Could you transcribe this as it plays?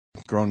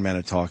Grown men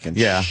are talking.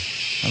 Yeah.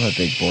 I'm a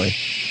big boy.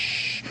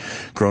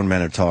 Grown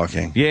men are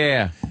talking.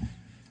 Yeah.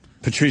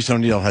 Patrice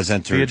O'Neal has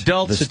entered the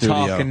adults the studio.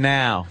 are talking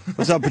now.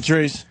 What's up,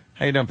 Patrice?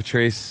 How you doing,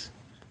 Patrice?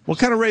 What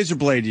kind of razor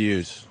blade do you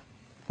use?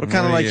 What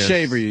kind of, like,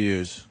 shaver you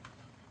use?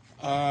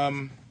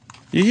 You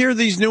hear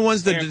these new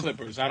ones that... Hair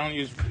clippers. I don't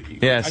use...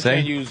 Yeah, I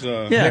can't use...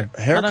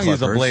 hair I don't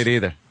use a blade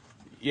either.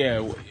 Yeah.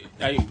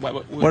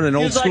 What an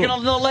old It's school... like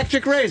an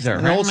electric razor.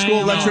 An old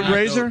school electric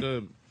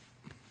razor?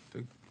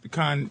 The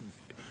kind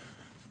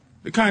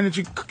that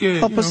you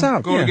Help us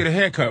out. go to get a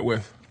haircut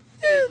with.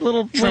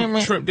 Little Trim.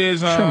 There's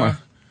trimmer.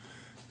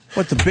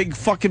 What, the big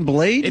fucking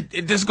blade?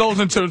 It just goes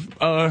into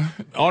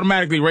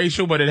automatically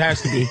racial, but it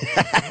has to be.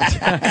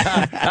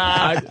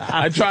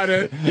 I try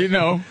to,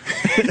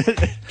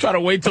 try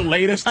to wait till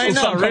later till something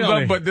comes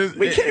up. But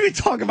we can't even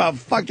talk about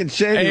fucking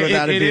shaving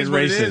without it being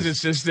racist. It is.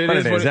 It's just it But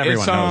is. it is.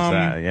 Everyone knows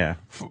that. Yeah.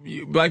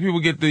 Black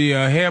people get the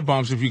hair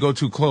bumps if you go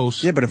too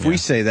close. Yeah, but if we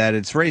say that,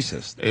 it's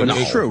racist. But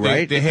it's true,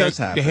 right? The it hair, does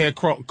happen. The hair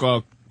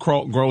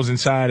grows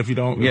inside if you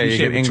don't. Yeah, if you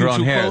shave get it ingrown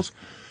too hair. close.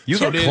 You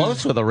So get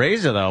close with a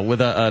razor, though,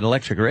 with an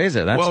electric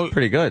razor. That's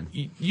pretty good.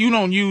 You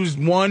don't use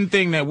one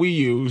thing that we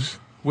use,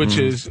 which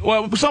is,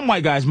 some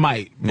white guys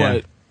might,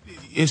 but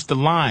it's the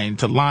line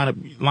to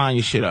line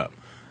your shit up.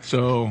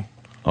 So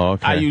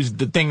I use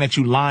the thing that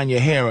you line your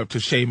hair up to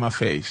shave my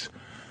face.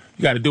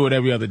 You got to do it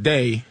every other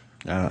day,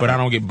 but I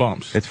don't get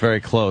bumps. It's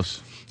very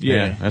close.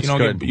 Yeah, that's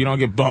good. You don't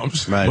get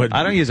bumps. Right. But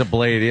I don't use a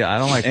blade. I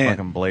don't like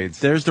fucking blades.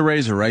 There's the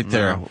razor right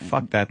there. No,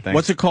 fuck that thing.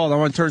 What's it called? I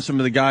want to turn some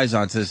of the guys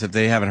onto this if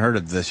they haven't heard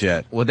of this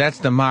yet. Well, that's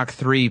the Mach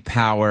 3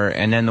 power,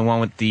 and then the one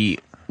with the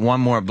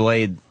one more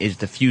blade is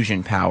the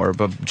Fusion power,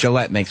 but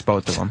Gillette makes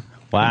both of them.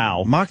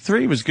 Wow. Mach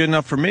 3 was good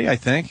enough for me, I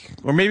think.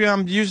 Or maybe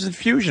I'm using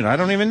Fusion. I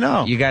don't even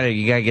know. You gotta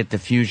get the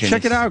Fusion.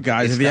 Check it out,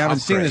 guys, it's if you the haven't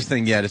seen upgrade. this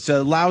thing yet. It's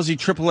a lousy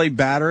AAA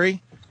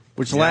battery,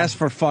 which lasts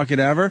for fucking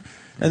ever.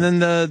 And then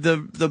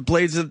the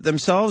blades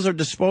themselves are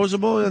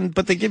disposable,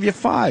 but they give you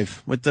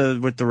 5 with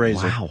the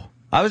razor. Wow.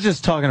 I was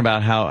just talking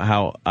about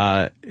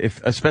how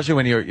if especially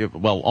when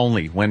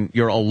only when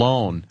you're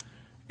alone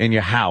in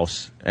your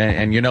house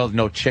and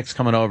no chicks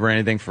coming over or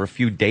anything for a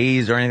few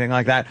days or anything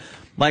like that.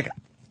 Like,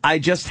 I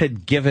just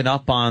had given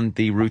up on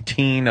the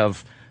routine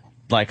of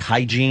like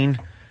hygiene.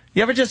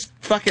 You ever just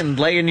fucking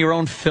lay in your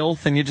own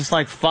filth and you're just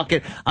like, fuck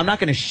it, I'm not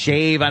going to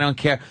shave, I don't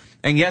care.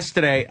 And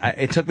yesterday,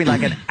 it took me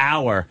like an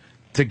hour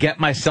to get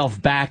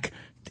myself back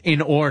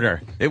in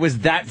order. It was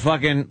that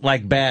fucking,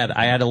 bad.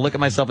 I had to look at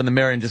myself in the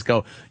mirror and just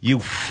go, you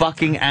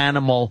fucking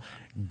animal,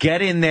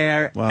 get in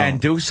there and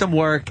do some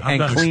work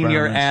and clean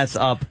your ass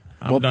up.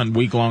 I've done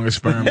week-long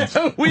experiments.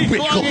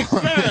 Week-long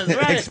experiments,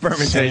 right?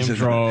 Experimentation. Same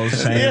draws,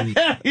 same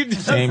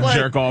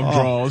jerk-off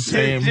draws,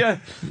 same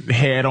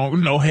hair,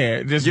 no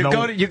hair. Just you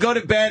go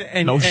to bed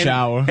and no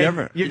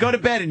shower. You go to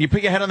bed and you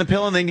put your head on the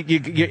pillow and then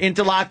you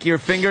interlock your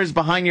fingers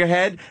behind your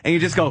head and you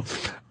just go,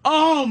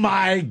 oh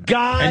my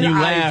God! And you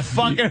laugh.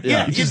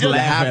 You just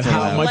laugh at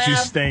how much you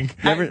stink.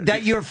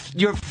 That you're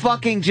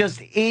fucking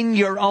just in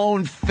your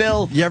own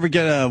filth. You ever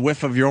get a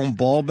whiff of your own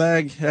ball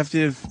bag after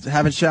you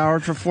haven't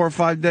showered for 4 or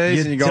 5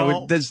 days, and you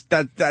go,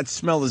 "That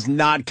smell is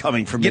not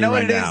coming from me." You know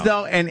what right it now. is,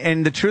 though,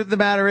 and the truth of the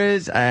matter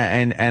is,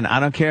 and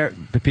I don't care.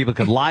 People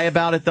could lie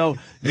about it, though.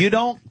 You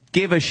don't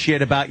give a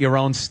shit about your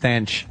own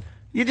stench.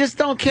 You just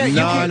don't care.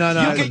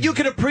 No. You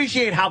can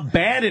appreciate how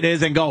bad it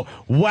is and go,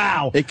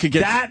 wow,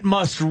 that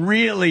must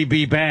really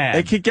be bad.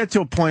 It could get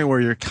to a point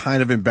where you're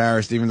kind of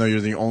embarrassed, even though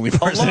you're the only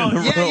person in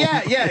the room.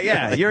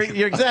 Yeah.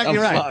 You're exactly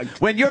right.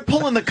 When you're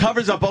pulling the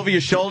covers up over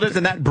your shoulders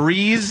and that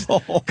breeze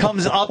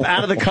comes up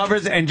out of the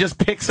covers and just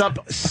picks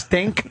up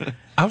stink.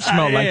 I've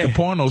smelled like the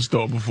porno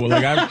store before.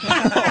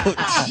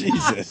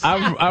 Jesus.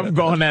 I've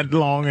gone that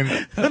long and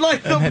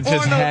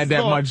just had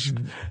that much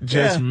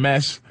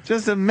mess.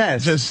 Just a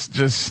mess.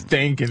 Just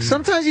stinking.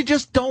 Sometimes you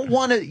just don't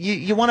want to.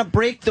 You want to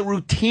break the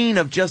routine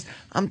of just.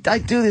 I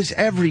do this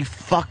every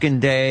fucking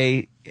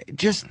day.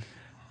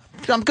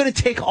 I'm going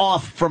to take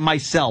off from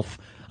myself.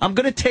 I'm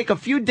going to take a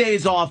few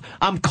days off.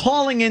 I'm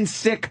calling in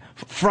sick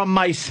from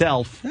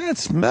myself.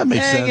 That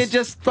makes sense. You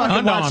just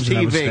fucking watch TV.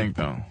 Never stink,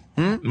 though.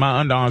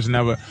 My underarms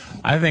never.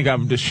 I think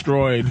I've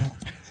destroyed.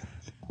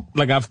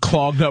 I've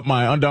clogged up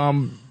my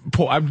underarm.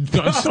 I've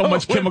done so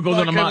much chemicals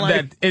on them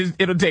that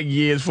it'll take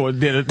years for it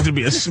to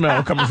be a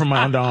smell coming from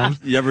my underarms.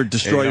 You ever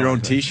destroy your own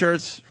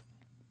T-shirts?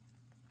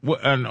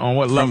 On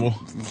what level?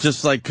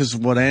 Just because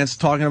what Ant's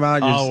talking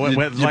about.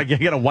 You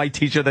get a white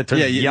T-shirt that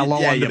turns yellow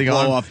under the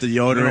arm. blow off the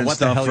deodorant and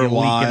stuff for a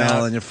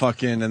while,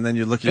 and and then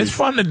you look at it's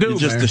fun to do, you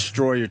just man.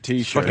 destroy your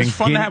T-shirt. It's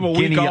fun to have a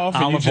week off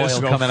and you olive just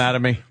oil go, coming out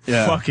of me.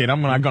 Yeah. Fuck it,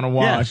 I'm not going to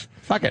wash.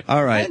 Fuck it.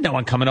 All right. I had no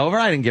one coming over.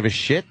 I didn't give a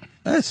shit.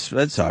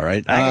 That's all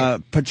right.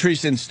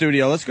 Patrice in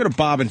studio. Let's go to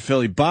Bob in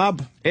Philly.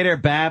 Bob? Hey there,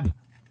 Bab.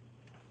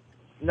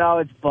 No,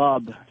 it's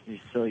Bub, you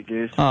silly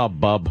goose. Oh,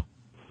 Bub.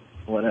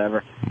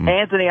 Whatever.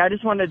 Anthony, I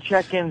just wanted to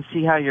check in and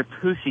see how your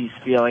pussy's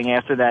feeling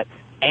after that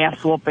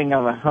ass-whooping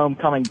of a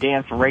homecoming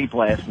dance rape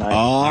last night.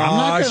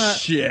 Oh,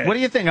 shit. What do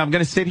you think? I'm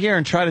going to sit here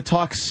and try to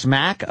talk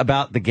smack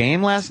about the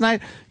game last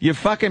night? Your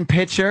fucking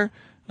pitcher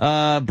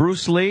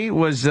Bruce Lee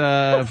was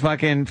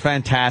fucking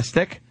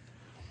fantastic.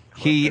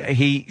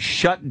 He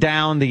shut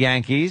down the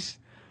Yankees.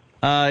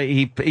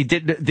 He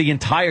did the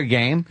entire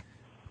game,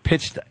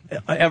 pitched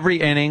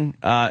every inning.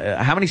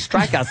 How many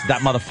strikeouts did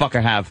that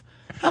motherfucker have?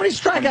 How many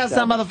strikeouts did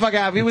that motherfucker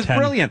have? He was 10.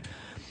 brilliant.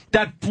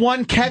 That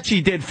one catch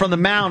he did from the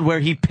mound where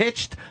he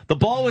pitched, the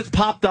ball was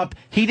popped up,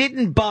 he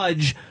didn't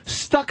budge,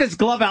 stuck his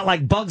glove out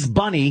like Bugs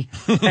Bunny,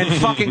 and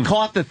fucking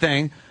caught the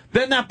thing.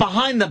 Then that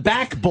behind the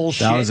back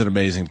bullshit. That was an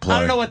amazing play. I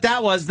don't know what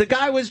that was. The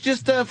guy was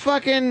just a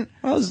fucking...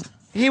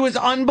 He was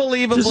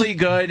unbelievably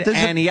good,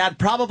 and he had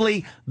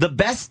probably the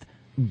best,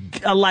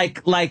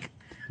 like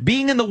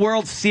being in the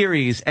World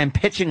Series and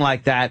pitching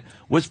like that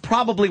was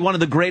probably one of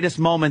the greatest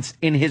moments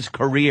in his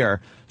career.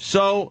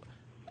 So,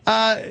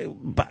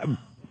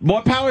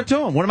 more power to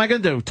him. What am I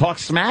going to do? Talk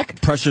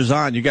smack? Pressure's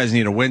on. You guys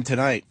need a win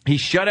tonight. He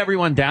shut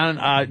everyone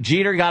down.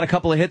 Jeter got a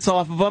couple of hits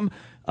off of him.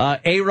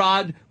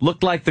 A-Rod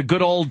looked like the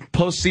good old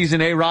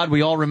postseason A-Rod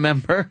we all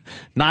remember,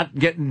 not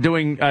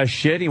doing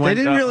shit. They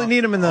didn't really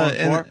need him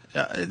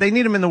they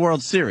need him in the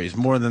World Series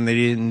more than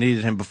they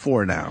needed him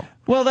before now.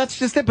 Well, that's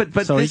just it.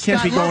 But so he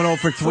can't be going 0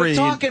 for 3,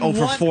 0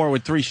 for 4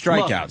 with 3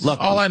 strikeouts. Look,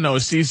 all I know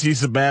is CC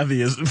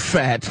Sabathia is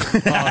fat.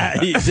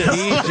 He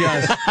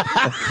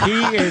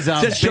is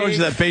a just shows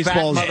you that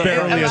baseball is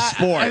barely a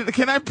sport.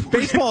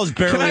 Baseball is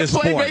barely a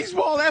sport. Can I play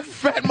baseball? That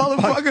fat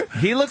motherfucker.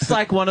 He looks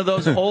like one of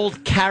those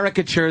old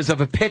caricatures of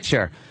a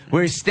pitcher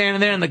where he's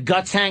standing there and the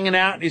guts hanging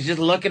out and he's just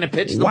looking to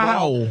pitch the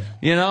ball.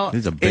 You know,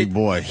 he's a big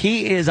boy.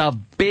 He is a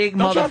big motherfucker.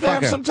 Don't you have to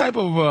have some type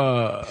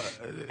of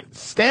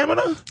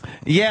stamina?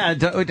 Yeah,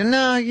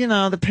 no, you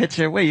know, the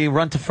pitcher, where you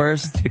run to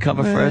first, you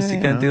cover first,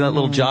 you can do that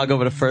little jog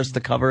over to first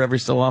to cover every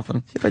so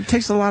often. Yeah, but it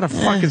takes a lot of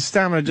fucking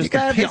stamina just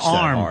to pitch that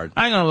hard.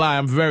 I ain't gonna lie,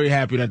 I'm very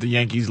happy that the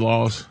Yankees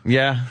lost.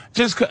 Yeah.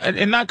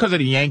 And not because of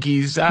the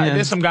Yankees.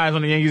 There's some guys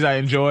on the Yankees I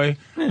enjoy.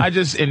 I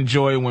just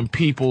enjoy when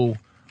people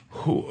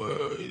who,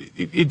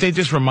 they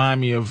just remind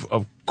me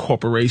of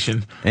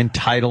corporation.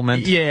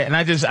 Entitlement. Yeah, and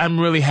I'm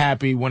really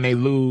happy when they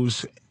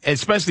lose.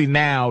 Especially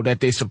now that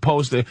they're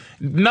supposed to.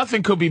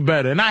 Nothing could be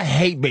better. And I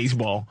hate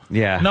baseball.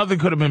 Yeah. Nothing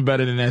could have been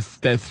better than that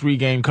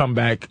 3-game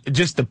comeback.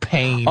 Just the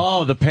pain.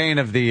 Oh, the pain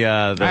of the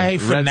I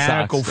hate Red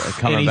fanatical Sox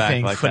coming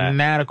anything. back like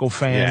fanatical that.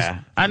 fans. Yeah.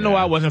 I know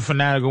I wasn't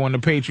fanatical when the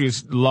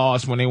Patriots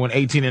lost when they went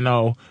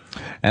 18-0.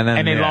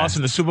 And they lost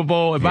in the Super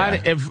Bowl. If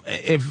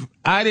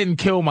I didn't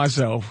kill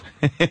myself,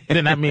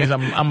 then that means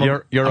I'm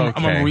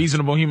a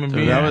reasonable human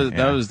being.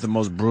 That was the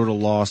most brutal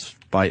loss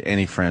by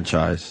any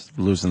franchise,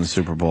 losing the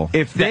Super Bowl.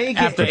 If they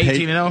get after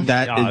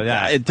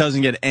 18-0, it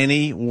doesn't get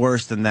any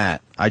worse than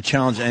that. I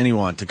challenge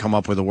anyone to come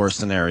up with a worse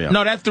scenario.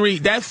 No, that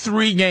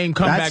 3-game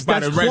comeback by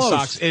the Red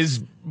Sox is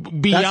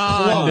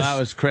beyond. That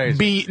was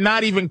crazy.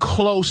 Not even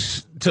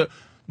close to.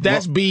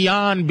 That's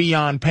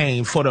beyond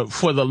pain for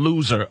the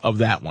loser of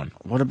that one.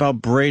 What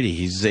about Brady?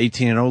 He's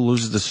 18-0,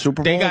 loses the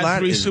Super Bowl. They got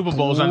 3 Super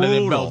Bowls under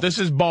their belt. This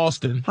is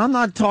Boston. I'm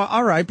not talking.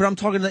 All right, but I'm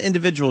talking the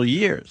individual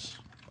years.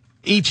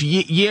 Each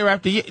year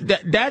after year,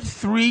 that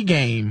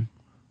 3-game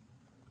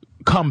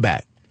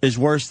comeback is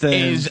worse than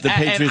the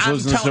Patriots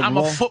losing the Super Bowl. I'm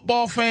a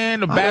football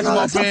fan, a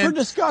basketball fan. That's up for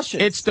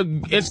discussion. It's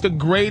the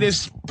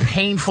greatest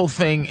painful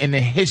thing in the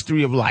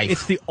history of life.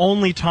 It's the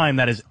only time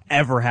that has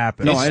ever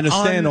happened. No, I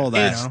understand all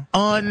that. It's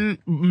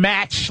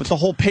unmatched. But the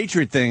whole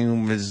Patriot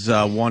thing was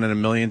 1 in a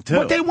million too.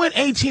 But they went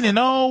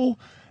 18-0.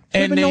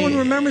 And no one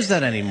remembers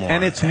that anymore.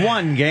 And it's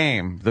one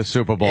game, the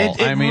Super Bowl. It's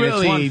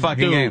one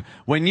fucking game.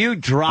 When you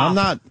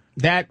drop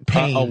that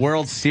pain. A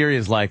World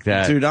Series like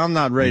that. Dude, I'm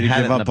not ready to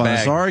give up on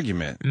this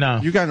argument. No.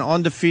 You got an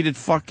undefeated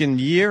fucking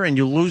year and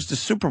you lose the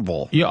Super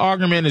Bowl. Your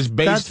argument is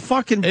based. That's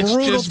fucking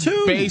brutal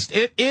too.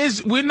 It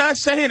is. We're not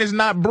saying it's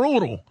not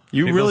brutal.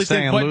 You People really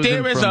think? But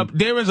there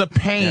is a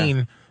pain.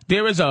 Yeah.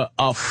 There is a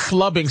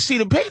flubbing. See,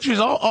 the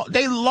Patriots,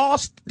 they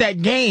lost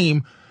that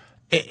game.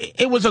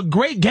 It was a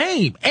great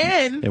game.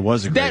 And it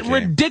was a great game.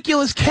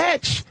 Ridiculous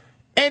catch.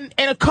 And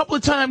a couple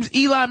of times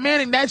Eli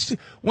Manning, that's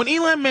when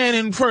Eli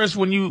Manning first,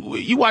 when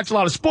you watch a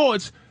lot of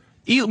sports,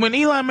 when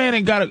Eli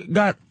Manning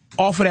got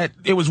off of that,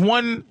 it was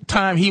one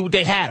time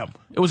they had him.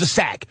 It was a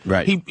sack.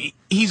 Right.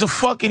 He's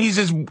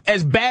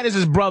as bad as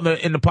his brother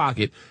in the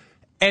pocket.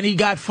 And he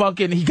got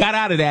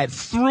out of that,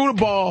 threw the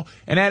ball,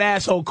 and that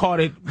asshole caught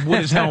it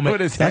with his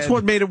helmet. That's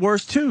what made it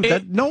worse, too.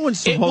 That no one's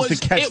supposed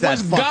to catch that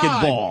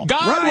fucking ball.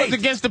 God was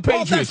against the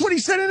Patriots. Well, that's what he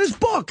said in his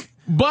book.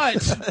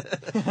 But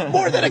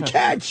more than a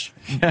catch.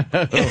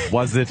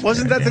 Was it?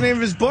 Wasn't that the name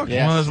of his book?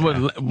 Yeah.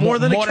 More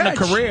than a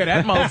career.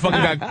 That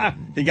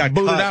motherfucker got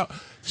booted out.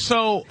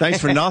 So thanks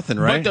for nothing,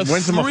 right?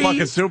 Wins him a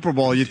fucking Super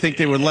Bowl. You think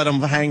they would let him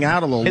hang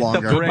out a little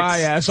longer? Goodbye,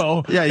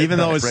 asshole. Yeah, even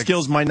though his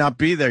skills might not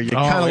be there, you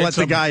kind of let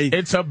the guy.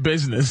 It's a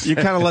business. You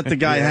kind of let the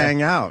guy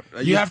hang out.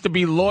 You have to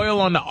be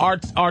loyal on the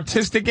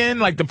artistic end,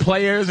 like the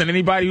players and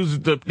anybody who's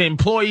the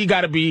employee.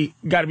 Got to be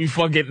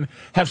fucking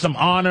have some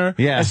honor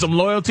and some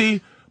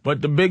loyalty. But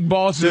the big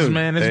bosses,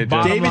 man, it's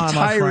bottom David line,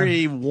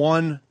 Tyree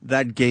won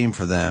that game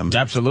for them.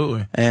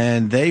 Absolutely.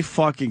 And they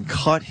fucking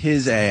cut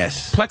his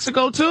ass.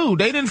 Plexico, too.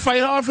 They didn't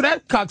fight hard for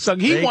that cocksucker.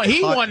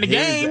 He won the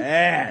game. His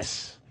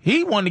ass.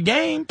 He won the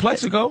game,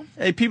 Plexico.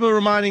 Hey, people are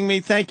reminding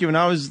me, thank you, and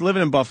I was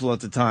living in Buffalo at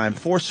the time,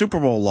 4 Super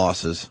Bowl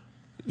losses.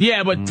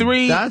 Yeah, but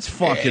 3. That's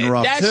fucking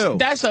rough, too.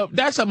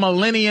 That's a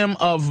millennium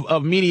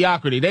of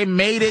mediocrity. They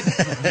made it,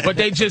 but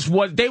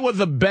they were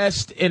the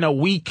best in a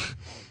weak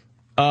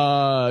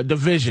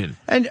division.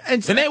 And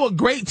they were a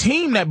great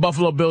team, that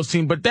Buffalo Bills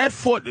team, but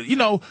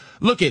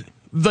look at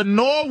the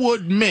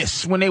Norwood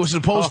miss when they were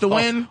supposed to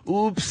win.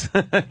 Oops.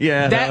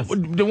 Yeah.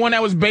 The one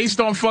that was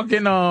based on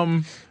fucking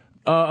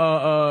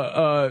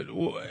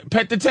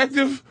Pet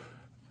Detective,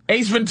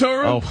 Ace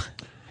Ventura. Oh.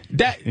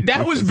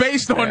 That was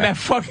based on that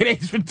fucking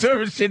Ace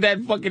Ventura shit,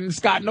 that fucking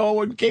Scott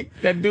Norwood kick,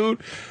 that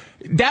dude.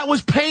 That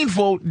was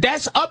painful.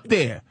 That's up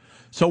there.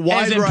 So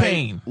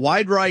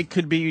wide right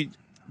could be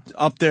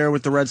up there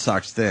with the Red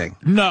Sox thing.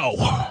 No.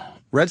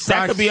 Red Sox.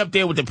 That could be up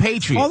there with the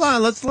Patriots. Hold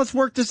on, let's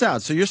work this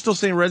out. So you're still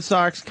saying Red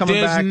Sox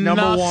coming back,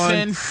 number 1.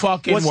 Nothing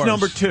fucking What's worse.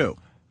 number 2?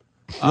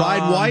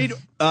 Wide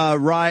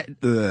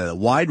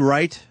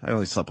right. I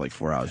only slept like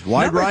 4 hours.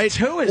 Wide Number right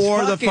 2 is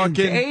or the fucking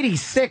fucking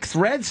 86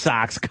 Red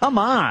Sox. Come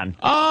on.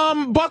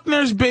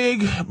 Buckner's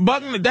big.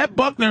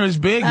 Buckner is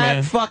big,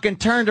 man. That fucking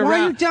turned around. Why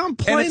are you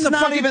downplaying the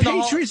fucking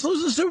Patriots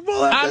losing the Super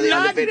Bowl? I'm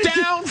not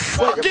down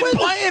fucking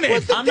playing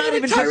it. I'm not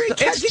even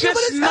It's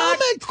just not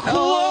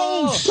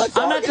close.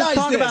 I'm not just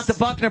talking about the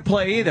Buckner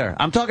play either.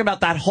 I'm talking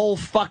about that whole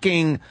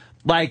fucking,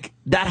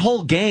 that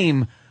whole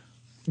game.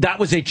 That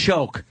was a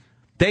choke.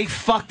 They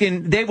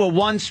were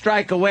 1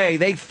 strike away.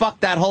 They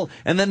fucked that whole,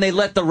 and then they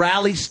let the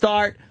rally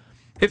start.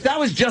 If that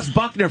was just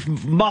Buckner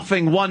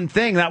muffing one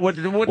thing, that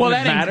wouldn't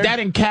matter. That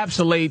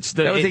encapsulates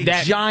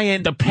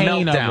giant the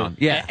pain meltdown. of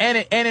it. Yeah,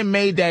 and it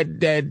made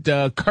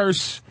that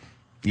curse.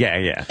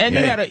 Yeah. And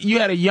you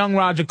had a young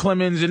Roger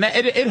Clemens, and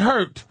it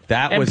hurt.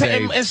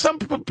 And some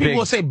people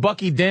will say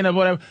Bucky Dent or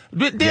whatever.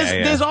 But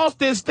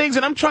there's things,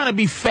 and I'm trying to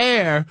be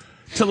fair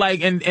to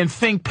and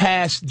think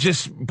past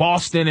just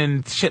Boston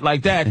and shit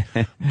like that.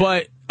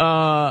 But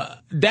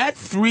that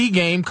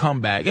 3-game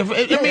comeback. And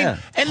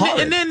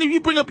then if you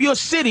bring up your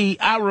city,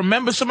 I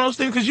remember some of those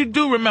things, because you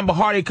do remember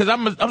heartache, because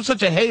I'm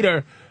such a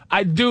hater.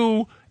 I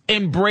do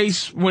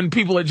embrace when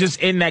people are just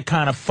in that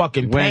kind of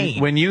fucking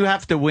pain. When you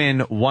have to win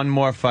one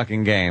more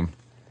fucking game,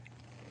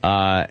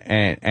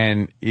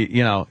 and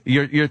you're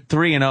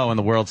 3-0 in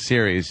the World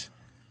Series,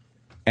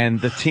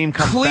 and the team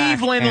comes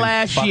Cleveland back and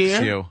last fucks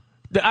year. You.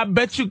 I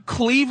bet you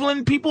people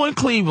in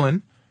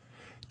Cleveland,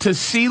 to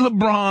see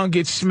LeBron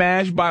get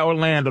smashed by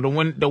Orlando,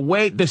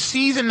 the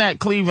season that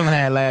Cleveland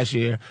had last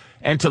year,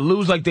 and to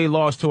lose like they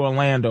lost to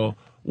Orlando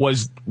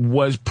was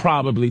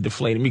probably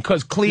deflating,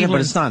 because Cleveland. Yeah,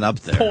 but it's not up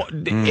there.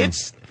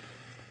 It's.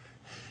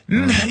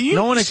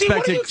 No one expected.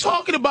 What are you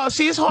talking about?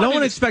 See, it's hard. No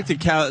one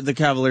expected the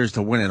Cavaliers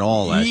to win it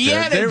all last year.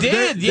 Yeah, they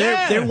did.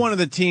 They're one of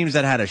the teams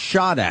that had a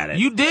shot at it.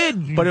 You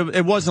did, but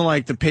it wasn't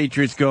like the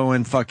Patriots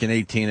going fucking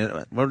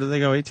 18. What did they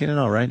go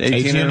 18-0? Right,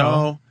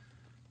 18-0.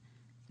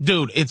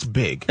 Dude, it's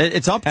big.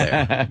 It's up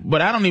there,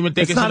 but I don't even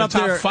think it's in the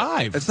top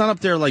 5. It's not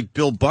up there like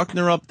Bill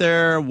Buckner up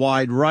there,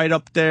 wide right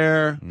up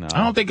there. No.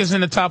 I don't think it's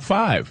in the top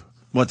 5.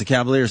 What, the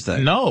Cavaliers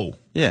think? No.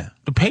 Yeah,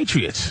 the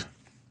Patriots.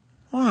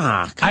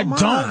 I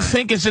don't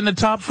think it's in the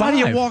top 5. How do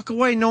you walk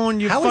away knowing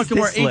you fucking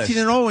were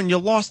 18-0 and you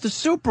lost the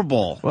Super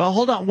Bowl? Well,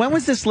 hold on. When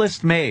was this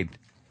list made?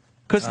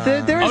 Because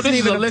there isn't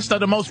even a list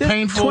of the most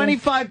painful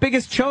 25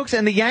 biggest chokes,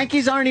 and the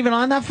Yankees aren't even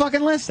on that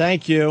fucking list.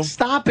 Thank you.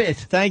 Stop it.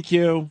 Thank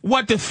you.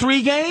 What, the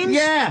 3 games?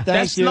 Yeah,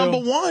 that's number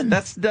 1.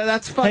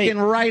 That's fucking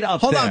right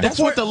up there. Hold on, that's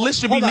what the list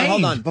should be named.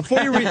 Hold on.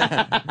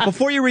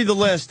 Before you read the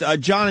list,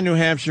 John in New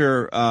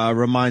Hampshire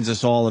reminds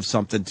us all of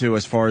something too,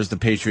 as far as the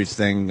Patriots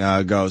thing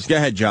goes. Go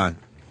ahead, John.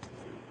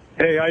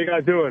 Hey, how you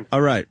guys doing?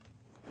 All right.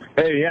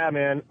 Hey, yeah,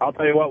 man. I'll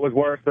tell you what was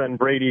worse than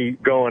Brady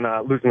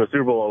losing the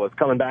Super Bowl was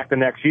coming back the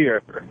next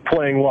year,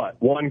 playing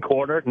what, 1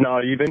 quarter,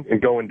 not even,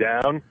 and going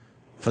down.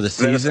 For the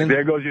season?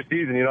 There goes your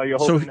season. You're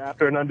hoping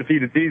after an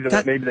undefeated season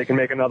that maybe they can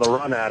make another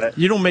run at it.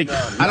 You don't make.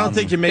 I don't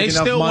think you make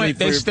enough money.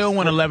 They still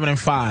went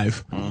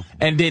 11-5,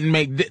 and didn't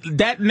make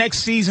that next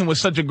season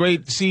was such a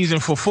great season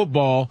for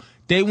football.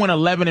 They went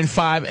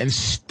 11-5 and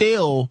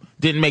still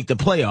didn't make the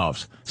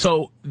playoffs.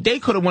 So they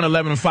could have won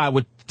 11-5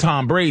 with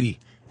Tom Brady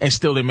and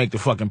still didn't make the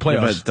fucking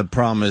playoffs. Yeah, but the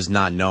problem is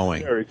not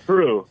knowing. Very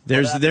true.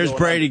 There's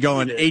Brady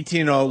going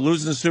 18-0,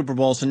 losing the Super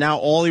Bowl. So now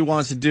all he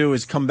wants to do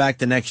is come back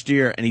the next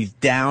year, and he's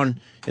down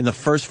in the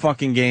first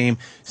fucking game,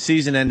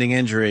 season-ending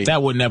injury.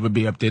 That would never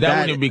be up there. That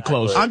wouldn't even be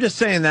close. I'm just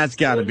saying that's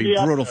got to be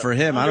brutal for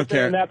him. I don't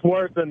care. That's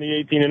worse than the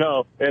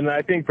 18-0, and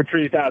I think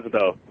Patrice has it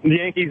though. The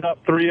Yankees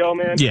up 3-0,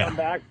 man. Yeah. Come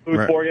back,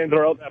 lose 4 games in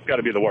a row. That's got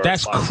to be the worst.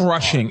 That's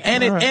crushing,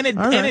 and it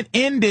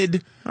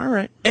ended. All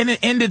right, and it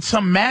ended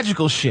some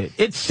magical shit.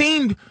 It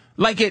seemed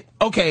like it.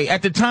 Okay,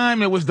 at the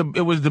time it was the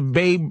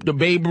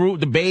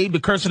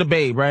curse of the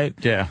Babe, right?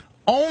 Yeah.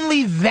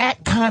 Only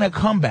that kind of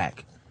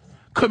comeback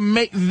could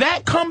make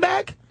that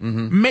comeback.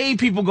 Made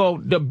people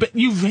go.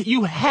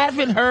 You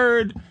haven't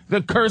heard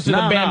the curse of the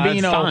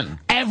Bambino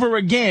ever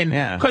again,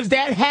 because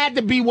that had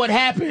to be what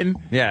happened.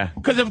 Yeah.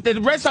 Because if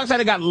the Red Sox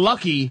had got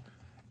lucky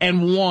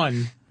and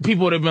won,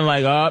 people would have been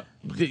like,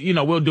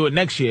 we'll do it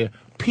next year.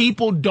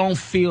 people don't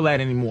feel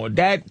that anymore.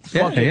 That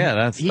fucking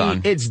that's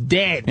done. It's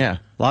dead. Yeah.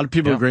 A lot of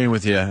people agreeing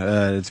with you.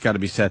 It's got to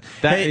be said.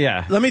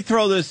 Let me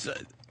throw this.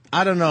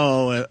 I don't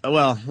know.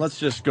 Well, let's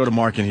just go to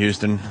Mark in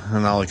Houston,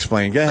 and I'll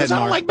explain. Go ahead, Mark. I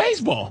Mark. don't like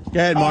baseball. Go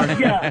ahead, Mark.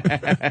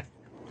 Yeah.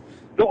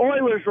 The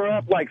Oilers were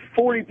up like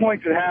 40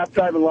 points at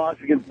halftime and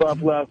lost against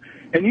Buffalo.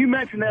 And you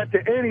mentioned that to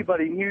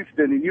anybody in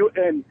Houston,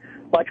 and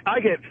I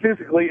get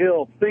physically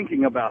ill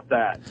thinking about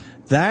that.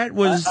 That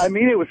was. I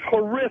mean, it was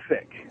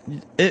horrific.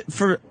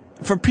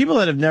 For people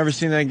that have never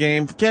seen that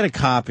game, get a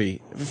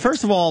copy.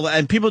 First of all,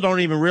 and people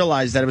don't even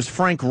realize that it was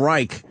Frank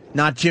Reich,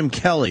 not Jim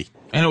Kelly.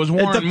 And it was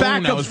Warren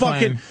Moon that was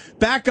playing.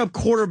 Backup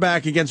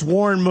quarterback against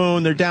Warren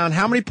Moon. They're down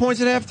how many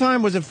points at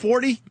halftime? Was it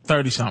 40?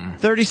 30-something.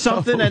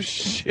 30-something? Oh, and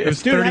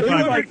shit. Dude, It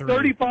was like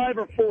 35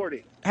 or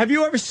 40. Have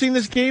you ever seen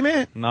this game,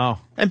 Ant? No.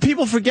 And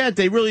people forget.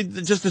 They really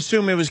just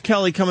assume it was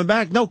Kelly coming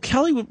back. No,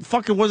 Kelly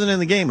fucking wasn't in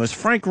the game. It was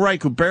Frank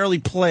Reich who barely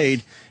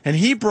played, and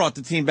he brought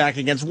the team back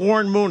against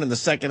Warren Moon in the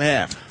second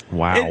half.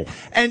 Wow.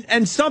 And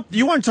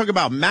you want to talk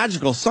about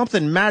magical.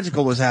 Something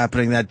magical was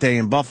happening that day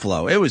in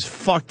Buffalo. It was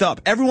fucked up.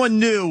 Everyone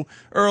knew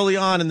early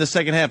on in the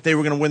second half they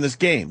were going to win this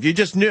game. You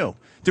just knew.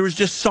 There was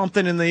just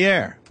something in the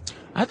air.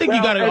 I think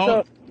you got it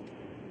all.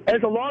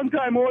 As a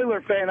longtime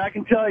Oiler fan, I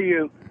can tell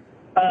you,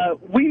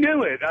 we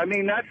knew it. I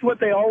mean, that's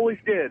what they always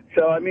did.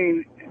 So, I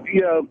mean,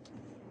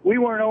 we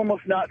weren't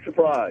almost not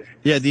surprised.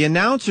 Yeah, the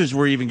announcers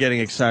were even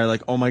getting excited,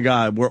 like, oh, my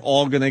God, we're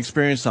all going to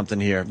experience something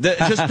here.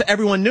 Just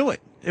everyone knew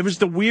it. It was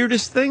the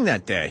weirdest thing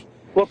that day.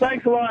 Well,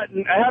 thanks a lot,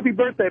 and happy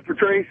birthday,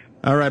 Patrice.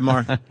 All right,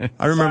 Mark.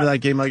 I remember that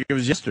game like it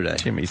was yesterday.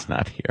 Jimmy's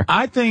not here.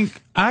 I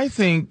think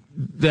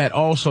that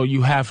also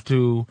you have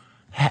to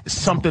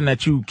something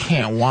that you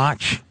can't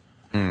watch.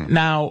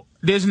 Now,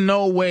 there's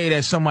no way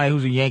that somebody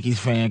who's a Yankees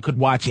fan could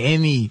watch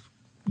any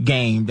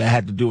game that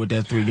had to do with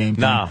that 3-game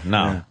thing. No.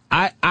 Yeah.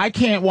 I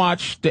can't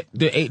watch the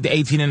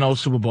 18-0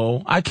 Super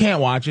Bowl. I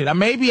can't watch it.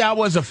 Maybe I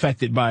was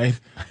affected by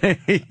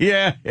it.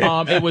 Yeah.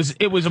 It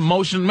was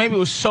emotional. Maybe it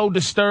was so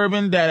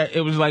disturbing that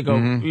it was like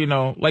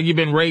like you've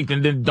been raped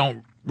and then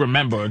don't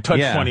remember or touch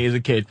funny as a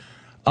kid.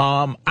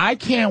 I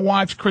can't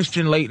watch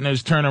Christian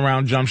Laettner's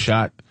turnaround jump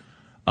shot.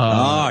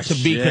 To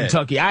beat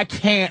Kentucky. I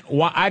can't.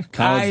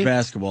 College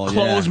basketball.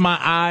 Close my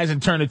eyes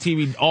and turn the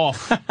TV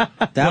off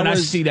when I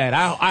see that.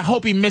 I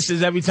hope he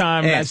misses every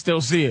time. And I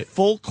still see it.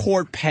 Full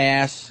court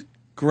pass,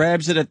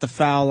 grabs it at the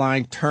foul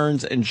line,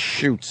 turns and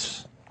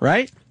shoots.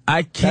 Right?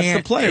 I can't. That's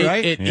the play,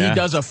 right? He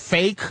does a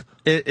fake.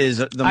 It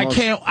is.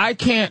 I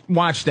can't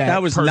watch that.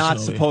 That was personally.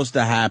 not supposed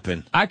to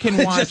happen. I can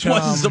watch. It just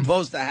wasn't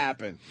supposed to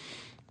happen.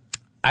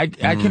 I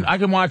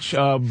can watch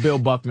Bill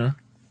Buckner.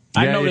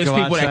 I know there's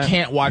people that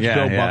can't watch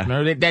Bill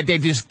Buckner. That they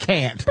just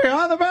can't.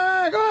 Behind the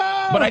bag.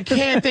 Oh! But I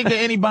can't think of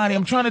anybody.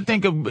 I'm trying to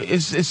think of.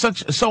 It's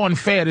so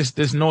unfair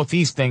this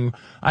Northeast thing.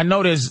 I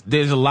know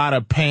there's a lot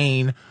of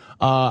pain.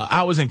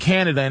 I was in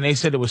Canada and they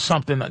said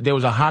there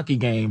was a hockey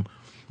game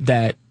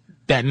that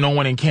no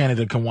one in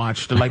Canada can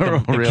watch. The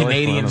Really?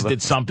 Canadians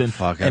did something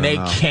and they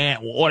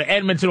can't, or the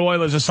Edmonton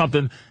Oilers or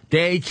something.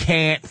 They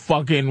can't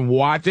fucking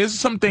watch. There's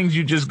some things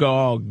you just go,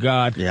 oh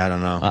God. Yeah, I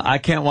don't know. I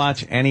can't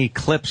watch any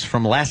clips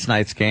from last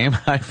night's game.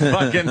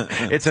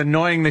 It's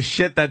annoying the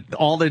shit that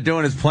all they're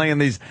doing is playing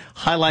these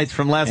highlights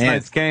from last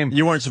night's game.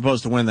 You weren't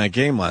supposed to win that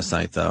game last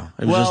night, though.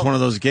 It was just one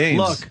of those games.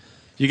 Look,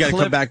 you got to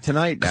come back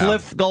tonight now.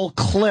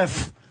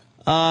 Cliff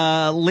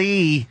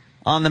Lee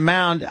on the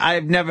mound.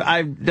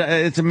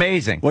 It's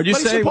amazing. What'd you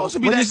say? Supposed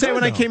to be What'd you that say good,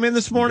 when I though? came in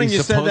this morning? He's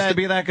You said supposed that to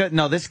be that good.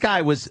 No, this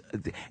guy was,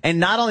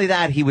 and not only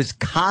that, he was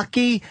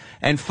cocky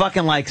and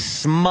fucking like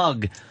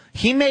smug.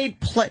 He made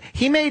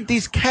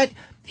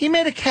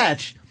a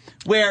catch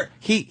where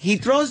he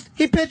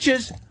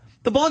pitches,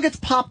 the ball gets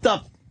popped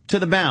up to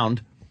the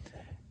mound,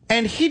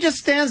 and he just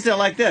stands there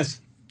like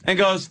this and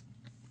goes,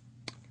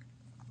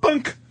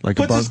 bunk. Like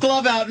a puts bug? his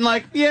glove out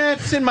and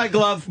it's in my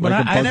glove.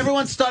 And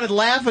everyone started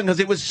laughing because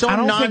it was so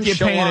nonchalant. I don't think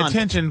you're paying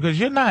attention because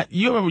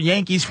you're a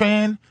Yankees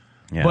fan,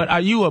 but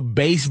are you a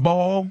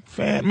baseball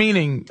fan?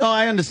 Meaning, oh,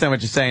 I understand what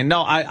you're saying.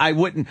 No, I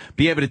wouldn't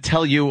be able to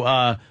tell you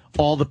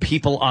all the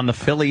people on the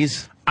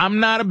Phillies.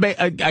 I'm not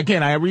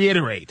again, I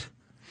reiterate,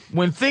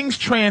 when things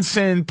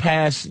transcend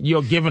past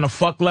your giving a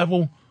fuck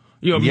level,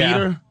 your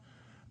meter,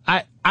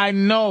 I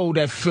know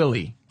that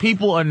Philly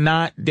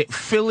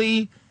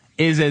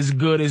is as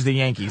good as the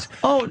Yankees.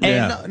 Oh,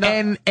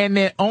 and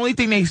the only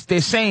thing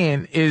they're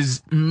saying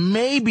is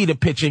maybe the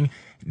pitching.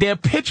 Their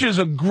pitchers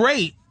are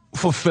great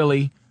for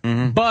Philly,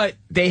 but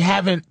they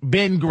haven't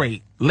been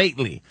great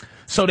lately.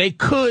 So they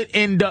could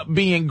end up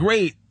being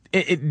great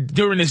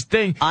during this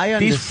thing. I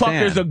understand. These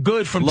fuckers are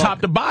good from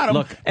top to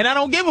bottom, and I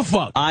don't give a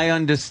fuck. I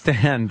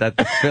understand that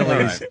the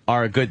Phillies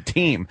are a good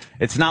team.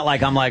 It's not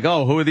like I'm like,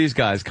 oh, who are these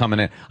guys coming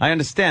in? I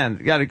understand.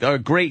 You got a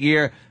great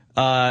year.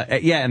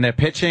 And they're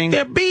pitching.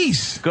 They're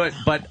beasts. Good,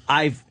 but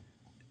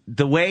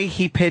the way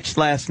he pitched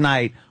last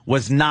night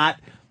was not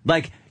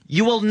like,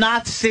 you will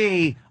not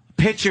see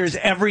pitchers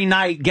every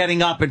night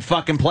getting up and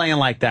fucking playing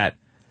like that.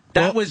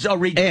 That was a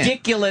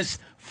ridiculous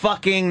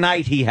fucking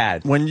night he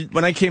had.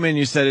 When I came in,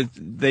 you said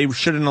they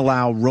shouldn't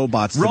allow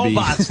robots to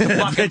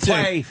fucking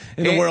play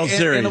in the World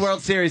Series. In the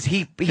World Series,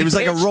 he was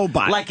like a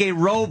robot. Like a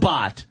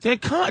robot. They're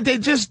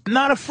just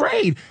not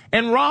afraid.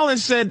 And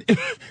Rollins said,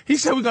 he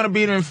said we're going to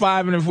beat him in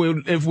 5, and if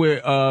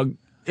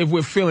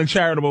we're feeling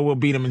charitable, we'll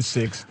beat him in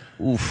 6.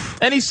 Oof.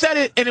 And he said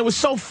it, and it was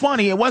so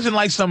funny. It wasn't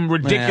like some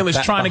ridiculous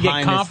trying to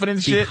get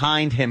confidence shit.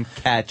 Behind him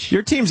catch.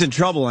 Your team's in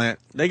trouble, Ant.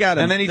 They got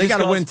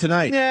to win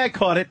tonight. Yeah, I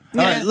caught it.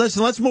 All right,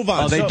 listen, let's move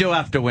on. Oh, they do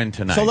have to win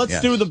tonight. So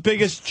let's do the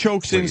biggest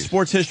chokes in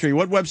sports history.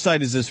 What website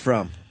is this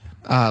from?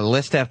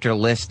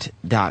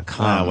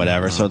 Listafterlist.com.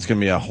 Whatever. So it's going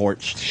to be a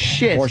horse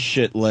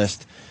shit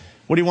list.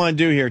 What do you want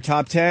to do here?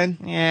 Top 10?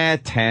 Yeah,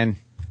 10.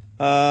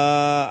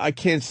 I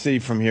can't see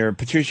from here.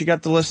 Patrice, you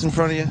got the list in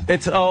front of you?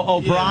 It's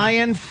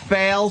O'Brien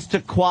fails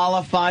to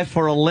qualify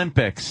for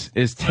Olympics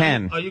is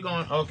 10. Are you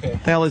going? Okay. The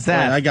hell is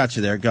that? Right, I got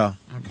you there. Go.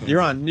 Okay.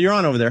 You're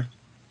on over there.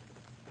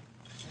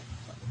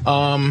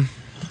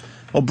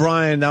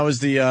 O'Brien, that was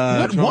the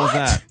what was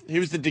that? He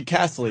was the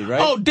decathlete,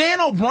 right? Oh,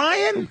 Dan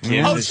O'Brien?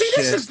 Yeah. Oh, see,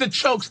 this is the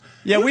chokes.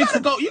 Yeah, you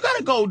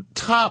gotta go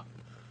top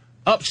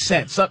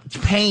upsets,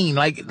 pain.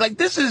 Like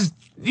this is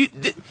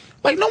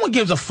like no one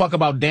gives a fuck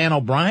about Dan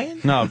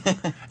O'Brien. No.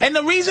 And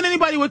the reason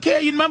anybody would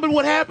care, you remember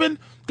what happened?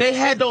 They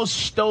had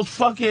those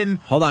fucking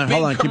hold on,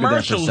 keep it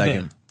there for a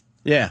second.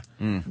 Then. Yeah.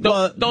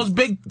 Those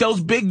big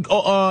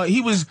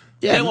he was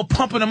they were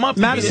pumping him up.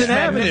 Madison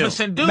Avenue.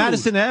 Dude.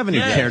 Madison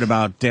Avenue cared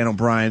about Dan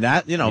O'Brien.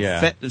 That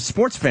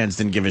sports fans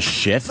didn't give a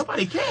shit.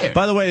 Nobody cared.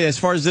 By the way, as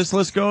far as this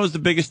list goes, the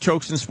biggest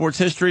chokes in sports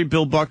history,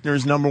 Bill Buckner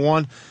is number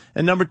 1.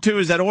 And number 2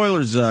 is that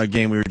Oilers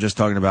game we were just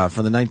talking about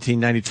from the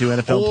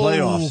 1992 NFL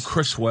playoffs. Oh,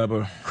 Chris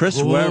Webber.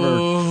 Webber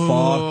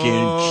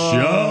fucking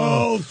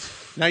choked.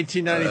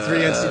 1993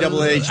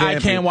 NCAA championship. I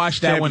can't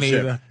watch that one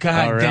either.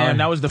 God damn,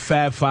 that was the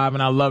Fab Five,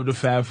 and I love the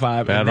Fab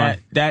Five. That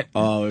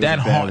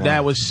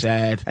was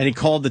sad. And he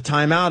called the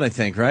timeout, I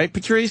think, right,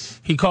 Patrice?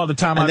 He called the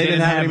timeout. And they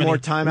didn't have any more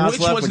timeouts which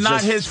left. Which was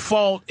not his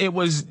fault. It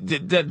was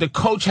the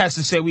coach has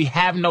to say we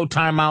have no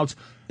timeouts.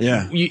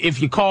 Yeah.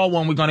 If you call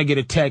one, we're going to get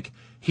a tech.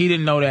 He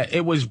didn't know that.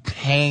 It was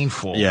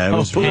painful. Yeah, it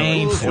was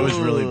painful. It was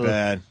really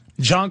bad.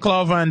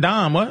 Jean-Claude Van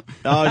Damme, what?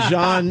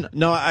 Jean,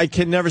 no, I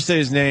can never say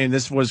his name.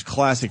 This was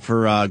classic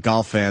for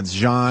golf fans.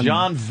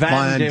 Jean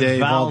Van de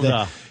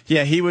Valde.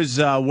 Yeah, he was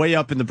way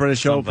up in the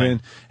British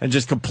Open and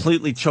just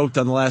completely choked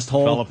on the last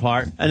hole. Fell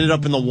apart. Ended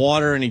up in the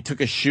water, and he took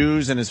his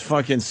shoes and his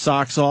fucking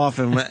socks off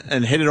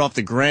and hit it off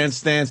the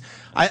grandstands.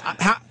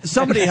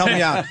 Somebody help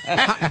me out.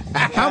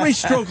 How many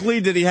stroke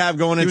lead did he have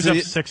going into He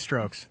was up 6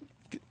 strokes.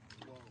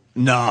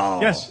 No.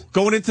 Yes.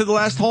 Going into the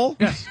last hole?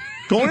 Yes.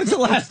 Going into the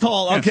last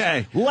hole,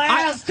 okay.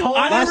 Last hole.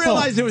 I didn't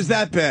realize it was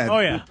that bad. Oh,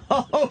 yeah.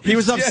 He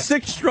was up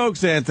 6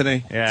 strokes,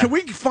 Anthony. Yeah. Can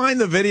we find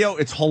the video?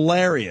 It's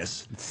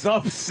hilarious. It's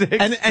up 6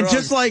 and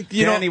just like,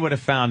 Danny would have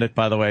found it,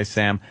 by the way,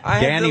 Sam.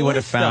 Danny would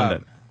have found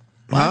it.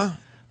 Huh?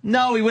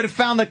 No, he would have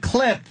found the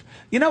clip.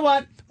 You know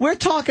what? We're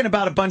talking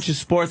about a bunch of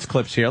sports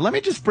clips here. Let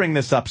me just bring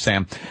this up,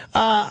 Sam.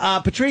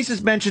 Patrice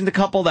has mentioned a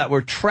couple that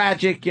were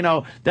tragic. You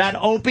know, that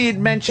Opie had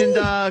mentioned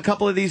a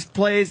couple of these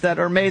plays that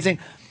are amazing.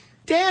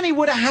 Danny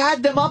would have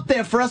had them up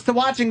there for us to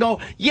watch and go,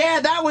 yeah,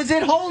 that was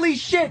it. Holy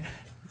shit.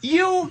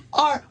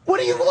 What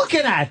are you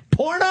looking at?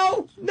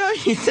 Porno? No,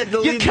 you said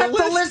you kept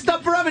the list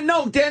up forever.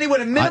 No, Danny would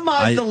have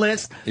minimized the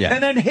list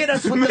and then hit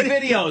us with the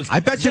videos.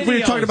 I bet you if we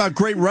were talking about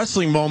great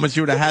wrestling moments,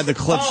 you would have had the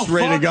clips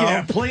ready to go.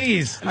 Yeah,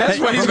 please. That's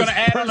what he's going to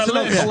add on the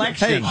list.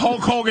 Collection. Hey,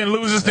 Hulk Hogan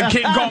loses to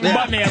King Kong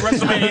Bundy at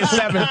WrestleMania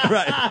 7.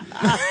 Right.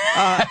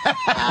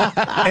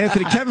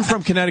 Anthony, Kevin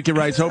from Connecticut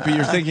writes, Opie,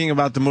 you're thinking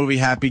about the movie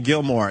Happy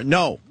Gilmore.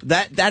 No,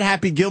 that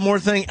Happy Gilmore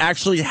thing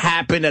actually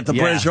happened at the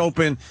British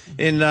Open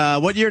in,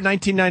 what year?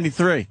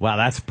 1993. Wow,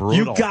 that's brutal.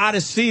 You got to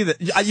see that.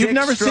 You've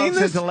never seen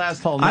this? The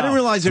last hole. No. I didn't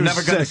realize it was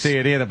never going to see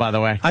it either, by the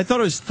way. I thought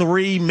it was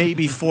 3,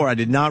 maybe 4. I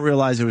did not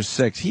realize it was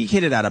 6. He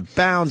hit it out of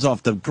bounds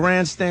off the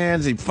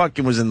grandstands. He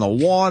fucking was in the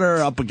water,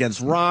 up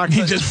against rocks.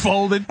 He just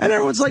folded. And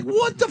everyone's like,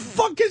 what the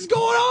fuck is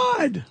going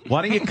on?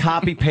 Why don't you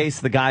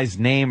copy-paste the guy's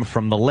name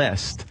from the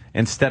list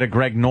instead of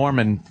Greg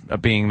Norman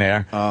being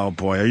there? Oh,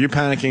 boy. Are you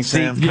panicking,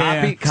 Sam?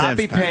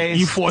 Copy-paste.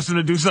 You force him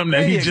to do something that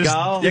there he you just...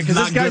 Go. Yeah, because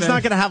this guy's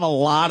not going to have a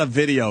lot of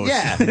videos.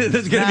 Yeah.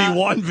 There's going to be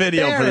one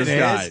video for this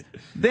guy.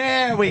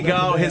 There we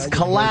go. His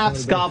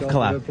collapse, golf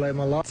collapse.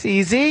 It's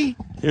easy.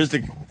 Here's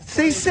the...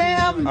 See,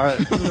 Sam? All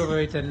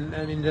right.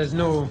 I mean, there's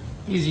no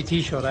easy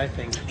T-shirt, I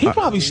think. He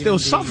probably still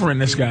suffering,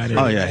 this guy.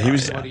 Oh, yeah. He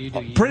was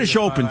British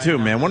Open, too,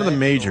 man. One of the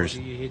majors.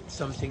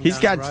 He's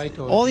got...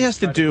 All he has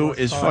to do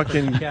is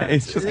fucking...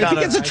 It's just if he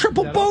gets a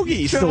triple bogey,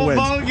 he still wins.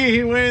 Triple bogey,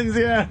 he wins,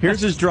 yeah. Here's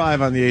his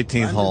drive on the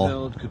 18th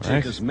hole. Could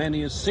take as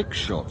many as 6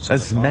 shots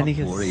as many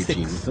as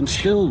 18th and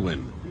still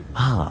win.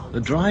 Ah. The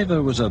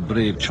driver was a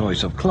brave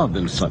choice of club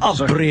in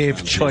such a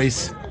brave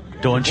choice,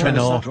 don't you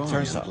know?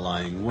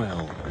 Lying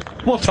well.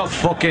 What a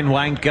fucking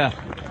wanker.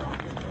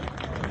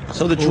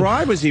 So the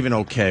drive was even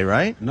okay,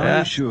 right?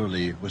 Now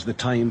surely was the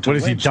time to What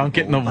does he wedge dunk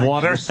it in the ball back to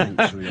water?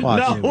 sanctuary of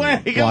Watch No it.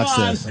 way! Come Watch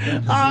on! this.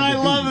 Oh, I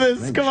love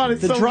this. Come on,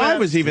 it's The so drive bad.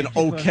 was even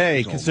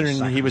okay,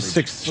 considering he was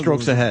 6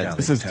 strokes ahead.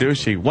 This is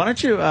douchey. Why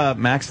don't you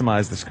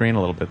maximize the screen a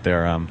little bit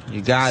there?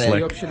 You got Slick.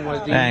 The option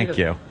was Thank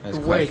you. to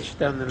wedge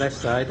down the left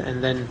side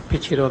and then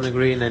pitch it on the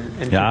green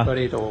and Yeah. two-putt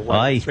it or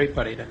Aye.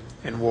 straight-putt it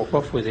and walk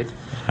off with it.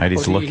 Right,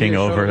 he's Or looking you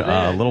over shove it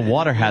there a little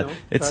water and, hat. you know,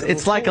 It's try to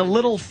it's go like a forward.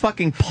 little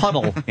fucking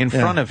puddle in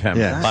front of him.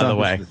 Yeah. By the So-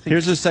 way,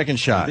 Here's the second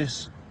shot.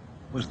 This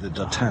was the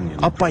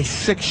D'Artagnan. Up by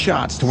 6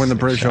 shots to win the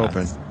British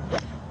Open.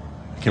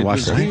 Okay, It watch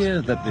was this.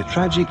 here that the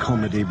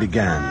tragicomedy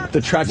began.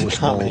 The tragicomedy.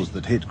 Most balls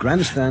that hit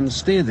grandstands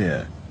stay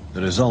there.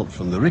 The result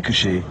from the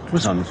ricochet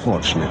was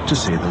unfortunate, to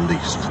say the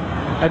least.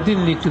 I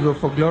didn't need to go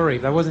for glory.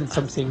 That wasn't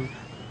something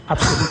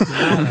absolutely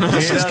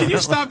Can you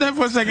stop that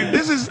for a second?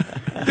 This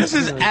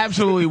is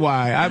absolutely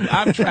why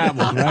I've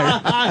traveled,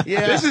 right?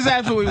 This is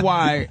absolutely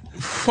why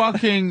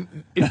fucking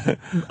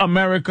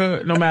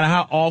America, no matter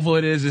how awful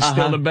it is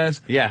still the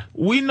best. Yeah.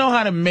 We know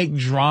how to make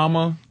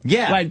drama.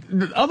 Yeah. Like,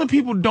 other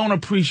people don't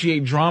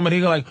appreciate drama.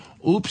 They go like,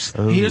 oops,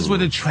 here's where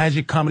the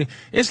tragic comedy.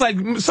 It's like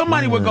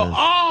somebody would go,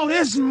 oh,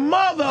 this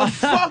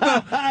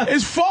motherfucker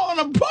is falling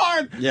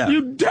apart. Yeah.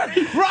 You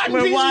dirty, rotten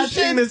we're piece of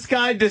watching shit. this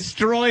guy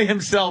destroy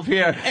himself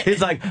here.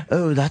 He's like,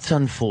 oh, that's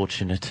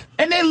unfortunate.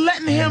 And they're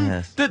letting him,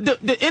 Yes.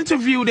 the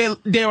interview,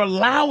 they're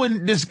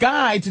allowing this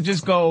guy to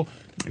just go,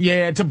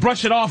 yeah, to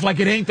brush it off like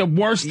it ain't the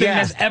worst thing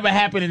Yeah. that's ever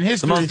happened in The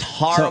history. most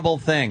horrible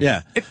thing.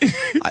 Yeah.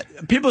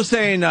 People are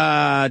saying,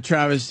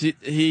 Travis,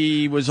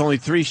 he was only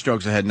 3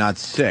 strokes ahead, not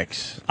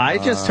 6. I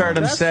just heard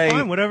him That's say.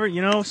 fine, whatever,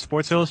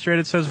 Sports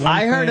Illustrated says one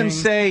I heard him thing,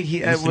 say.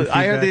 instant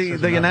I heard feedback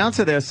says the another.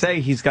 announcer there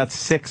say he's got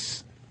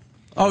 6.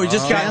 Oh, he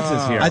just got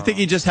chances here. I think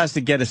he just has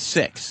to get a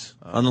 6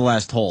 on the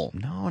last hole.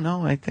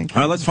 No, I think.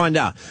 All right, let's find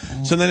out.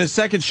 So then his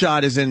second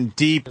shot is in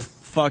deep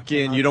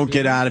fucking, you don't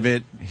get out of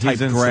it, type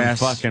He's in grass,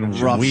 some fucking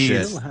rough weeds.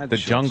 shit. Still had The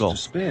shots jungle. to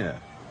spare.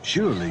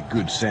 Surely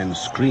good sense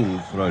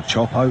screamed for a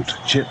chop out,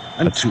 chip,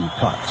 and 2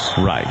 putts.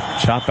 Right.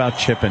 Chop out,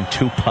 chip, and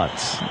 2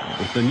 putts.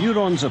 With the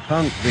neurons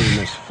apparently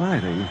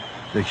misfiring,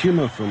 the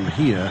humour from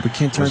here We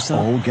can't turn was this up.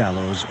 all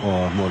gallows,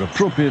 or more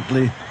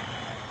appropriately,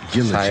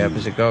 guillotine. High up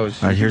as it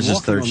goes. All right, here's his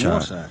Walking third on shot.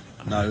 water,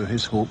 now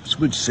his hopes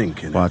would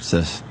sink in. Watch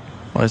this.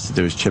 All he has to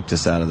do is chip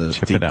this out of the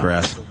Chip deep it out.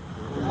 grass.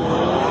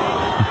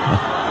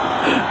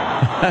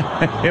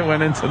 It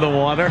went into the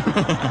water.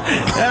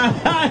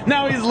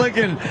 Now he's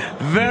looking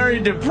very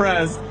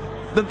depressed.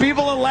 The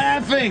people are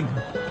laughing.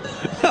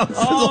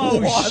 Oh,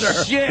 water.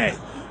 shit.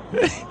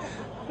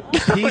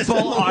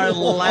 People are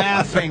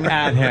laughing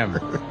at him.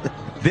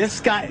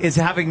 This guy is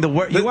having the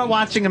worst. You are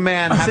watching a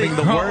man having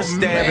the worst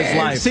day of his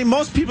life. See,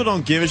 most people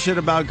don't give a shit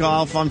about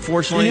golf,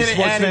 unfortunately, He hit it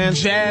sports added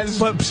fans.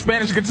 jazz,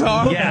 Spanish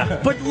guitar. Yeah.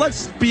 But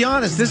let's be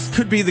honest, this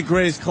could be the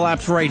greatest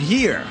collapse right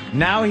here.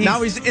 Now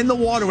he's in the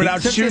water without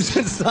He took shoes his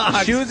and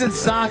socks. Shoes and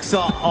socks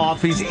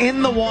off. He's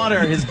in the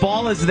water. His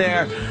ball is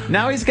there.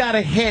 Now he's got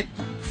a hit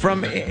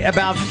from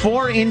about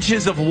 4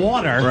 inches of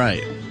water.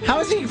 Right. How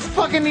does he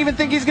fucking even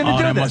think he's going to Oh,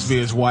 do that this? must be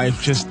his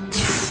wife, just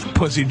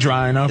pussy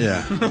drying up.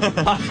 Yeah.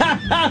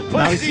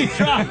 Pussy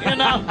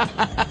drying up.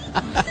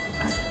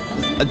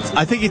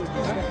 I think he.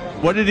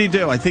 What did he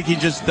do? I think he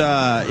just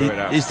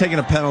he's taking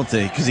a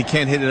penalty because he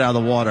can't hit it out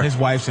of the water. His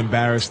wife's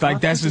embarrassed. Like,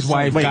 that's his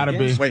wife. Wait, Gotta be.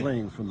 Against Wait.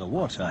 playing from the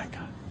water,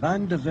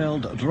 Van der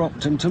Velde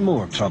dropped into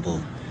more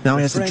trouble. Now he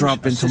The has to French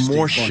drop into assisted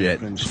more by shit.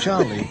 Prince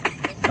Charlie,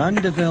 Van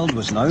der Velde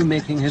was now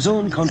making his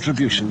own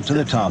contribution to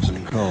the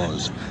Tarzan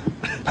cause.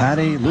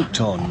 Paddy looked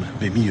on,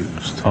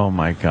 bemused. Oh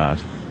my God,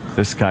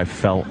 this guy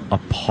fell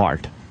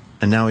apart.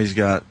 And now he's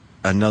got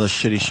another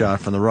shitty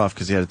shot from the rough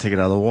because he had to take it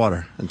out of the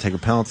water and take a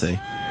penalty.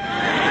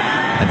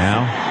 And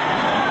now,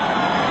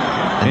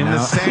 in the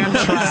sand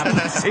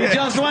trap. He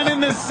just went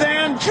in the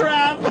sand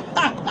trap.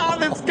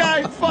 This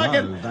guy Now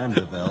fucking. Van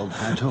der Velde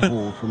had to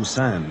haul from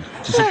sand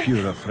to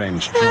secure a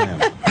French triumph.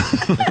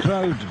 The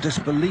crowd,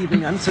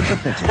 disbelieving and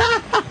sympathetic,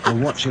 were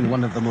watching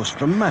one of the most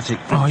dramatic...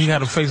 Oh, he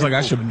had a face like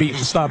I should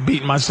stop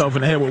beating myself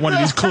in the head with one of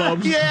these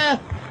clubs. Yeah.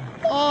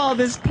 Oh,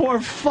 this poor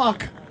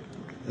fuck.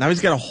 Now he's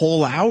got a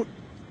hole out.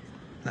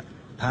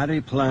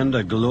 Paddy planned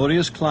a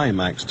glorious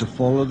climax to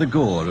follow the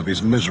gore of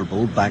his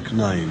miserable back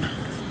 9.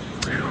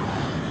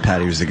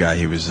 Paddy was the guy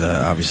he was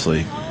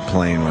obviously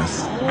playing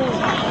with.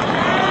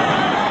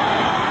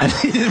 And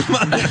he didn't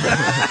mind.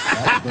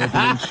 That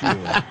will ensure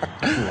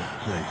fourth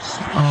place.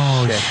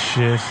 Oh,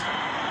 shit.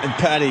 And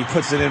Paddy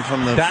puts it in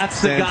from the That's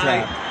the sand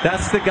guy. trap.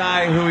 That's the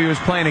guy who he was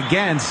playing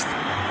against.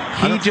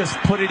 He just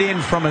put it in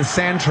from a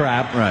sand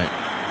trap. Right.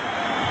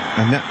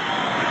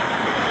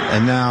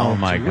 And now Oh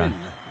my To God.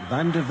 win,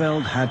 Van der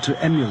Velde had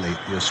to emulate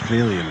the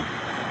Australian.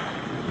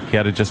 He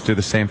had to just do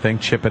the same thing,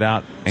 chip it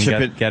out,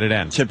 and get it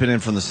in. Chip it in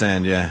from the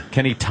sand, yeah.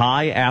 Can he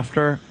tie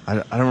after? I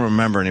don't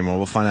remember anymore.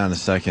 We'll find out in a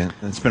second.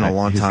 It's been a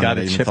long He's time gotta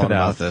that I even chip thought it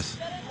out. about this.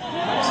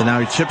 So now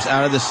he chips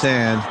out of the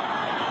sand,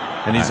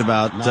 and he's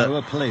about... Now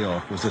a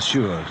playoff was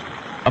assured.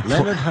 A pl-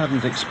 Leonard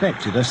hadn't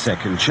expected a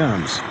second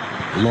chance.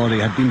 Laurie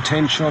had been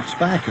 10 shots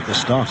back at the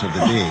start of the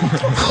day.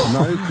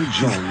 Now could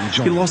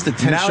join. He lost a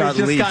 10-shot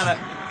lead.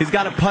 He's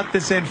got to putt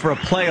this in for a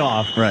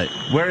playoff. Right.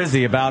 Where is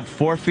he? About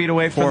 4 feet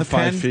away from the pin? 4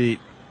 or 5 feet.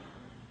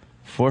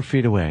 4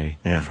 feet away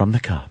from the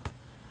cup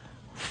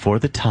for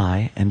the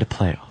tie and a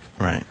playoff.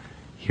 Right.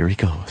 Here he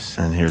goes.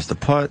 And here's the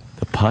putt.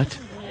 The putt.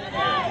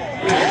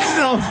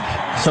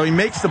 So he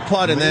makes the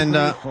putt and then...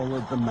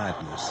 followed the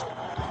madness.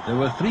 There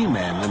were 3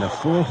 men in a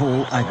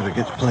 4-hole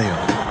aggregate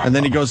playoff. And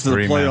then he goes to the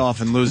playoff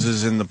and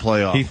loses in the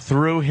playoff. He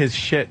threw his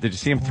shit. Did you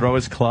see him throw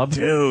his club?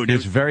 Dude. He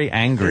was very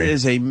angry. It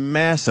is a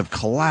massive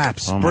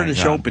collapse. Oh,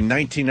 British Open,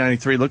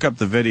 1993. Look up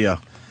the video.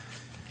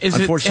 Has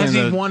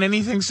he won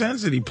anything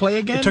since? Did he play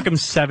again? It took him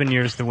 7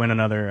 years to win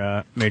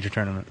another major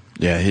tournament.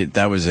 Yeah,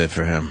 that was it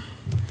for him.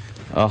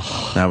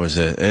 Oh, that was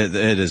it.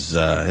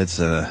 It's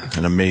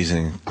an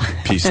amazing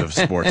piece of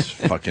sports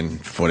fucking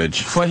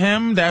footage. For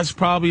him, that's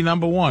probably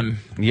number one.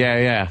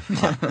 Yeah.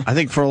 I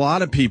think for a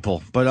lot of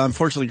people, but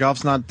unfortunately,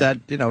 golf's not that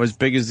as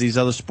big as these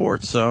other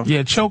sports. So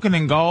yeah, choking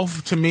in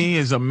golf to me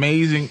is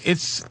amazing.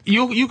 It's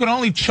you can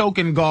only choke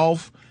in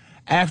golf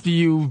after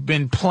you've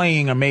been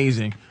playing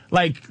amazing.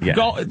 Like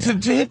to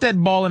hit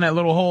that ball in that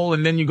little hole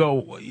and then you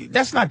go,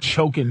 that's not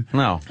choking.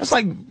 No, that's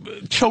like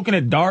choking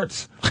at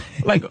darts.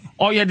 Like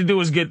all you had to do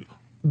was get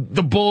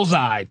the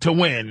bullseye to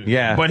win.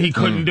 Yeah, but he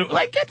couldn't do.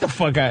 Like get the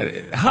fuck out of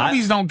it.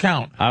 Hobbies don't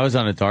count. I was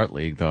on a dart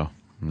league though.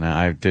 No,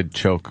 I did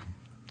choke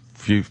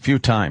few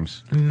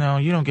times. No,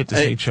 you don't get to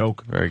say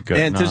choke. Very good.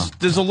 And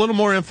there's a little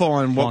more info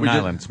on what Long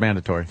Island. It's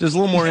mandatory. There's a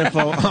little more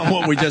info on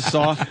what we just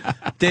saw.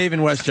 Dave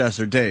in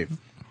Westchester. Dave.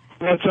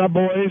 What's up,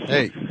 boys?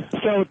 Hey.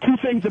 So, 2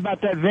 things about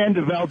that Van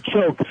de Velde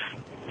choke.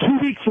 2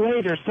 weeks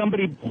later,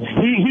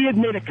 he had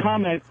made a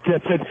comment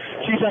that said,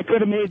 "Geez, I could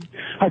have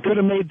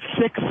made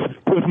 6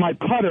 with my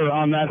putter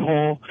on that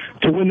hole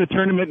to win the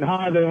tournament and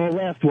how they all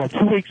left." Well,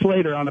 2 weeks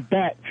later, on a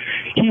bet,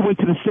 he went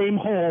to the same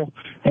hole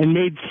and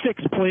made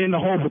 6 playing the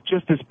hole with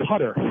just his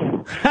putter.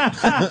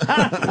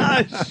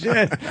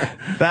 Shit,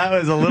 that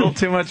was a little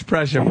too much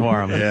pressure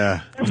for him.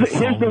 Yeah.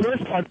 Here's the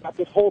worst part about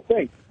this whole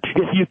thing.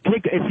 If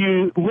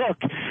you look,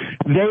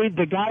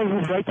 the guy who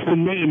writes the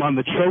name on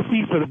the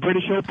trophy for the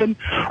British Open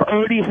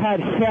already had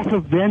half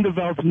of Van de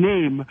Velde's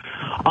name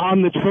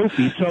on the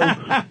trophy. So,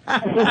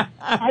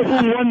 I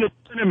who won the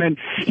tournament,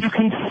 you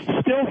can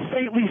still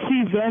faintly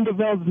see Van de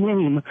Velde's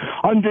name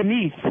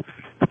underneath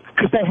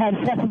because they had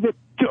half of it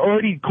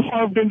already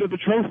carved into the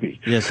trophy.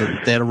 Yeah, so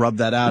they had to rub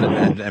that out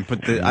and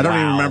put the. I don't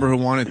even remember who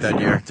won it that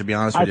year. To be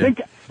honest with you, I think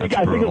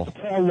it was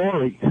Paul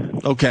Laurie.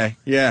 Okay,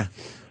 yeah,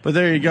 but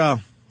there you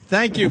go.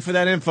 Thank you for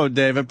that info,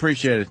 Dave. I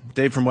appreciate it.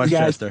 Dave from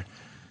Westchester.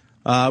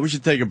 We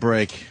should take a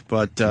break,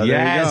 but there you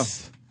go.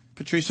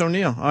 Patrice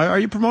O'Neal. Are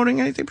you promoting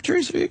anything,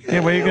 Patrice?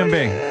 Yeah, where are you going to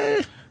be?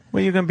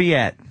 Where are you going to be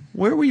at?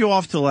 Where were you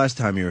off to the last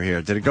time you were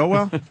here? Did it go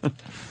well?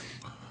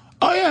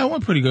 Oh, yeah, it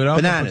went pretty good.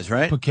 Bananas,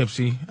 right?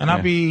 Poughkeepsie. And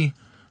I'll be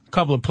a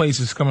couple of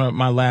places coming up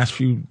my last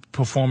few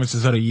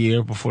performances of the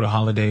year before the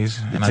holidays.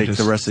 And take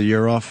the rest of the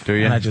year off? Do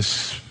you? And I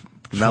just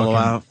mellow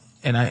out?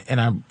 And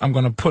I'm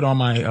going to put on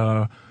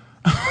my...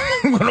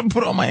 I'm going to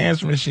put on my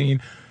answer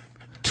machine.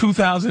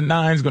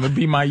 2009 is going to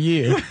be my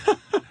year.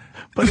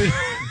 but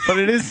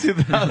it is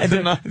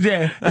 2009.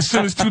 Yeah, as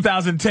soon as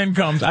 2010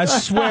 comes, I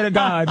swear to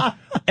God,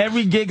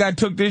 every gig I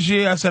took this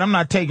year, I said, I'm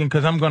not taking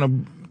because I'm going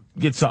to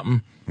get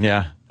something.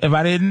 Yeah. If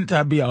I didn't,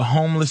 I'd be a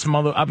homeless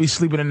mother. I'd be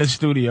sleeping in this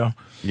studio.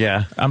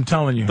 Yeah. I'm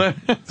telling you.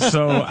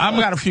 So I've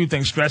got a few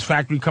things. Stress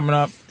Factory coming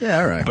up. Yeah,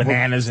 all right.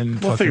 Bananas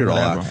and we'll figure it all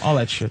out. All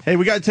that shit. Hey,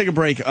 we got to take a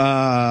break.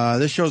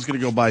 This show's going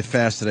to go by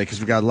fast today because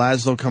we got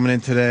Laszlo coming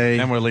in today.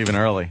 And we're leaving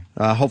early.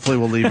 Hopefully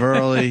we'll leave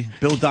early.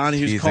 Bill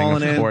Donahue's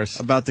calling in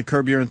course. about the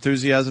Curb Your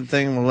Enthusiasm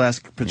thing. We'll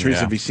ask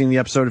Patrice if he's seen the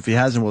episode. If he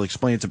hasn't, we'll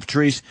explain it to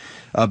Patrice.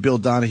 Bill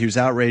Donahue's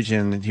outraged,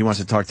 and he wants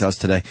to talk to us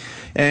today.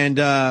 And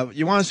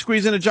you want to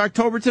squeeze in a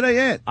Jocktober today,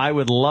 Ant? I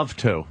would love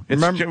to.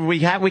 Remember, we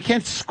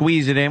can't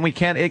squeeze it in.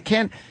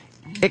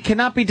 It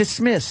cannot be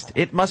dismissed.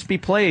 It must be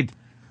played.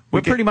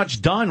 We're pretty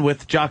much done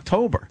with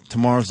Jocktober.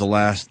 Tomorrow's the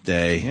last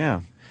day. Yeah.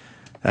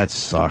 That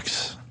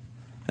sucks.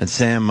 And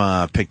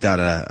Sam picked out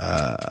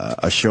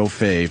a show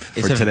fave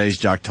for today's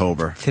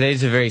Jocktober.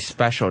 Today's a very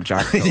special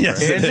Jocktober.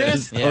 Yes, it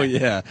is. Yeah. Oh,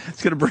 yeah.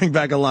 It's going to bring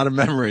back a lot of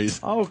memories.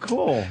 Oh,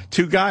 cool.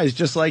 2 guys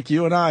just like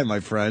you and I, my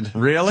friend.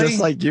 Really? Just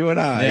like you and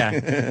I.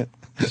 Yeah.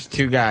 Just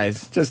 2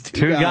 guys. Just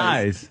two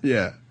guys.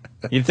 Yeah.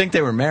 You'd think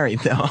they were married,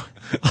 though.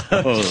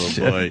 Oh,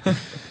 boy.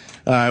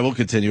 All right, we'll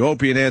continue.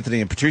 Opie and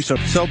Anthony and Patrice.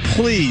 So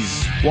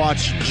please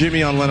watch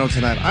Jimmy on Leno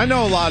tonight. I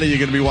know a lot of you are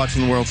going to be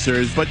watching the World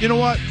Series, but you know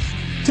what?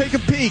 Take a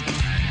peek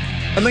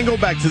and then go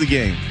back to the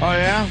game. Oh,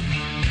 yeah?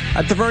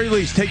 At the very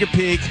least, take a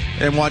peek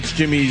and watch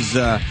Jimmy's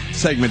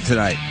segment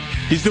tonight.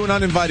 He's doing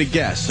uninvited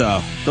guests,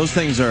 so those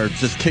things are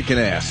just kicking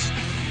ass,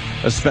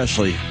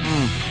 especially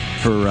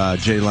for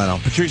Jay Leno.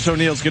 Patrice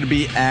O'Neal's going to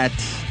be at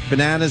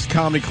Bananas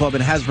Comedy Club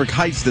in Hasbrook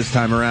Heights this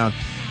time around.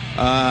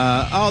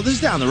 This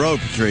is down the road,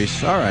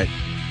 Patrice. All right.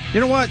 You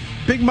know what?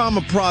 Big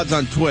Mama Prod's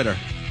on Twitter,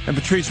 and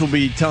Patrice will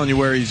be telling you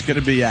where he's going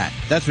to be at.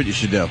 That's what you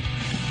should do.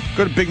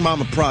 Go to Big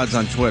Mama Prod's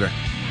on Twitter.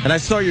 And I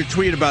saw your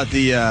tweet about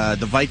the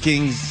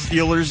Vikings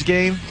Steelers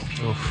game?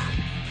 Oof.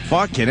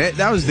 Fucking it.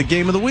 That was the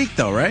game of the week,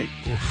 though, right?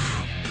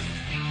 Oof.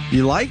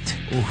 You liked?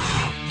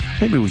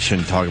 Oof. Maybe we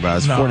shouldn't talk about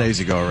it. It's 4 days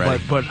ago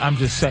already. But I'm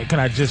just saying, can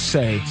I just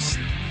say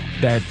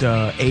that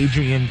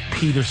Adrian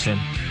Peterson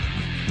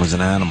was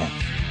an animal.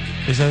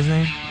 Is that his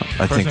name?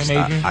 I think name so.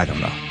 Adrian? I don't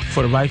know.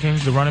 For the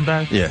Vikings, the running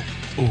back? Yeah.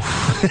 Oof.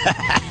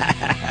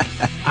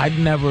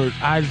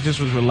 I just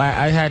was relaxed.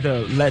 I had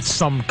to let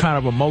some kind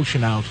of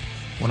emotion out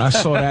when I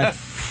saw that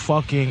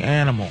fucking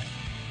animal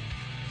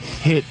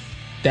hit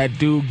that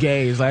dude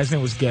Gay. His last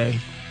name was Gay.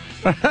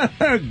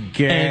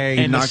 Gay.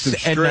 And knocked him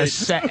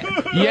straight.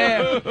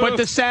 Yeah, but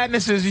the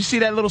sadness is, you see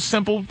that little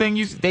simple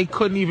thing? They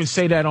couldn't even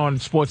say that on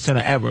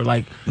SportsCenter ever.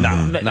 Like,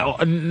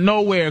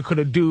 nowhere could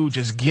a dude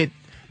just get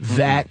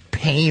that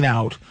pain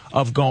out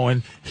of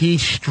going, he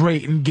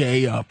straightened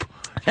Gay up.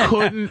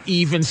 Couldn't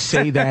even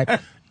say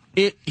that.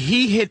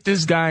 He hit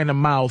this guy in the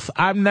mouth.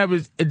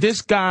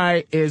 This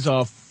guy is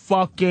a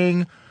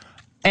fucking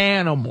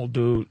animal,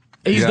 dude.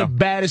 He's the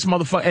baddest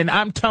motherfucker. And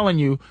I'm telling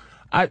you,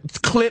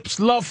 clips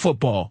love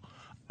football.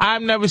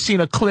 I've never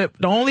seen a clip.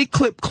 The only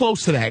clip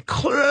close to that,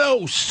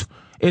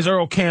 is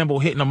Earl Campbell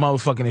hitting a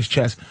motherfucker in his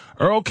chest.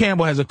 Earl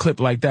Campbell has a clip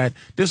like that.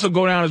 This will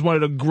go down as one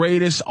of the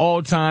greatest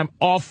all-time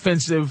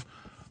offensive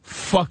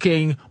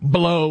fucking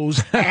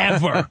blows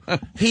ever.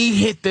 He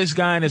hit this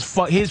guy in his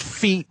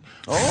feet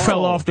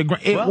fell off the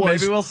ground.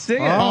 Maybe we'll see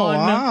it.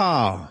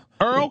 Wow.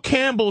 Earl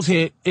Campbell's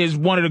hit is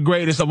one of the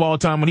greatest of all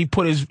time when he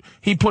put his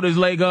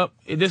leg up.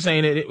 This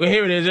ain't it.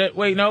 Here it is.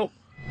 Wait, no.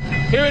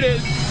 Here it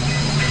is.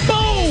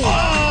 Boom!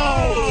 Oh!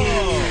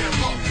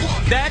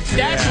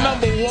 That's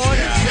number one.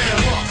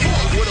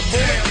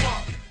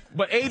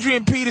 But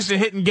Adrian Peterson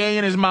hitting Gay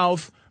in his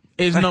mouth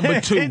is number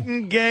two.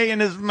 Hitting Gay in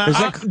his mouth.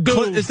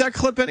 Is that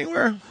clip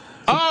anywhere?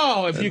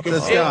 Oh, if you can.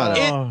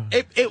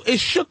 It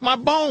shook my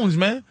bones,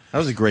 man. That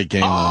was a great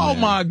game. Oh,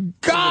 my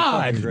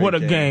God. What a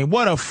game.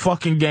 What a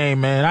fucking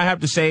game, man. I have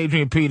to say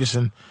Adrian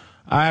Peterson.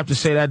 I have to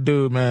say that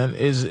dude, man,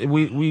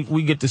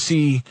 we get to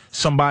see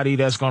somebody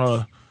that's going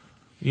to,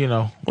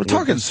 We're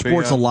talking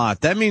sports a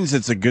lot. That means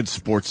it's a good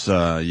sports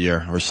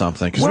year or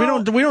something. Because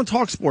we don't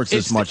talk sports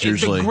this much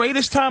usually. The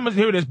greatest time is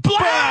here. It is.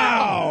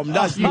 Blam!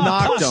 That's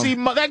knocked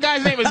him. That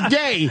guy's name is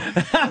Gay.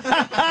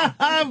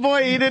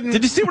 Boy, he didn't.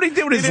 Did you see what he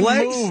did with his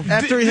legs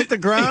after he hit the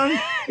ground?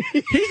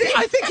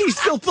 I think he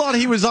still thought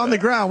he was on the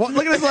ground.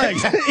 Look at his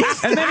legs.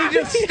 And then he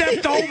just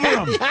stepped over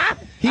him.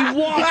 He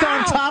walked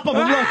on top of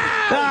him. Look,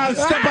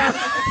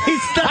 he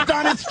stepped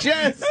on his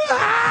chest.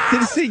 Did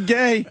you see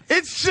Gay?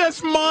 It's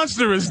just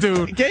monstrous,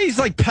 dude. Gay's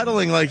like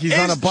pedaling like he's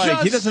on a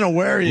bike. He doesn't know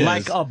where he is.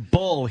 Like a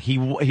bull, he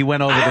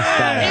went over the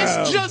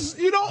side. It's just,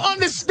 you don't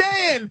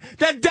understand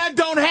that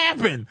don't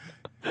happen.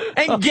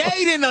 And Gay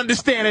didn't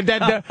understand it.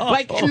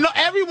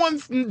 Everyone,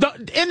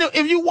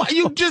 if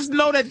you just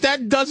know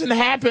that doesn't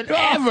happen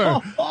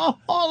ever. Oh,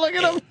 look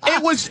at him.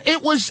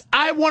 It was.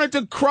 I wanted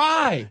to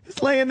cry.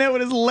 He's laying there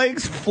with his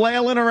legs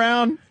flailing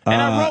around. And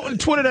I wrote on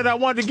Twitter that I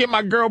wanted to get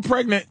my girl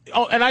pregnant.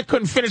 Oh, and I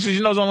couldn't finish it.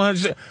 It's only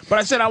 100. But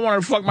I said I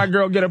wanted to fuck my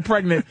girl, get her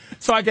pregnant,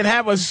 so I could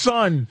have a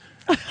son.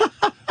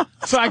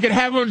 So I could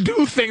have him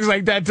do things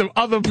like that to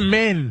other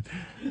men.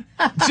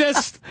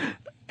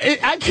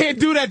 I can't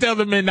do that to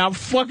other men now. I'm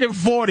fucking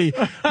 40.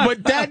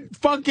 But that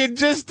fucking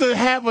just to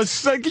have a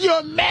son. Can you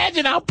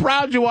imagine how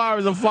proud you are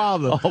as a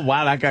father? Oh,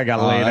 wow, that guy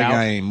got laid out. That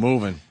guy ain't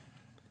moving.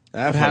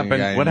 What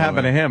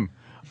happened to him?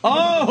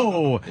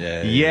 Oh!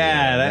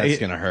 Yeah, that's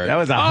going to hurt. That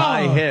was a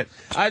high hit.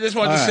 I just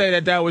wanted to say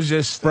that was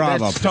just...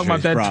 Bravo, talking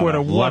about that bravo.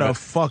 Twitter. What Love a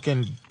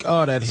fucking...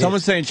 Oh, that hit.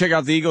 Someone's saying check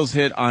out the Eagles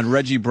hit on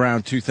Reggie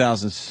Brown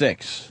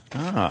 2006.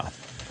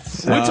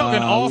 We're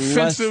talking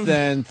offensive. Less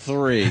than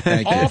 3.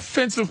 Thank you.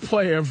 Offensive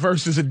player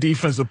versus a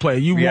defensive player.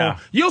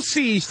 You'll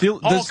see. The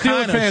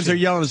Steelers fans are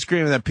yelling and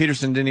screaming that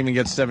Peterson didn't even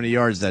get 70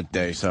 yards that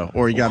day,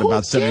 or he got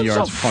about 70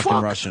 yards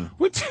fucking rushing.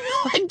 Give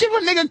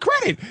a nigga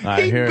credit.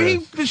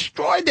 He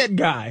destroyed that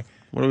guy.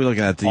 What are we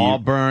looking at?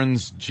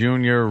 Auburn's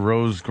Junior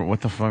Rose. What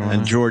the fuck?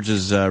 And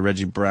George's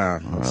Reggie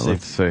Brown.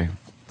 Let's see.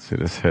 Let's see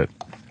this hit.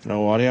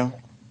 No audio?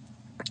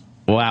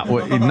 Wow.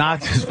 He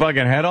knocked his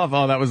fucking head off?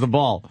 Oh, that was the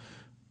ball.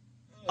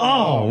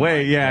 Oh,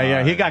 wait.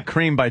 Yeah. He got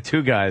creamed by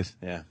 2 guys.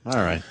 Yeah. All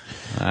right.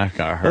 That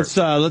got hurt.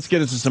 Let's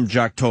get into some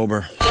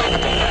Jocktober.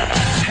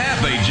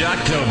 Happy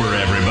Jocktober,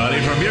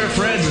 everybody, from your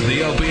friends at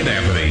the Opie and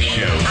Anthony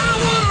Show.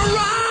 I wanna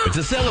rock! It's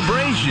a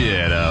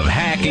celebration of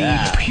hacky,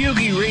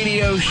 pukey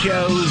radio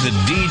shows and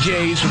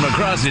DJs from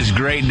across this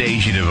great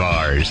nation of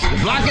ours. The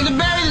blacker the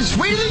berry, the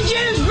sweeter the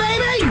juice,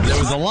 baby! There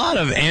was a lot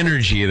of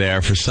energy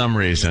there for some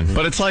reason,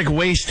 but it's like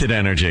wasted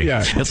energy.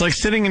 Yeah. It's like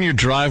sitting in your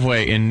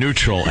driveway in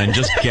neutral and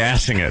just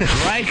gassing it.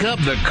 Strike up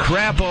the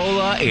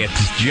crapola, it's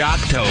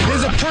Jocktober.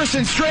 There's a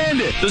person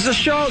stranded. There's a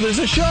show.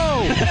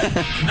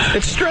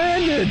 It's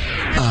stranded.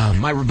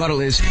 My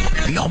rebuttal is,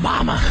 yo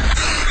mama.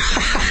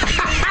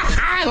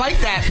 I like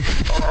that.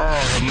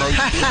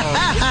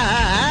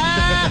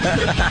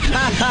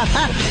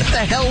 What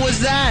the hell was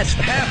that?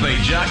 Happy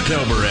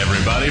Jocktober,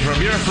 everybody,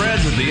 from your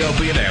friends at the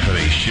Opie and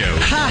Anthony Show.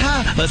 Ha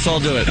ha. Let's all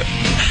do it. Ha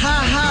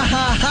ha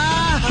ha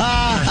ha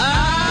ha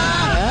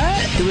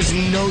ha. There was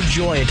no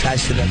joy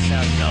attached to that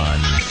sound.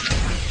 None.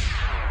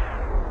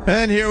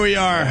 And here we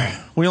are.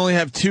 We only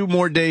have 2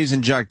 more days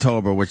in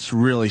Jocktober, which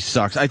really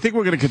sucks. I think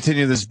we're going to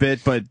continue this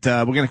bit, but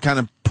we're going to kind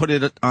of put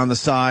it on the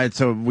side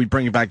so we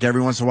bring it back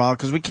every once in a while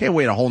because we can't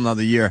wait a whole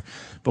nother year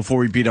before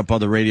we beat up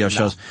other radio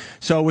shows.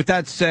 So with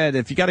that said,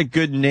 if you got a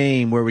good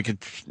name where we could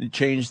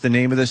change the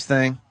name of this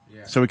thing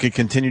so we could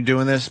continue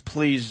doing this,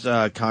 please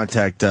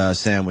contact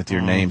Sam with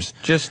your names.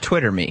 Just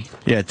Twitter me.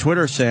 Yeah,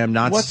 Twitter Sam,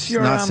 not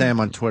your, Sam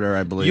on Twitter,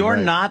 I believe. You're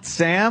right? not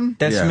Sam?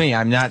 That's me.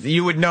 I'm not.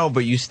 You would know,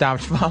 but you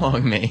stopped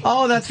following me.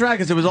 Oh, that's right,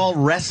 because it was all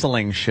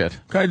wrestling shit.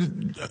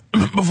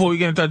 Before we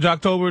get into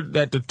Jocktober,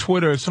 that the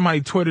Twitter,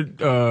 somebody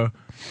tweeted,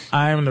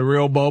 I am the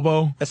real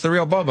Bobo. That's the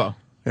real Bobo.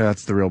 Yeah,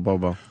 that's the real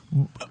Bobo.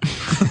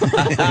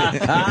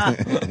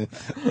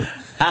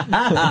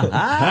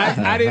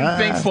 I didn't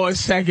think for a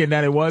second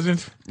that it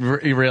wasn't.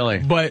 Really?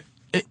 But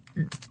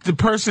the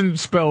person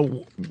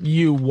spelled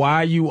you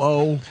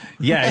Y-U-O.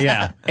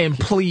 Yeah. And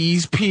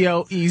please,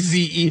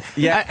 P-L-E-Z-E.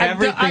 Yeah,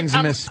 everything's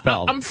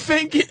misspelled. I'm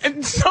thinking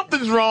and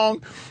something's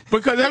wrong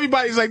because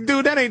everybody's like,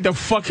 dude, that ain't the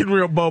fucking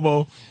real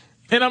Bobo.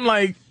 And I'm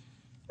like,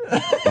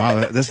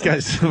 wow, this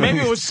guy's... Maybe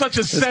it was such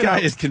a setup. This guy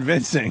is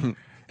convincing.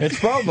 It's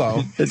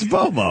Bobo. It's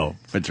Bobo.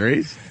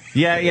 Patrice?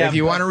 Yeah. If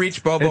you want to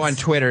reach Bobo on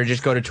Twitter,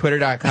 just go to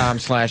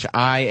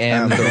twitter.com/I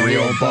am the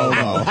real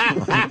Bobo.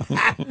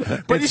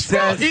 But he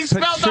spelled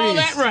all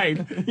that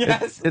right.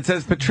 Yes. It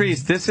says,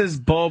 Patrice, this is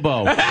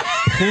Bobo.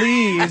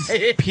 Please,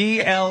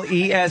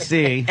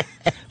 P-L-E-S-E,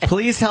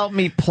 please help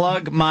me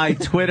plug my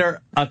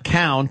Twitter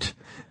account.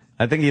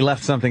 I think he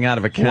left something out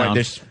of account. What,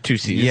 there's 2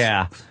 C's.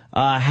 Yeah.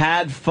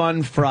 Had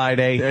fun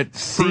Friday.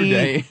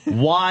 C-Y-U-O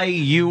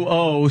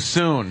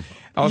soon.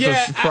 Also,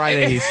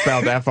 Friday he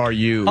spelled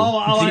F-R-U.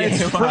 Oh,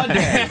 it's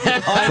Friday.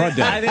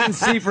 I didn't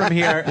see from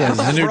here. Yeah,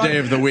 this is a new day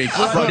of the week.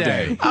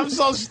 Friday. I'm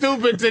so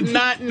stupid to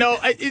not know.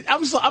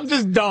 I'm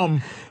just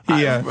dumb.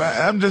 Yeah,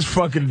 I'm just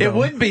fucking dumb. It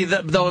would be,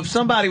 though, if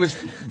somebody was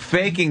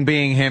faking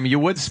being him, you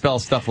would spell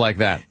stuff like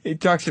that. He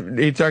talks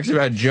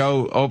about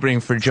Joe opening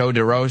for Joe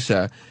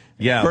DeRosa.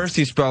 Yeah. First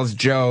he spells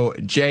Joe,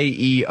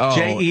 J-E-O.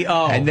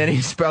 J-E-O. And then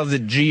he spells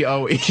it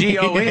G-O-E.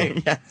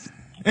 G-O-E. Yes.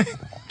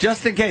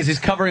 Just in case, he's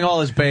covering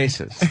all his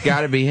bases. It's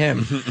got to be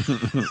him.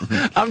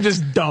 I'm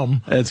just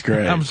dumb. That's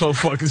great. I'm so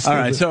fucking stupid. All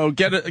right, so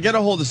get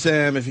a hold of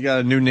Sam if you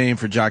got a new name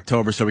for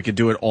Jocktober so we could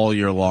do it all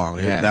year long.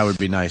 Yes. That would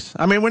be nice.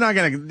 I mean, we're not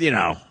going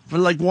to, for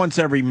like once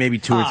every maybe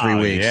 2 or 3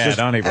 weeks. Yeah, just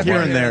don't even here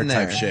worry. and there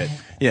type shit.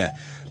 Yeah.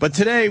 But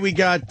today we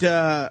got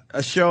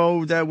a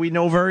show that we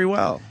know very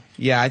well.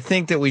 Yeah, I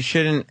think that we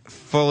shouldn't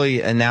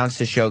fully announce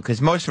the show because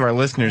most of our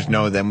listeners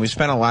know them. We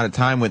spent a lot of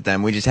time with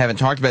them. We just haven't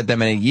talked about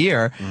them in a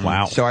year.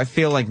 Wow. So I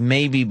feel like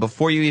maybe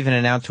before you even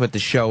announce what the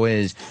show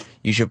is,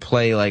 you should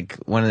play like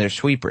one of their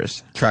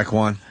sweepers. Track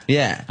 1.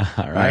 Yeah.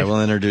 All right,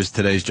 we'll introduce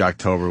today's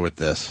Jocktober with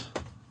this.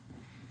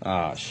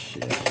 Oh,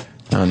 shit.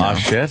 Oh, no. Aw,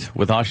 shit?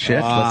 With aw,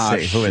 shit?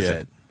 Let's see. Who is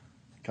it?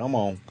 Come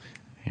on.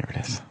 Here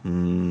it is.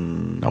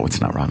 No, it's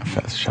not Ron and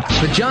Fez. Shut up.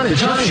 The John and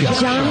Jeff Show.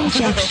 John and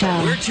Jeff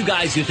Show. We're 2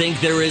 guys who think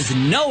there is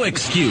no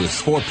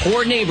excuse for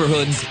poor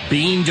neighborhoods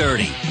being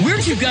dirty. We're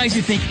 2 guys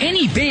who think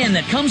any band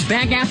that comes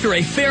back after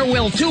a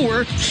farewell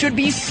tour should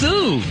be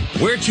sued.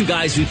 We're 2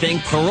 guys who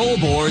think parole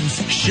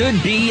boards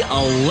should be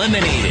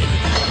eliminated.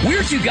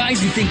 We're 2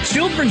 guys who think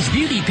children's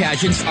beauty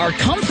pageants are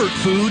comfort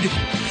food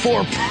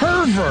for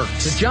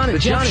perverts. The John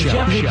and Jeff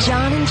Show. The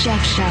John and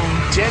Jeff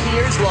Show. 10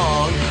 years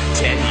long,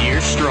 10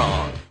 years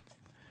strong.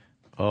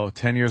 Oh,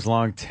 10 years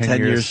long, 10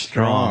 years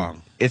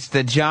strong. It's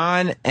the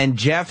John and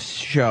Jeff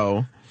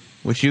Show,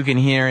 which you can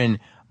hear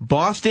in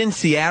Boston,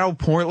 Seattle,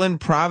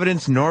 Portland,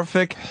 Providence,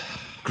 Norfolk,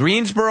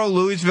 Greensboro,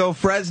 Louisville,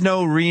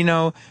 Fresno,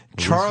 Reno,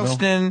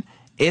 Charleston,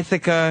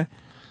 Ithaca,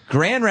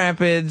 Grand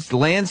Rapids,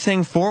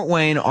 Lansing, Fort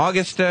Wayne,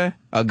 Augusta,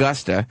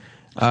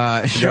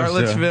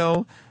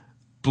 Charlottesville,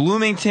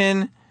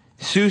 Bloomington,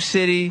 Sioux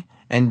City,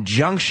 and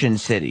Junction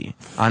City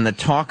on the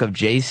Talk of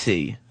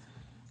JC.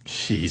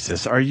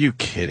 Jesus, are you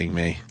kidding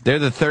me? They're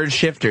the third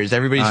shifters.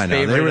 Everybody's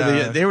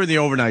favorite. They were the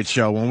overnight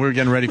show when we were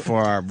getting ready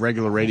for our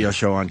regular radio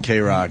show on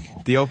K-Rock.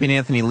 The Opie and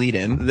Anthony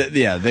lead-in.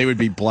 Yeah, they would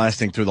be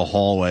blasting through the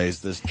hallways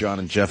this John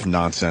and Jeff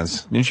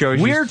nonsense.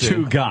 We're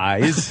 2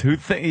 guys who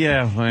think, You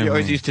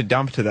always used to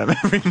dump to them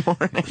every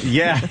morning.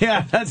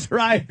 Yeah, that's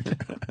right.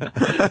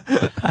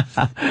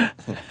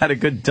 Had a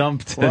good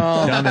dump to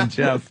John and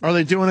Jeff. Are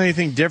they doing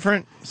anything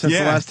different since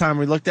the last time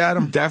we looked at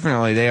them?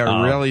 Definitely. They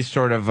are really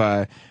sort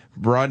of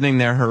broadening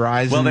their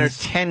horizons. Well, they're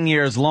 10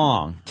 years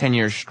long. 10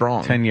 years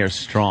strong. 10 years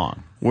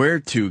strong.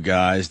 We're 2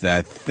 guys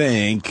that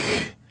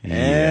think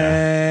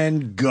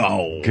and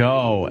go.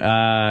 Go.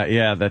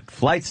 The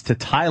flights to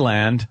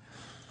Thailand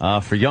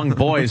for young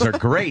boys are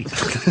great.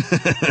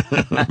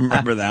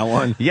 Remember that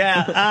one?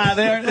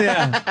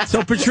 Yeah.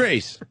 So,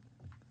 Patrice.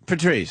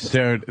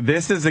 Dude,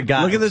 this is a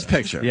guy. Look at this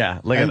picture. Yeah,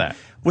 look at that.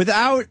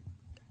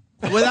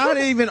 Without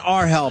even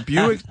our help,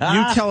 you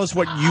tell us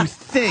what you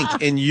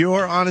think, in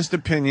your honest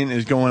opinion,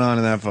 is going on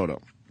in that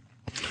photo.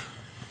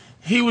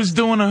 He was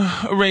doing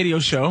a radio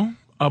show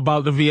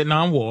about the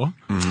Vietnam War.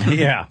 Mm-hmm.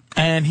 Yeah.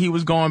 and he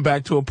was going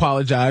back to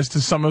apologize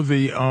to some of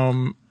the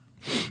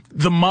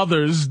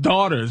mother's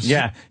daughters.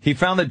 Yeah, he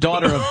found the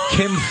daughter of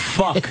Kim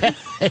Fuck,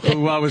 who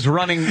was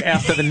running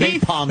after the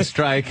napalm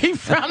strike. He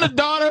found the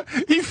daughter.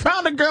 He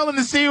found a girl in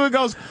the scene who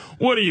goes,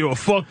 "What are you, a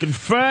fucking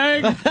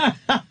fag?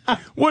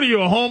 What are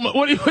you, a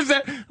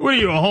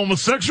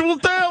homosexual,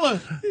 Taylor?"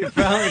 He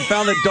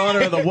found the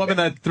daughter of the woman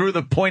that threw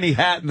the pointy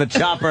hat in the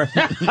chopper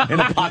in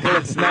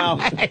Apocalypse Now.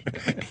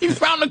 He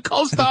found the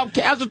co-star of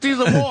Casualties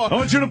of War. I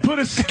want you to put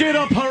a skid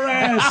up her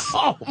ass.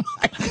 Oh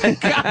my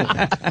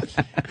God!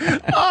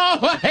 Oh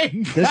my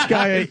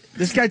God!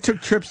 This guy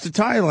took trips to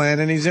Thailand,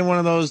 and he's in one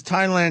of those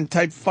Thailand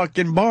type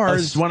fucking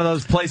bars. It's one of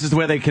those places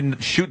where they can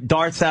shoot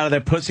darts out of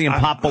their pussy and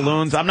pop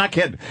balloons. I'm not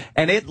kidding.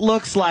 And it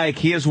looks like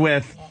he is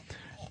with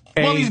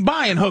he's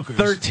buying hookers.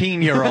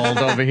 13-year-old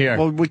over here.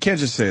 Well, we can't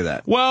just say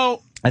that.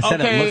 Well, I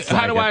said okay, it looks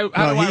like how do I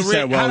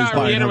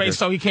reiterate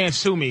so he can't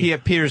sue me? He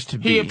appears to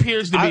be. He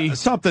appears to be.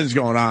 Something's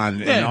going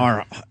on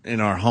in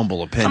our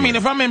humble opinion. I mean,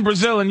 if I'm in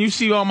Brazil and you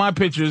see all my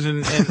pictures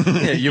and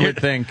yeah, you would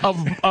think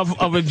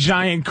of a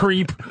giant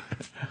creep.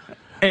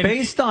 And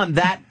based on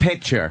that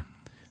picture,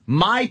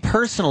 my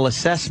personal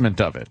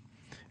assessment of it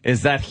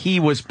is that he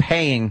was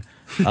paying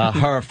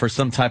her for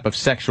some type of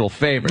sexual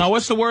favor. Now,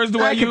 what's the words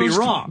do I could use be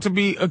wrong.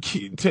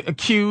 to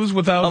accuse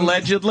without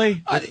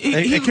allegedly?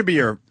 It could be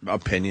your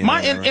opinion.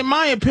 In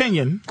my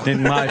opinion,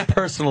 in my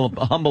personal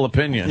humble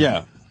opinion,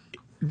 yeah,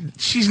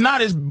 she's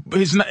not his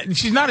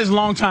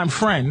longtime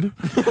friend.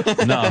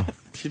 No.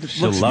 She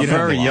looks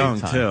very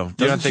young too.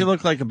 Doesn't she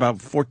look like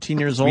about 14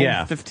 years old?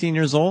 Yeah. 15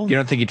 years old? You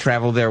don't think he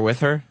traveled there with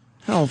her?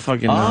 I don't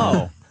fucking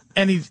know.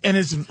 And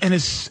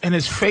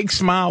his fake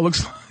smile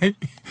looks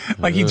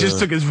like he just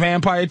took his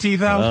vampire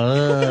teeth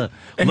out,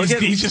 and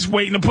he's just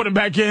waiting to put it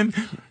back in.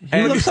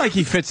 He looks like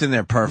he fits in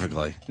there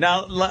perfectly.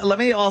 Now, let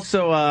me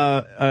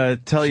also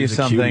tell you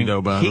something.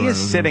 He is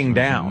sitting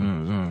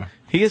down.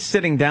 He is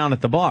sitting down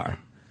at the bar.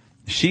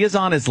 She is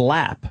on his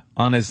lap,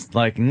 on his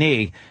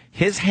knee.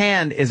 His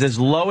hand is as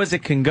low as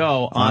it can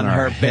go on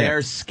her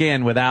bare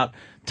skin without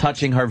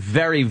touching her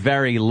very,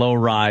 very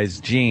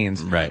low-rise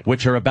jeans, right?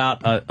 Which are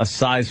about a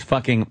size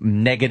fucking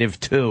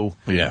 -2.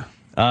 Yeah.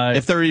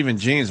 If they're even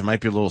jeans, it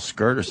might be a little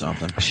skirt or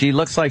something. She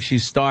looks like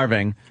she's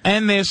starving.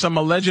 And there's some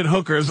alleged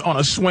hookers on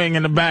a swing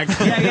in the back.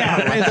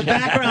 Yeah. The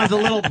background's a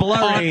little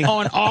blurry.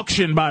 On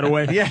auction, by the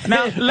way. Yeah.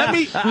 Now, let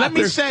me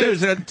say...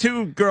 There's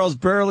two girls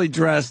barely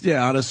dressed,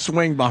 on a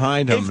swing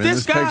behind him. If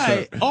this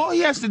guy, picture. all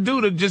he has to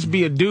do to just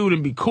be a dude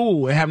and be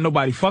cool and have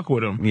nobody fuck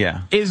with him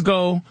is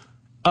go...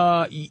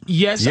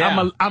 yes,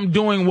 I'm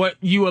doing what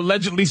you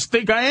allegedly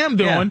think I am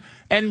doing,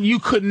 and you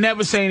could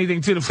never say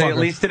anything to the fucker. At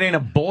least it ain't a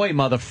boy,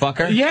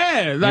 motherfucker.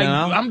 Yeah,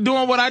 I'm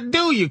doing what I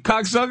do, you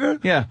cocksucker.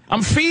 Yeah.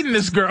 I'm feeding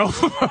this girl.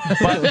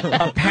 But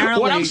apparently...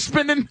 what I'm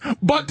spending,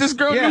 bought this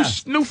girl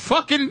new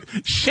fucking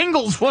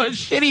shingles for a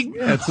shitty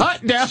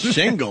hut down there.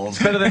 Shingles?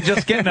 Better than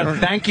just getting a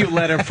thank you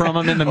letter from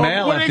him in the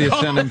mail after you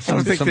send him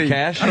some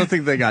cash. I don't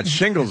think they got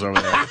shingles over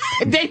there.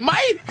 They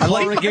might.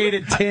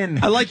 Corrugated tin.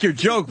 I like your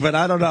joke, but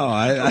I don't know.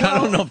 I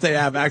don't know if they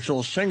have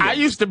actual shingles. I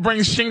used to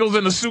bring shingles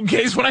in a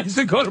suitcase when I used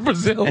to go to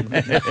Brazil.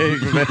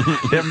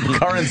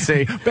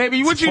 Currency.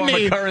 Baby, what you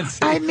need? Currency.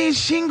 I need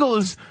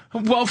shingles.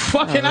 Well,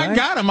 fucking, I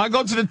got them. I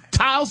go to the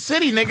Tile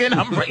City, nigga, and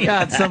I'm bringing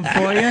got some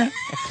for you.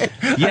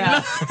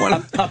 Yeah.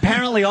 Well,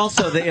 apparently,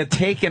 also, they had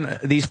taken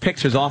these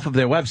pictures off of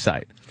their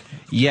website.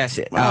 Yes.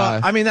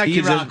 I mean, that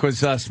E-Rock was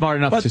smart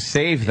enough to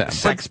save them.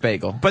 Sex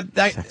Bagel. But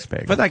that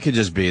could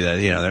just be that,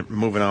 they're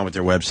moving on with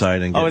their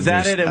website. And is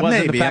that it? It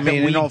wasn't maybe. the fact that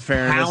we in all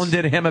fairness,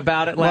 hounded him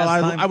about it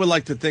last time? I would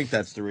like to think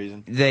that's the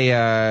reason. They,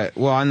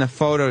 on the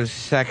photos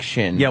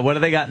section. Yeah, what do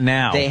they got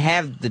now? They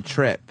have the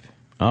trip.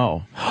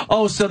 Oh,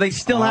 so they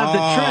still have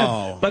the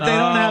trip, but they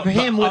don't have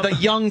him with a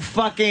young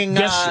fucking...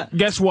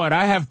 Guess what?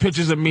 I have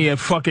pictures of me at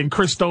fucking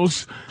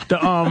Christos,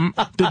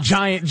 the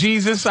giant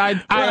Jesus.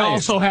 I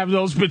also have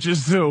those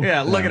pictures, too.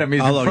 Yeah, look at him.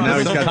 He's look, now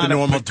he's got the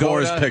normal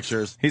tourist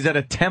pictures. He's at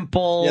a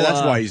temple. Yeah,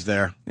 that's why he's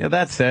there. Yeah,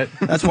 that's it.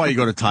 That's why you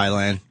go to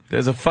Thailand.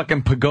 There's a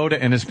fucking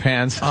pagoda in his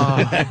pants.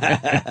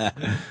 I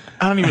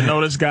don't even know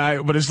this guy,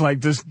 but it's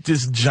like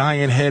this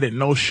giant head and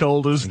no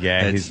shoulders.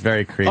 Yeah, he's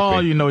very creepy.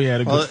 Oh, you know he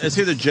had a good... it's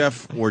either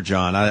Jeff or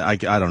John. I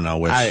don't know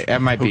which. It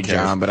might be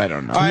John, but I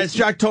don't know. All right, it's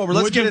Jocktober.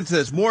 Let's get into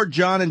this. More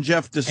John and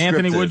Jeff descriptives.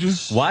 Anthony, would you?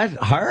 What?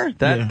 Her?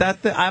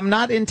 I'm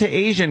not into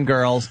Asian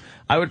girls.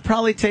 I would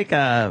probably take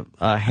a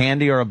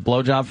handy or a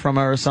blowjob from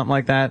her or something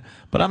like that,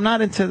 but I'm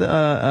not into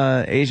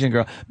the Asian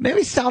girl.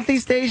 Maybe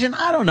Southeast Asian?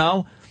 I don't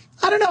know.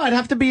 I'd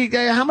have to be...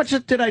 how much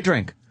did I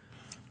drink?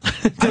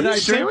 Did I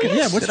drink?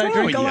 Yeah, what's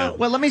wrong with you?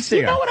 Well, let me see.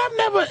 You know what? I've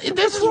never...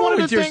 This is one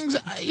of the things...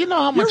 You know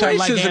how much I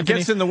like Anthony. Racism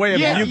gets in the way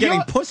of you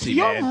getting pussy,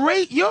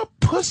 man. Your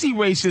pussy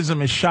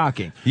racism is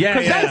shocking.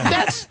 Yeah,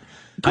 that's...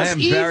 Because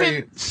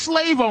even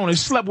slave owners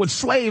slept with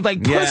slaves.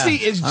 Like, pussy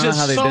is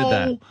just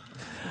so...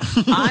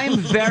 I'm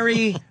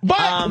very...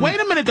 But, wait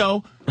a minute,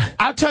 though.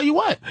 I'll tell you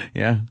what.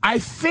 Yeah. I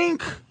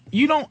think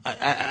you don't...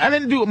 I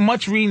didn't do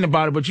much reading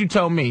about it, but you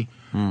tell me.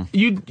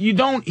 You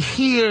don't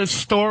hear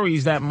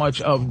stories that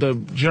much of the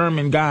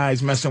German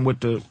guys messing with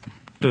the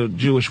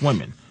Jewish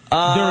women.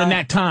 during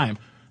that time?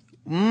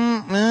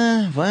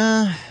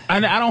 Well, I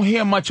don't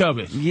hear much of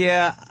it.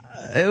 Yeah,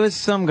 it was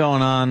some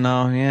going on,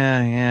 though.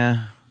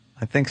 Yeah.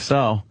 I think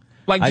so.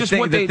 Like, just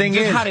what they,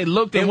 just how they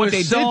looked and what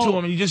they did to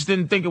him, and you just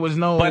didn't think it was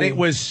no... But it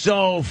was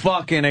so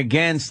fucking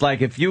against,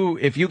 like, if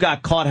you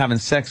got caught having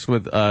sex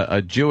with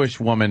a Jewish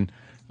woman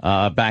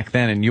back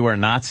then and you were a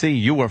Nazi,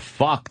 you were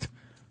fucked.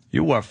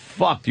 You were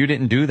fucked. You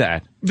didn't do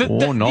that.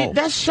 No.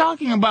 That's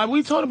shocking about it.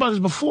 We talked about this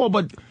before,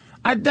 but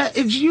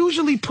it's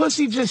usually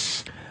pussy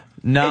just...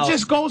 No, it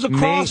just goes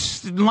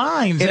across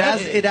lines.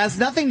 It has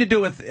nothing to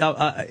do with,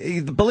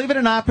 believe it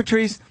or not,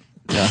 Patrice.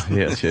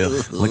 Yes.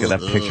 Look at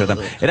that picture of them.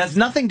 It has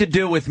nothing to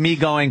do with me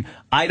going,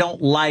 I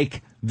don't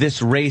like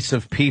this race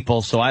of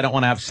people, so I don't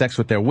want to have sex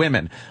with their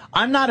women.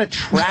 I'm not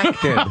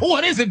attracted.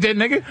 What is it then,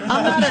 nigga?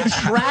 I'm not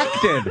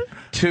attracted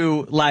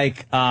to,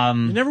 like...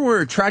 you never were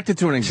attracted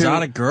to an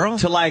exotic girl?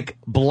 To, like,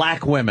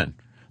 black women.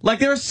 Like,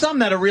 there are some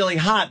that are really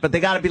hot, but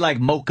they got to be, like,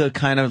 mocha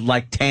kind of,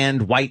 like,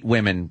 tanned white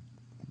women.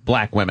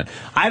 Black women.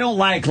 I don't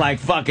like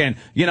fucking,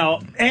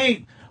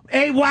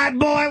 hey, white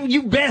boy,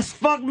 you best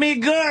fuck me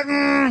good.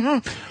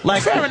 Mm-hmm.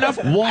 Like, fair enough.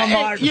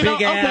 Walmart,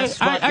 big ass.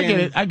 Fucking, I get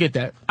it. I get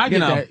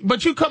that.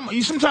 But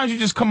sometimes you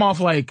just come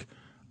off like,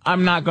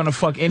 I'm not going to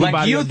fuck anybody.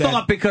 Like, you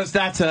thought because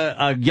that's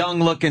a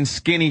young looking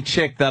skinny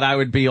chick that I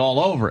would be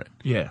all over it.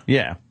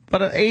 Yeah.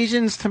 But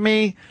Asians, to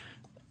me,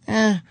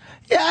 yeah,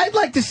 I'd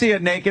like to see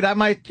it naked. I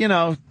might,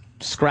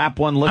 scrap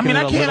one looking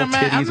at a little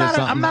titties or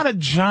something. I'm not a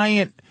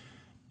giant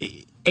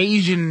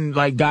Asian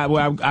guy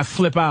where I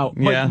flip out.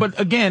 But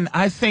again,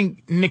 I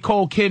think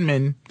Nicole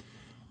Kidman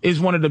is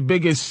one of the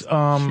biggest. She's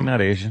not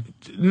Asian.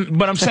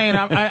 But I'm saying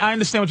I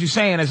understand what you're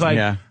saying. It's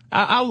like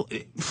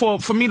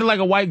for me to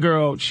like a white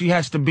girl, she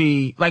has to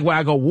be like where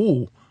I go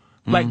woo.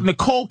 Like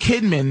Nicole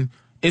Kidman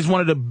is one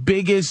of the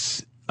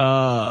biggest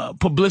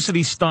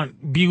publicity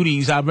stunt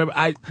beauties I've ever.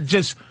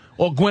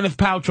 Or Gwyneth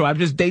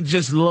Paltrow. They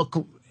just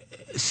look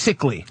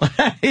sickly.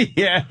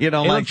 Yeah, you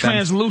don't like them.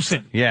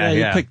 Translucent. Yeah,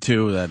 you pick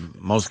two that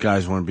most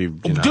guys want to be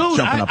jumping up and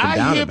down about.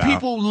 I hear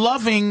people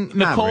loving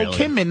Nicole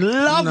Kidman.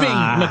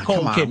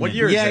 Nicole Kidman. What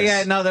year is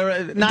this? No,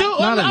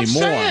 not I'm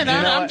anymore.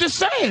 I'm just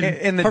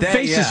saying. Her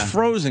face is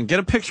frozen. Get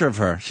a picture of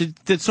her. She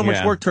did so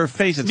much work to her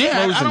face. It's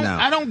frozen now.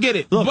 I don't get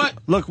it.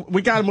 Look,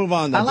 we got to move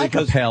on. I like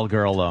a pale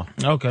girl, though.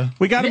 Okay.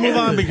 We got to move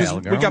on because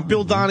we got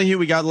Bill Donahue,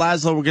 we got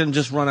Laszlo. We're going to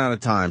just run out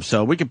of time.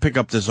 So we can pick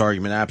up this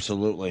argument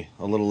absolutely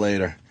a little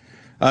later.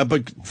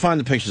 But find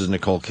the pictures of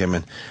Nicole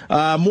Kidman.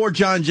 More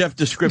John Jeff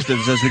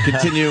descriptives as we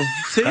continue.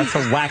 See? That's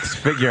a wax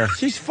figure.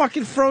 She's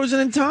fucking frozen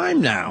in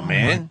time now,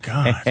 man. Oh,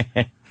 my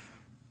God.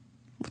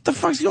 What the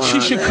fuck's going on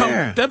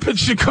there? That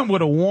picture should come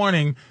with a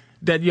warning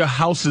that your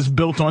house is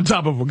built on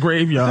top of a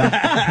graveyard. It's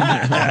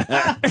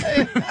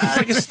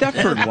like a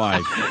Stepford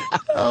wife.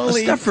 A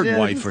Stepford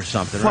wife or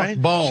something,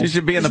 right? Balls. She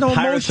should be in the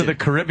Pirates of the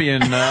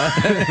Caribbean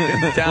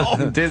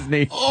down in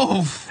Disney.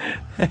 So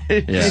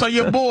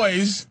your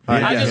boys,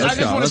 I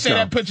just want to say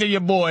that picture of your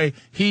boy,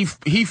 he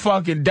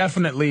fucking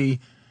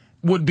definitely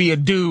would be a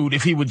dude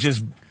if he would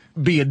just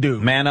be a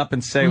dude. Man up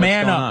and say what's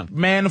going on.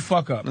 Man the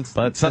fuck up.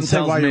 But something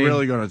tells why me you're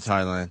really going to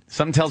Thailand.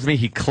 Something tells me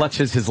he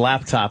clutches his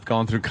laptop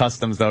going through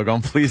customs, though,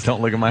 going, please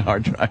don't look at my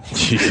hard drive.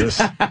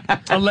 Jesus.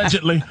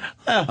 Allegedly.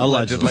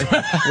 Allegedly.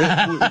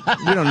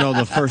 we don't know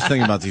the first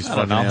thing about these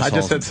fucking assholes. I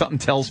just said something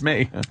tells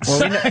me.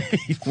 Well,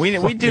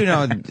 we do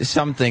know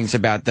some things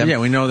about them. Yeah,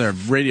 we know their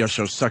radio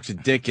show sucks a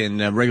dick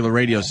and regular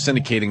radio is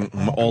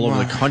syndicating all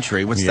over the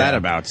country. What's that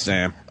about,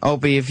 Sam?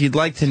 Opie, if you'd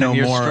like to know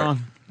more...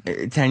 Strong.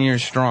 10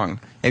 years strong.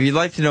 If you'd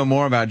like to know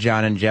more about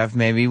John and Jeff,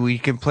 maybe we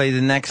can play the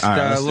next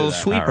little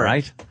sweeper. All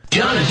right.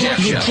 John and Jeff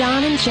Show. The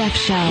John and Jeff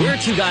Show. We're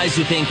two guys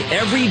who think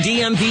every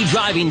DMV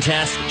driving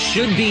test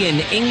should be in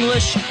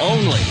English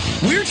only.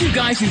 We're two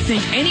guys who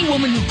think any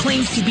woman who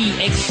claims to be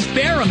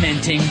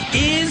experimenting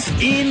is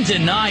in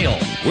denial.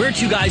 We're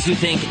two guys who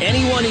think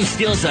anyone who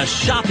steals a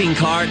shopping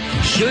cart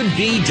should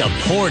be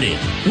deported.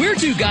 We're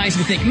two guys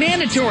who think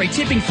mandatory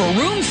tipping for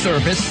room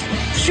service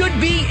should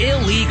be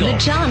illegal. The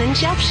John and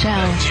Jeff Show.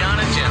 The John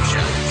and Jeff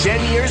Show.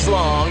 10 years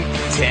long,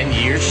 10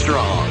 years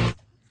strong.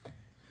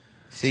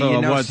 See,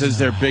 so what is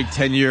their big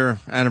 10-year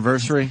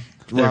anniversary?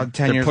 Well,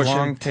 10 years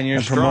long, 10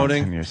 years strong.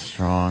 Promoting. 10 years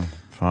strong.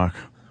 Fuck.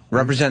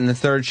 Representing the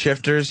third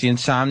shifters, the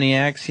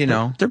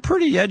insomniacs, They're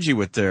pretty edgy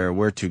with their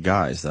We're Two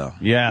Guys, though.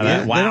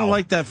 Yeah, They don't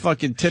like that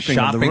fucking tipping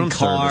shopping of the room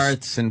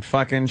carts service. and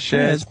fucking shit.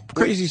 Yeah, it's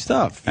crazy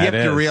stuff. You have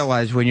to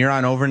realize when you're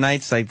on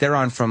overnights, they're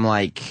on from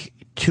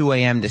 2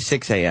 a.m. to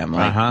 6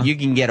 a.m. You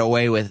can get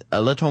away with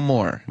a little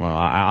more. Well,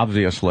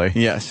 obviously.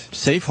 Yes.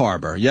 Safe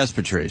harbor. Yes,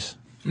 Patrice.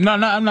 No,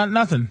 I'm not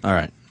nothing. All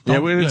right. Yeah,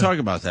 we're going to talk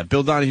about that.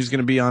 Bill Donahue's going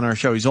to be on our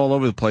show. He's all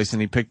over the place,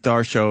 and he picked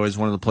our show as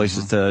one of the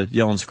places to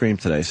yell and scream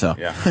today. So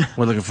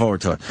we're looking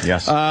forward to it.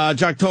 Yes.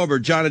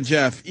 Jocktober, John and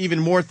Jeff. Even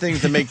more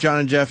things that make John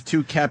and Jeff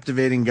two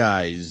captivating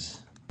guys.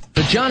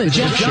 The John and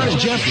Jeff Show.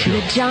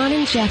 The John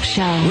and Jeff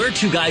Show. We're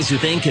two guys who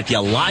think if you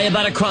lie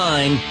about a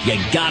crime,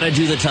 you gotta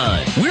do the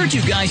time. We're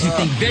two guys who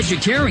think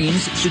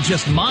vegetarians should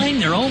just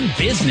mind their own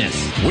business.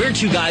 We're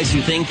two guys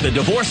who think the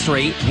divorce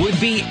rate would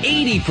be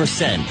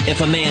 80%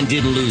 if a man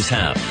didn't lose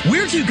half.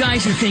 We're two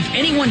guys who think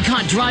anyone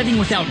caught driving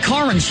without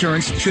car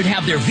insurance should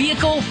have their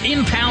vehicle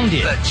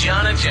impounded. The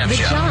John and Jeff The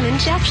Show. John and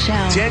Jeff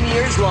Show. 10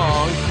 years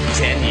long,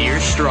 10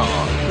 years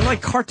strong. They're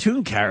like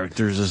cartoon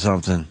characters or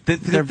something.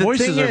 Their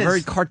voices are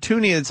very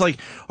cartoony. It's like,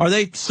 are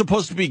they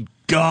supposed to be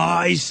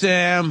guys,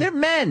 Sam? They're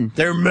men.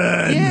 They're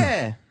men.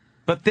 Yeah.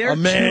 But they're A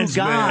two man's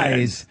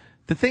guys.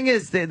 The thing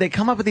is, they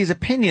come up with these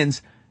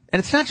opinions, and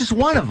it's not just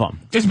one of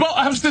them. It's both.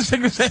 I was just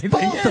thinking the same thing.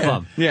 Both of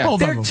them. Yeah.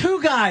 Both of They're them.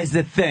 two guys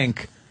that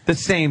think the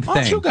same Why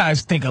don't thing. you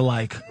guys think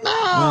alike?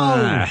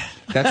 No.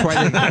 That's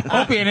why they...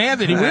 Opie and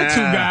Anthony, we're two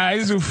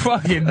guys who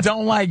fucking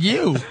don't like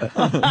you.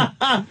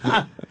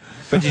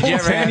 But did you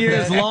ever 10 have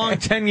years that? long,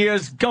 10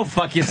 years, go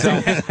fuck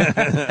yourself. What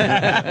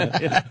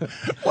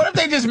if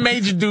they just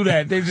made you do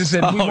that? They just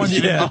said, we want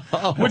you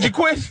to... Would you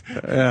quit?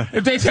 Yeah.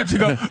 If they said to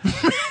go...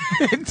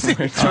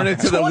 Turn it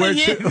to the 20 we're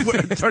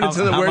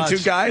years. two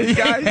guys.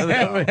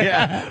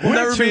 Yeah. We'll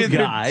never two be the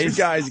guys. two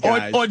guys.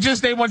 Or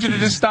just they want you to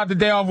just start the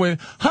day off with,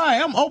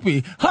 hi, I'm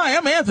Opie. Hi,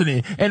 I'm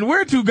Anthony. And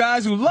we're two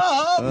guys who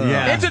love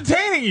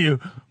entertaining you.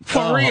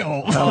 For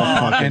real.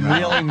 And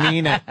really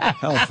mean it.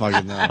 Hell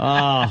fucking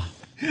no.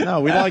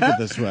 No, we like it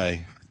this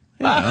way.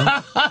 You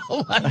know.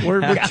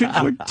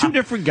 we're two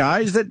different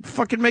guys that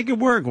fucking make it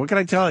work. What can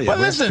I tell you? But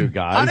We're listen, two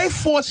guys. are they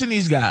forcing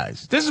these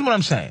guys? This is what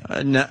I'm saying.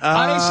 Are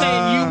they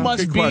saying you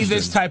must good be question.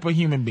 this type of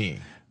human being?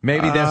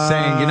 Maybe they're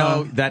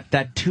saying,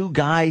 that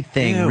two-guy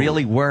thing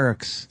really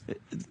works.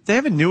 They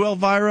have a new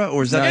Elvira,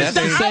 or is that Is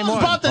that the same I was one?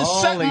 about to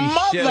say, Holy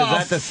shit, is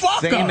that the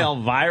same motherfucker.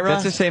 Elvira?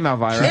 That's the same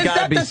Elvira. Is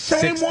that the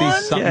same one?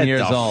 60-something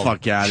years the old.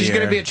 fuck out of She's here.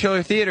 going to be at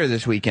Chiller Theater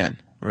this weekend.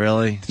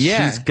 Really?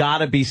 Yeah. She's got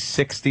to be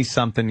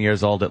 60-something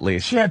years old at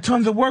least. She had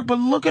tons of work, but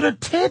look at her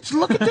tits.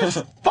 Look at this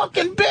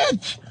fucking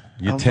bitch.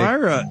 You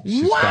Elvira.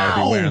 She's got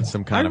to be wearing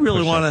some I kind of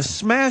really push-up. want to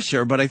smash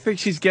her, but I think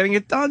she's getting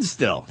it done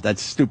still. That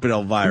stupid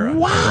Elvira.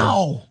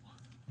 Wow.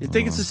 You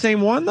think it's the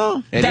same one,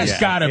 though? That's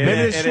gotta be.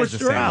 Maybe It they is switched the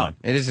her same out. one.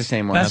 It is the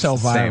same one. That's the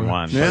Elvira. same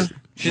one. Yeah?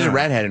 She's a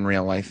redhead in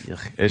real life.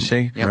 Is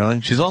she? Yep.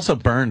 Really? She's also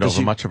burned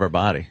over much of her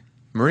body.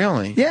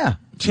 Really? Yeah.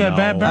 She had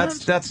bad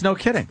burns? That's no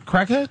kidding.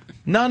 Crackhead?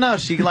 No.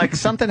 She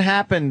something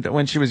happened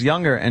when she was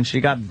younger, and she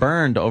got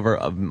burned over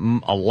a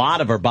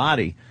lot of her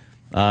body,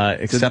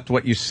 except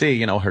what you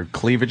see, her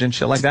cleavage and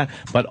shit like that.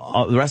 But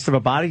the rest of her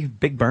body,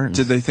 big burns.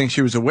 Did they think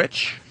she was a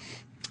witch?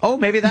 Oh,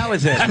 maybe that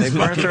was it. They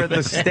burned her at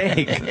the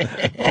stake.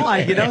 Oh,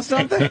 you know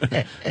something?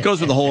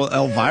 Goes with the whole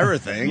Elvira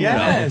thing.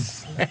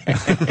 Yes.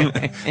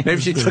 Maybe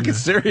she took it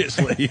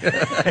seriously.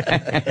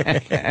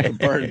 The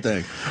burn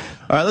thing.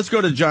 All right, let's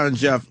go to John and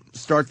Jeff.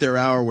 Start their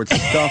hour with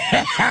stuff.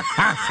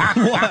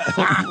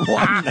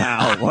 What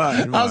now?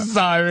 What? I'm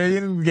sorry,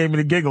 man. You gave me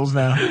the giggles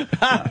now.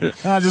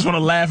 I just want to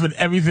laugh at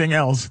everything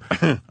else.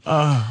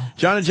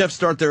 John and Jeff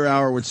start their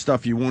hour with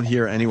stuff you won't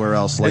hear anywhere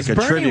else, like Is a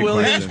Bernie trivia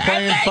Williams question.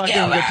 playing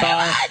fucking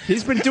guitar?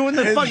 He's been doing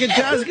the fucking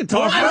jazz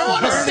guitar. I don't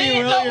want to Bernie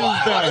see no more. Williams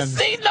I want to done.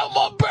 see no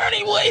more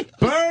Bernie Williams.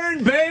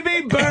 Burn,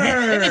 baby,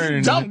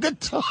 burn! Dumb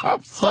guitar.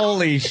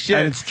 Holy shit!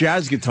 And it's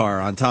jazz guitar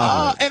on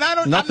top of it. And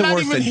I'm Nothing not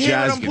worse even than hearing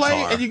jazz him play,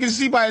 guitar. and you can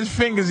see by his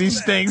fingers he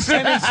stinks.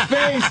 And his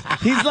face,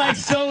 he's like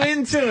so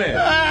into it.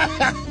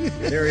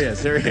 Here he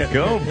is. Here he is.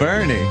 Go,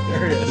 Bernie.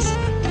 There he is.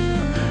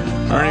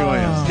 Bernie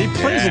Williams. He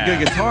plays a good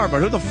guitar,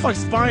 but who the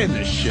fuck's buying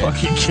this shit?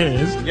 Fucking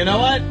kids. You know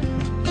what?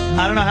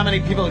 I don't know how many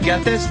people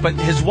get this, but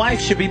his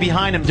wife should be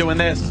behind him doing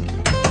this.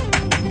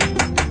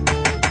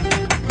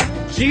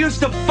 She used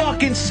to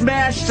fucking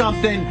smash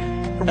something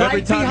right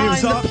Every time he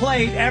was behind up? the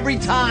plate every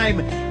time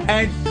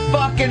and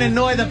fucking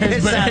annoy the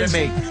piss out of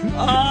me. His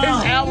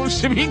album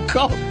should be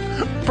called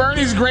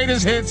Bernie's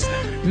Greatest Hits,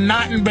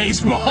 Not in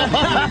Baseball.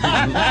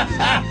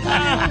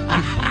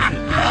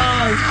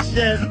 Oh,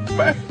 shit.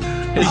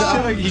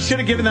 You should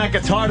have given that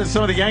guitar to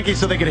some of the Yankees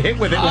so they could hit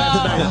with it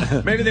last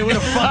night. Maybe they would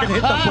have fucking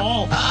hit the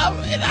ball.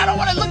 I don't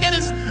want to look at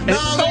his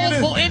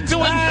soulful into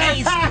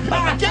his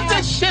face. Get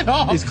this shit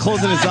off. He's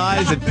closing his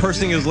eyes and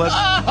pursing his lips.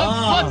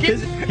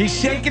 He's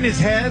shaking his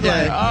head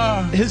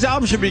like... His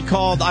album should be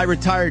called I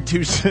Retired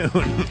Too Soon.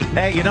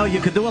 Hey, you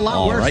could do a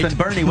lot worse than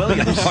Bernie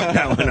Williams. Fuck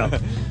that one up.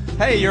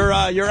 Hey, your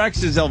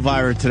ex is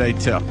Elvira today,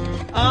 too.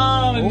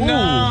 Oh,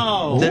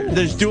 no.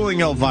 There's dueling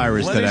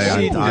Elviras What today. is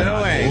she on-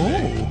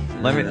 doing?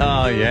 Let me.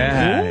 Oh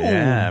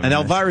yeah. And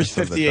Elvira's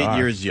 58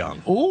 years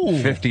young. Ooh.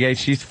 58.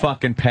 She's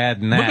fucking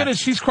padding that. Look at her.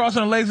 She's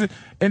crossing her legs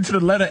into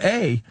the letter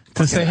A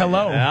to say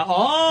hello.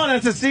 Oh,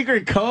 that's a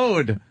secret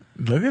code.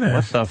 Look at her.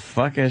 What the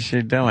fuck is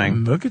she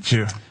doing? Look at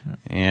you.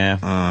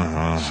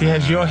 Yeah. She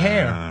has your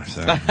hair.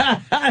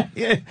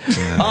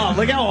 Oh,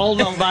 look how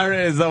old Elvira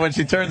is though when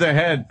she turns her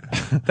head.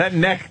 That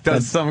neck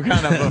does some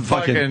kind of a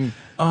fucking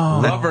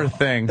rubber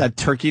thing. That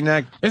turkey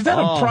neck. Is that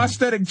a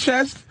prosthetic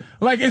chest?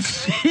 Like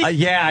it's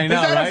yeah, I know,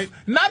 is that right?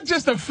 not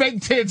just a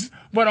fake tits,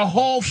 but a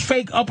whole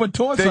fake upper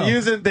torso.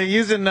 They're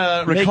using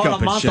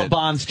Dakota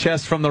Montalban's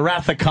chest from the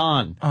Wrath of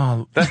Khan.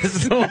 Oh,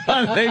 that's the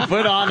one they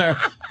put on her.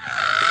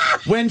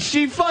 When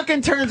she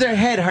fucking turns her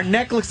head, her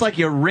neck looks like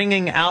you're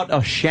wringing out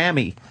a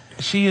chamois.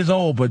 She is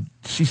old, but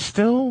she's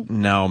still...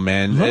 No,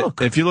 man.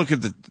 Look. If you look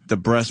at the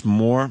breast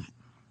more,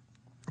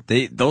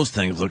 those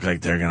things look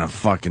like they're going to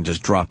fucking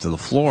just drop to the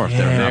floor if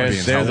they're not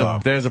being held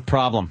up. There's a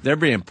problem. They're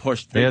being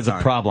pushed. There's a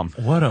problem.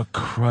 What a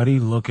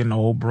cruddy-looking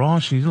old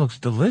broad. She looks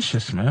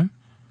delicious, man.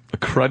 A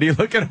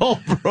cruddy-looking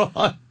old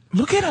broad.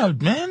 Look at her,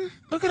 man.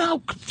 Look at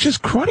how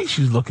just cruddy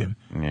she's looking.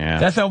 Yeah.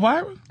 That's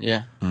Elvira?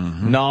 Yeah.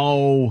 Mm-hmm.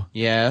 No.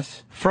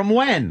 Yes. From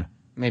when?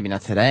 Maybe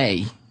not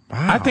today.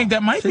 Wow. I think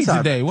that might be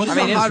today. I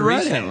mean, it's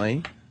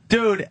recently.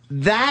 Dude,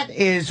 that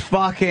is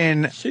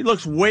fucking... She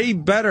looks way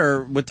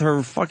better with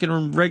her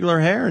fucking regular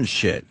hair and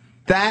shit.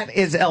 That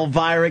is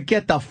Elvira.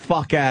 Get the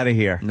fuck out of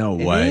here. No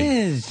way. It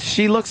is.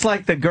 She looks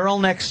like the girl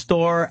next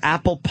door,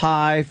 apple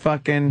pie,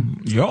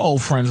 fucking... Your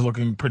old friend's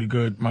looking pretty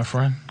good, my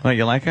friend. Oh,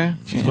 you like her?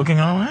 She's looking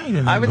all right.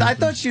 I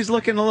thought she was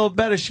looking a little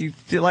better. She's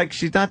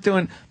not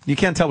doing... You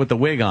can't tell with the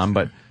wig on,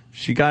 but...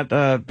 She got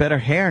better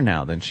hair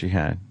now than she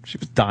had. She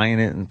was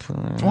dyeing it and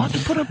why don't you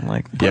put a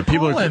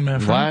call in,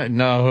 man? What?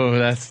 No,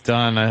 that's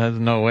done. There's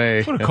no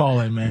way. Put a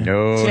call in, man.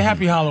 No. Say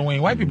Happy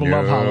Halloween. White people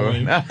love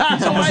Halloween.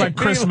 It's almost like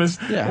Christmas.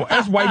 Yeah.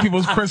 That's white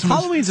people's Christmas.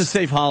 Halloween's a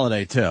safe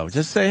holiday too.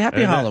 Just say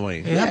Happy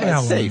Halloween. Yeah, Happy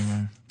Halloween. Safe.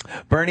 Man.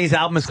 Bernie's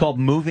album is called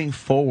Moving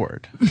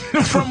Forward.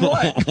 From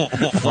what?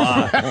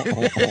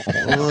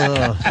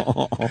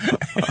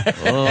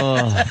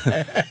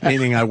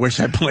 Meaning, I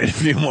wish I played a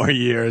few more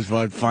years,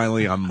 but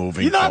finally I'm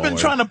moving. You know, forward. I've been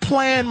trying to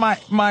plan my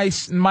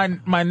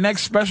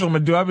next special I'm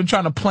gonna do. I've been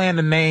trying to plan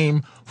the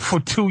name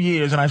for 2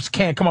 years, and I just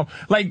can't come up.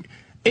 Like,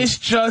 it's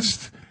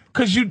just.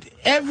 Cause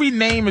every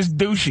name is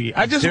douchey.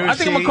 I think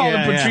I'm gonna call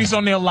it Patrice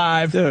O'Neal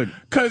Live, dude.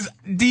 Cause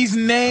these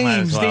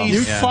names,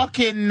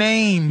 fucking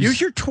names. Use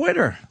your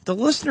Twitter. The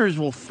listeners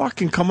will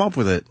fucking come up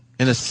with it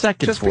in a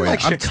second Just for you.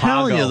 like I'm Chicago.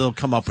 telling you, they'll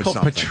come up with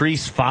something.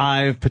 Patrice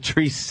 5,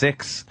 Patrice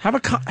 6. Have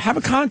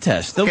a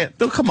contest.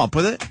 They'll come up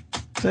with it.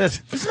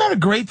 It's not a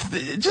great,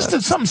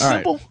 something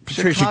simple. Right.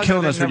 Patrice, you're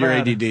killing us with your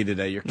ADD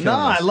today. You're killing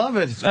us. I love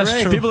it. It's That's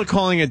great. true. People are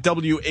calling it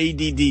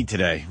WADD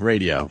today,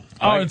 radio.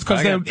 Oh, it's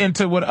because they're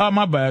into what? Oh,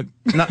 my bad.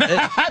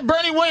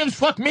 Bernie Williams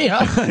fucked me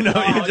up.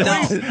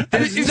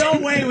 There's no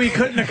way we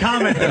couldn't have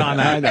commented on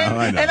that. I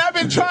know. And I've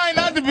been trying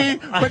not to be,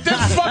 but this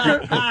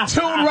fucker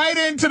tuned right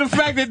into the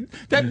fact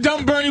that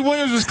dumb Bernie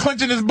Williams was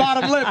clenching his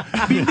bottom lip.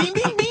 Bing, bing,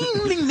 bing,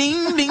 bing, ding,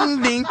 ding,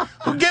 ding, ding.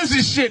 Who gives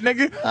a shit,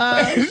 nigga?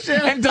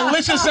 And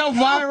Delicious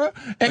Elvira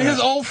and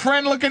his old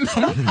friend looking.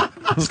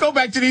 Let's go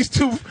back to these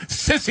two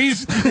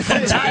sissies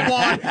from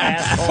Taiwan.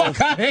 Fuck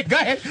out here. Go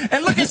ahead.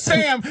 And look at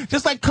Sam.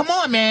 Just like, come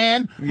on, man.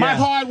 My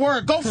hard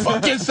work. Go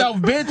fuck yourself,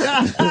 bitch.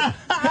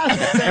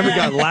 And we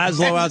got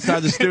Laszlo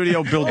outside the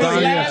studio, Bill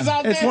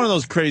Donahue. It's one of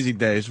those crazy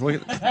days.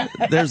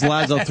 There's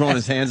Laszlo throwing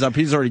his hands up.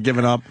 He's already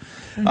given up.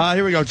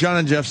 Here we go. John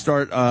and Jeff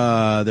start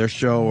their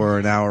show or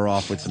an hour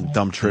off with some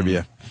dumb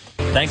trivia.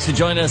 Thanks for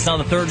joining us on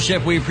the third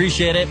shift. We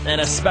appreciate it. And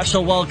a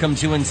special welcome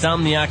to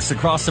insomniacs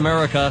across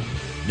America.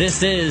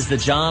 This is the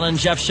John and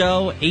Jeff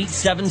Show,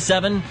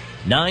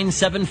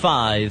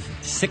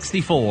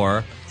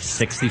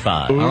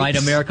 877-975-6465. All right,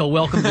 America,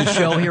 welcome to the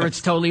show. Here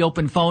it's totally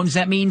open phones.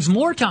 That means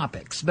more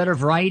topics, better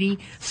variety.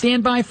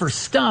 Stand by for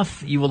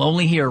stuff you will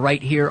only hear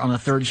right here on the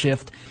third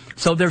shift.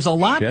 So there's a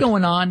lot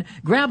going on.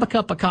 Grab a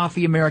cup of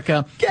coffee,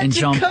 America, and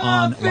jump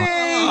on.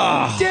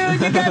 Oh.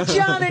 Dude, you got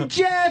John and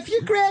Jeff.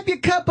 You grab your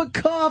cup of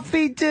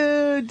coffee,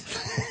 dude.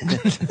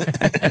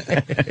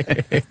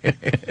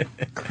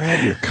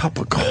 Grab your cup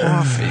of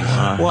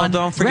coffee. Well,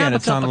 don't forget,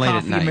 it's on late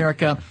at night.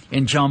 America,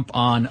 and jump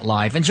on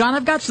live. And John,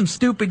 I've got some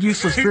stupid,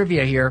 useless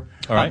trivia here.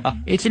 All right.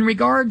 It's in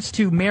regards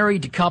to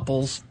married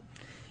couples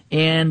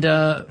and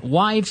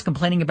wives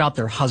complaining about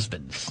their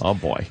husbands. Oh,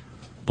 boy.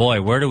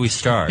 Boy, where do we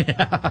start?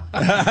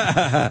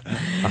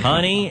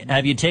 Honey,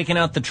 have you taken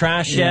out the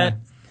trash yet?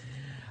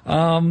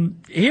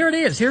 Here it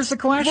is. Here's the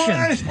question.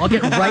 What? I'll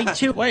get right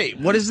to it. Wait,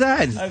 what is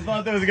that? I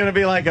thought there was going to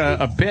be like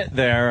a bit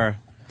there.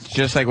 It's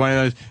just like one of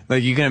those,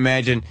 like you can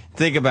imagine,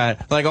 think about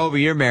it, like, but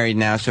you're married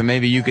now, so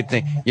maybe you could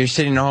think, you're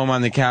sitting at home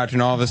on the couch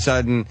and all of a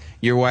sudden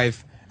your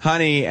wife,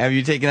 honey, have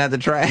you taken out the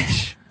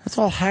trash? That's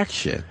all hack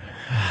shit.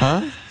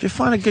 Huh? If you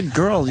find a good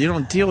girl, you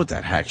don't deal with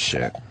that hack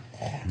shit.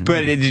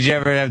 But did you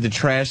ever have the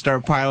trash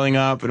start piling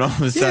up and all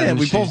of a sudden?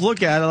 Yeah, we both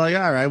look at it like,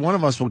 all right, one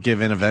of us will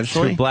give in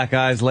eventually. 2 black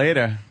eyes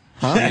later.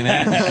 Huh? She ain't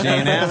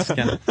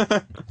asking. What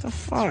the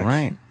fuck?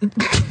 Right.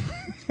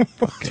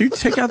 Do you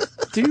take out?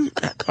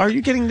 Are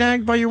you getting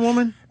nagged by your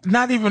woman?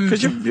 Not even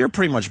because you're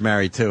pretty much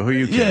married too. Who are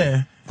you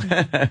kidding?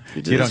 Yeah.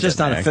 It's just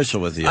not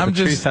official with you.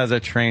 Patrice has her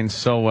trained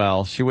so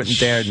well. She wouldn't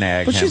dare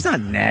nag But him. she's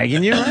not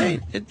nagging you, right?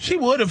 She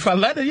would if I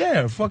let her. Yeah.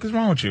 What the fuck is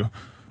wrong with you?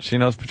 She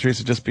knows Patrice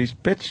would just be,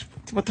 bitch,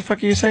 what the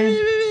fuck are you saying?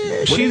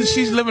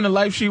 She's living the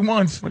life she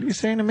wants. What are you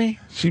saying to me?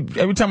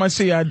 Every time I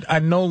see her, I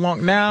no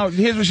longer, now,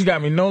 here's what she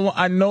got me.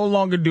 I no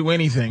longer do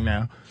anything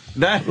now.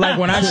 Like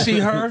when I see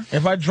her,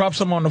 if I drop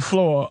something on the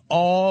floor,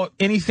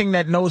 anything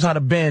that knows how to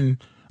bend,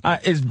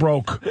 It's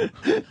broke.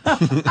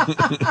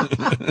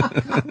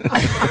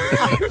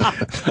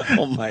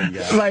 Oh my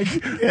God! Like,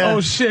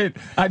 oh shit!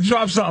 I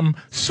dropped something,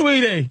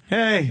 sweetie.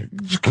 Hey,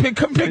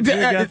 come pick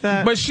that.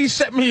 But she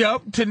set me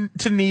up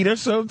to need her,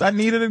 so I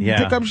needed to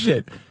pick up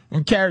shit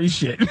and carry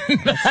shit.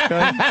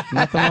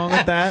 Nothing wrong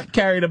with that.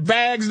 Carry the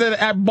bags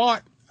that I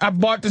bought. I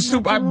bought the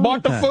soup. I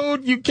bought the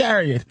food. You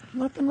carry it.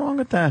 Nothing wrong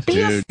with that. Be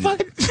a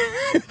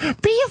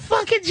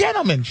fucking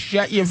gentleman.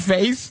 Shut your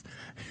face.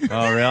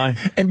 Oh, really?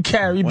 And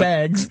carry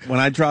bags. When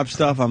I drop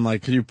stuff, I'm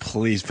like, could you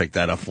please pick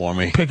that up for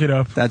me? Pick it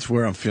up. That's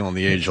where I'm feeling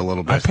the age a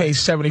little bit. I paid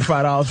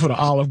 $75 for the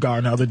Olive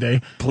Garden the other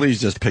day. Please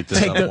just pick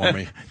this up for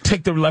me.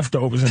 Take the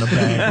leftovers in a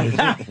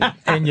bag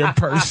in your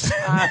purse.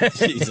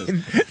 Jesus.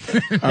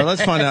 All right,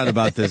 let's find out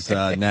about this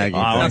nagging.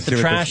 Not the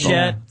trash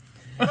yet.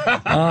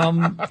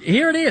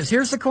 Here it is.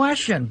 Here's the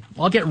question.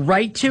 I'll get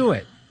right to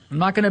it. I'm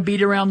not going to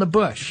beat around the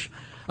bush.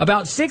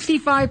 About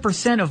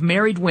 65% of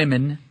married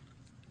women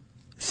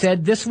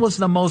said this was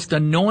the most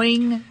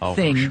annoying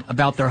thing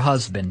about their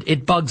husband.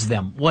 It bugs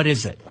them. What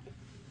is it?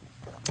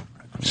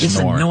 This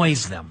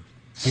annoys them.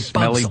 It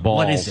bugs them.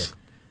 What is it?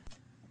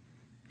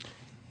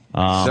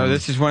 So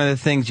this is one of the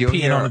things you'll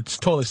hear on its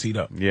toilet seat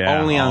up. Yeah.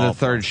 Only on the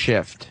third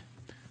shift.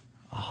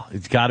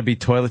 It's got to be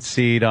toilet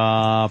seat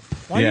up.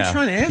 Why are you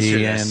trying to answer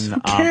this?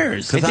 Who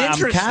cares? It's I'm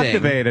interesting.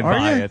 captivated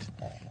by it.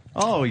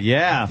 Oh,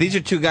 yeah. These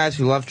are two guys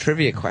who love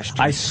trivia questions.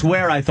 I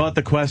swear I thought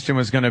the question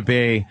was going to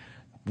be,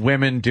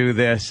 women do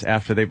this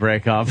after they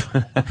break up.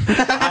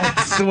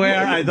 I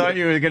swear I thought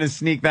you were going to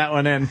sneak that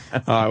one in.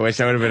 Oh, I wish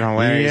that would have been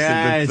hilarious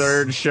if the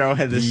third show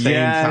had the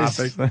same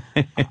topic.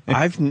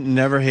 I've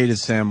never hated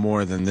Sam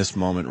more than this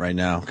moment right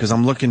now, because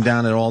I'm looking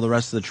down at all the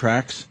rest of the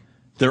tracks.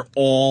 They're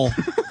all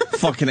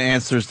fucking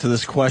answers to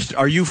this question.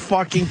 Are you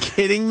fucking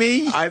kidding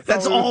me?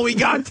 That's all we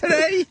got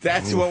today?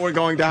 That's what we're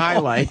going to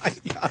highlight.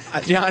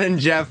 Oh John and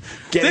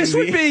Jeff getting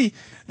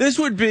This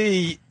would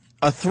be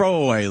a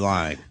throwaway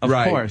line. Of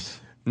course.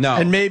 No.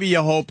 And maybe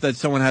you hope that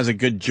someone has a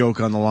good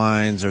joke on the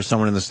lines or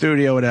someone in the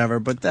studio,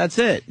 whatever, but that's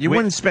it. You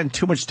wouldn't spend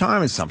too much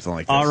time in something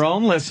like this. Our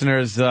own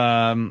listeners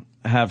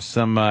have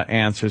some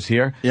answers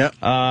here. Yep.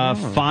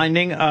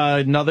 Finding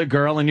another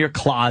girl in your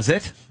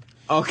closet.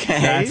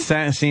 Okay.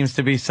 That seems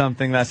to be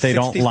something that they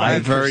don't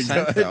like. Very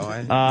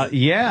good.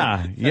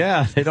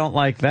 Yeah, they don't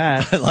like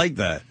that. I like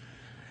that.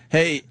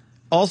 Hey,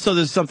 also,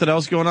 there's something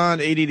else going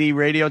on, ADD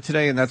Radio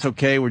today, and that's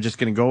okay. We're just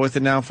going to go with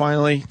it now,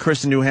 finally.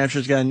 Chris in New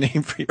Hampshire's got a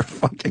name for your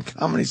fucking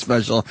comedy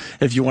special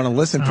if you want to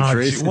listen,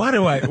 Patrice. Why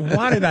did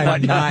I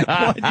not?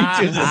 Why'd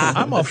you do this?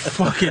 I'm a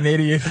fucking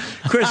idiot.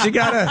 Chris, you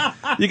got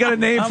a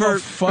name for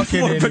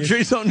idiot.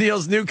 Patrice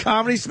O'Neal's new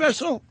comedy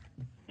special?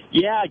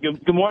 Yeah,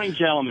 good morning,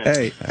 gentlemen.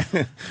 Hey.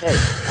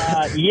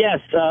 Yes,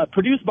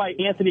 produced by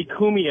Anthony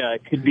Cumia.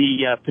 It could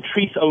be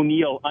Patrice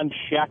O'Neal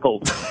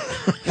Unshackled.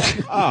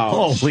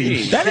 Oh, holy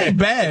shit. That ain't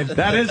bad.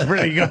 That is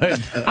pretty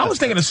good. I was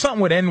thinking of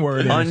something with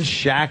N-word.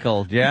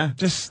 Unshackled, yeah?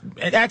 Just,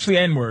 actually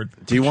N-word.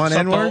 Do you want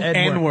N-word?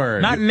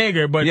 N-word. Not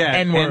nigger, but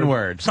N-word.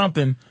 N-word.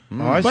 Something.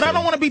 I but I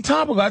don't want to be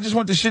topical. I just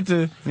want the shit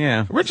to...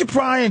 Yeah. Richard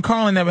Pryor and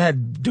Carlin never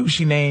had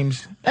douchey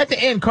names. At the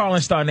end, Carlin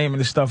started naming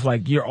the stuff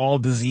like, you're all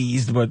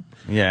diseased, but...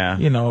 Yeah.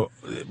 You know,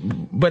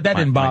 but that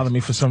didn't bother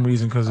me for some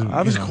reason because of...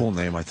 That was a cool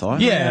name, I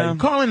thought. Yeah,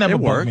 Carlin never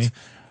bugged me.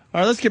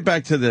 All right, let's get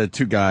back to the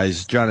two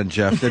guys, John and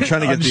Jeff. They're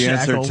trying to get the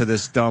answer to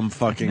this dumb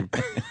fucking...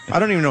 I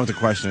don't even know what the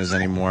question is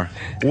anymore.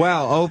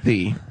 Well,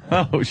 Opie.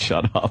 Oh,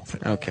 shut up.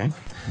 Okay.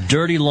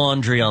 Dirty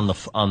laundry on the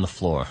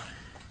floor.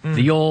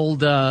 The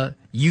old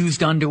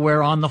used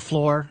underwear on the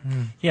floor.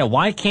 Yeah,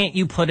 why can't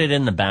you put it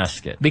in the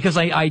basket? Because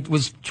I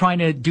was trying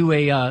to do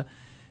a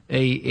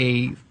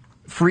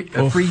free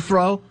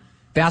throw,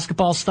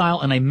 basketball style,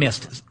 and I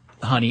missed.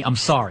 Honey, I'm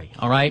sorry.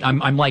 All right,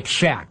 I'm like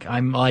Shaq.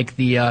 I'm like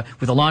the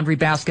with a laundry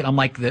basket. I'm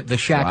like the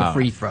Shaq of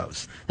free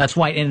throws. That's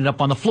why it ended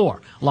up on the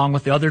floor, along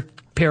with the other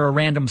pair of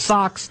random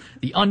socks,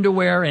 the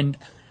underwear, and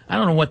I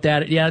don't know what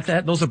that. Yeah,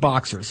 those are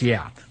boxers.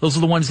 Yeah, those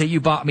are the ones that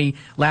you bought me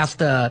last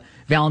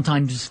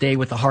Valentine's Day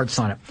with the hearts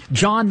on it.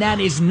 John, that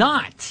is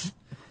not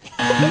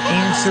the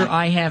answer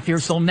I have here.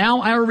 So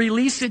now I'll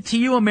release it to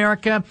you,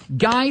 America.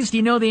 Guys, do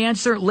you know the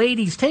answer?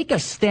 Ladies, take a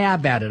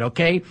stab at it,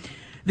 okay?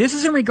 This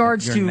is in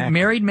regards to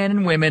married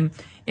men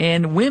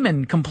and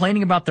women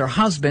complaining about their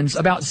husbands.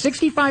 About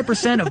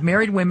 65% of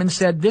married women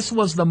said this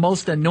was the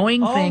most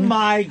annoying thing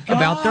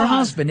about their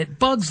husband. It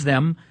bugs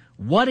them.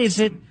 What is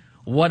it?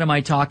 What am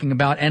I talking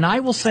about? And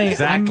I will say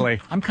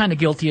I'm kind of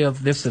guilty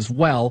of this as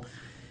well.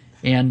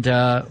 And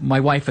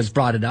my wife has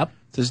brought it up.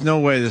 There's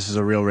no way this is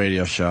a real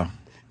radio show.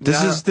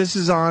 This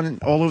is on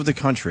all over the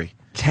country.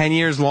 10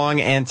 years long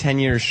and 10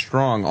 years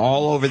strong,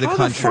 all over the country.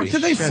 How the fuck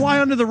did they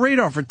fly under the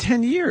radar for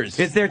 10 years?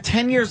 Is there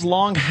 10 years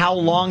long how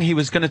long he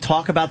was going to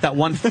talk about that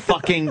one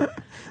fucking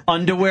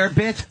underwear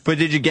bit? But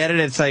did you get it?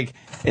 It's like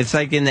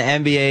in the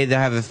NBA, they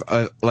have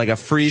a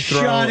free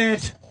throw. Shut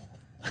it.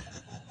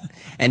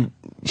 And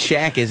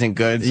Shaq isn't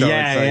good. So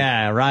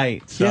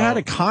right. He had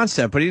a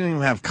concept, but he didn't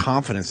even have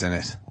confidence in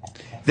it.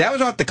 That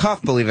was off the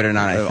cuff, believe it or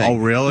not, I think. Oh,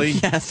 really?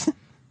 Yes.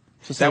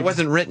 That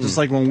wasn't written. Just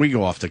like when we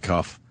go off the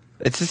cuff.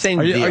 It's the same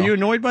deal. deal. Are you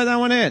annoyed by that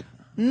one, Ant?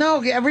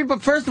 No,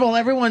 first of all,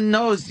 everyone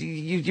knows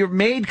your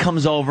maid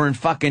comes over and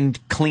fucking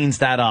cleans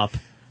that up.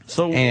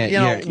 So,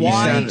 And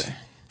why?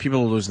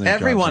 People are losing their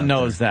Everyone jobs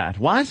out knows that.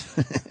 What?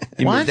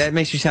 what? That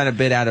makes you sound a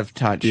bit out of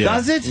touch. Yeah.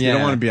 Does it? You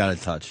don't want to be out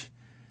of touch.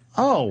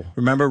 Oh.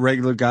 Remember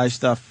regular guy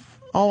stuff?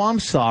 Oh, I'm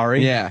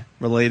sorry. Yeah.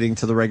 Relating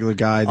to the regular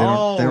guy.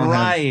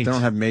 They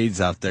don't have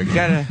maids out there. You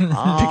gotta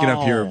picking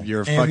up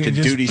your fucking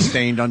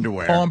duty-stained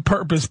underwear. On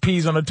purpose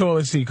pees on the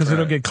toilet seat because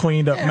it'll get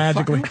cleaned up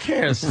magically. Who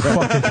cares?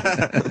 Fuck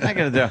it. I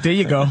gotta do. There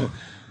you go.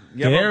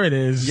 There it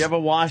is. You ever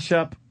wash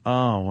up?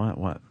 Oh,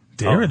 what?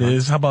 There it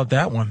is. How about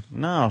that one?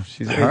 No,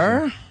 she's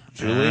Her?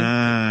 Julie?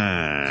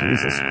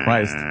 Jesus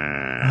Christ.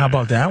 How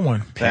about that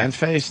one? Pan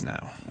face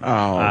now.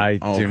 Oh, I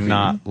do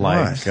not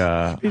like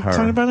her. You're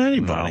talking about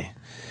anybody.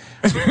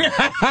 No.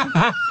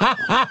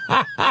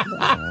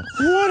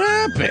 What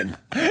happened?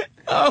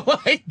 Oh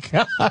my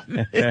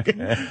God!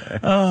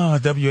 Oh,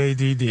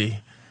 WADD.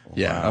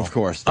 Yeah, of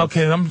course.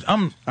 Okay, I'm.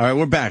 All right,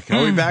 we're back.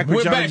 Are we back with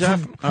We're John back and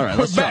Jeff? from- All right,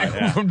 we're let's try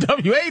back it. from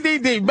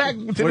WADD back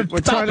to We're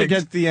the trying to topics.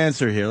 get the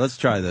answer here. Let's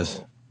try this.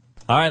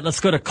 All right, let's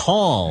go to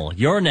Call.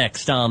 You're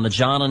next on the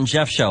John and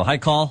Jeff Show. Hi,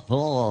 Call.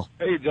 Oh.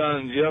 Hey, John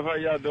and Jeff, how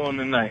y'all doing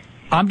tonight?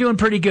 I'm doing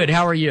pretty good.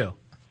 How are you?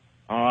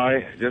 All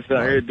right, just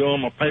out here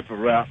doing my paper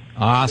route.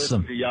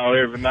 Awesome. Listen to y'all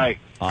every night.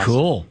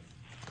 Cool.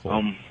 I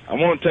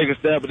want to take a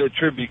stab at that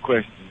trivia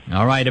question.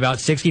 All right, about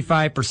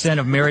 65%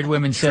 of married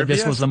women said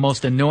this was the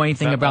most annoying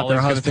thing That about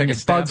their always gonna husband. take a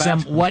It bugs stab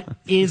them. What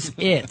is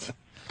it?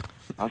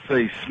 I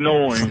say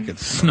snoring.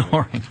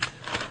 Snoring.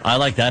 I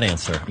like that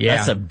answer. Yeah.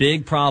 That's a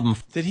big problem.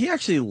 Did he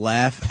actually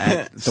laugh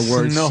at the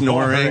word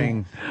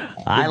snoring?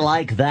 I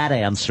like that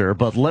answer,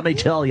 but let me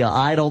tell you,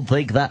 I don't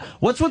think that.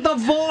 What's with the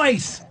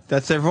voice?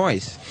 That's their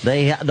voice.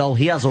 No,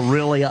 he has a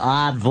really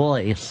odd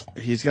voice.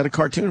 He's got a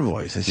cartoon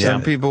voice.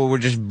 Some people were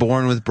just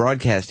born with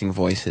broadcasting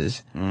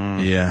voices.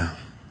 Yeah.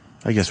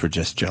 I guess we're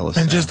just jealous.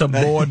 And just a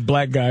bored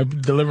black guy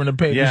delivering the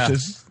papers. Yeah.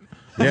 Just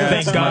Yeah.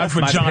 thank God for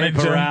My John and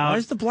paper Jeff. route.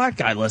 Why's the black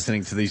guy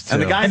listening to these two?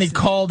 And he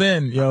called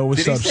in. Yo,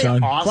 what's up,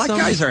 son? Black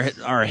guys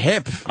are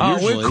hip. Oh,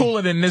 usually. we're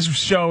cooler than this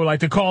show.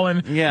 Like to call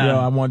in. Yeah. Yo,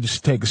 I wanted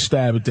to take a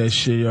stab at that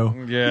shit, yo.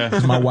 Yeah.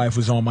 'Cause my wife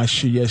was on my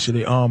shit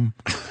yesterday.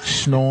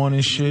 Snoring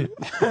and shit.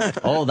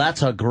 Oh,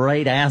 that's a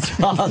great answer.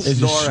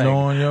 Is it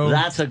snoring, yo?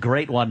 That's a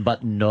great one,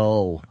 but no.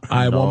 All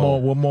right, No.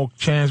 one more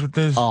chance with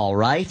this. All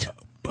right.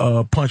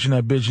 Punching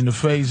that bitch in the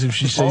face if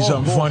she says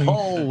something funny.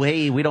 Oh,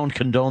 hey, we don't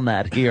condone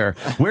that here.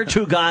 We're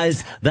two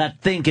guys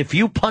that think if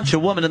you punch a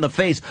woman in the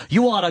face,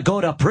 you ought to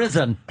go to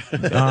prison. All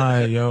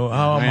right, yo.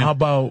 How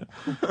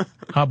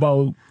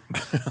about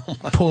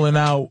pulling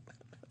out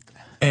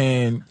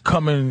and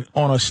coming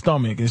on her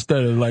stomach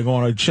instead of like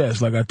on her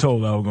chest, like I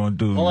told her I was gonna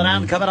do. Pulling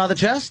out and coming out of the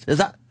chest? Is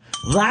that?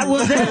 That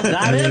was it.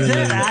 That is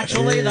it.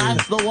 Actually,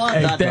 that's the one.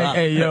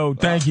 Hey, yo,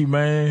 thank you,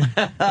 man.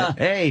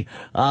 Hey,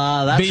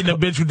 that's beating a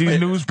bitch with these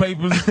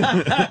newspapers.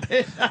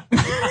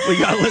 We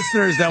got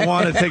listeners that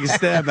want to take a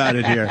stab at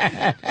it here.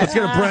 Let's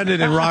go to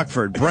Brendan in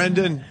Rockford.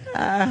 Brendan.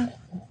 Damn,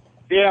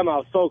 I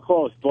was so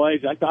close,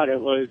 boys. I thought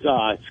it was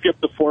skip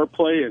the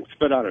foreplay and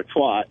spit on a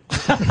twat.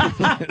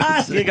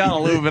 You got to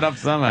lube it up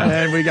somehow.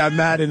 And we got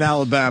Matt in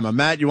Alabama.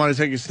 Matt, you want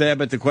to take a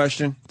stab at the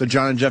question? The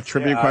John and Jeff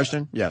trivia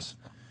question? Yes.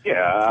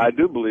 Yeah, I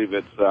do believe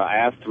it's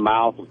ass to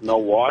mouth with no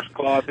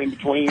washcloth in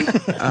between.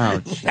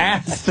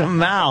 Ass to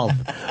mouth.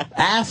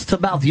 Ass to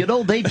mouth. You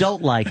know, they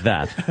don't like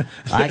that.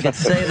 I can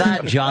say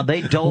that, John.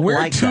 They don't We're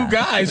like two that.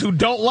 guys who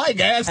don't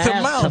like ass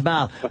to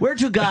mouth. We're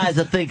two guys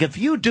that think if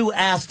you do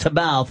ass to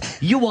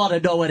mouth, you want to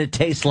know what it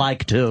tastes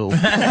like, too.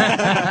 Take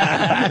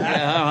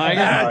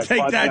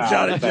that,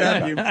 John and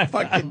Jeff, you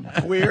fucking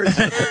queers.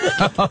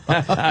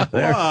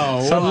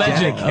 Whoa.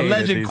 Alleged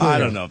queer. I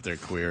don't know if they're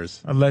queers.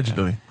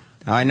 Allegedly.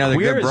 I know they're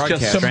Queer good is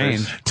just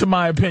broadcasters. To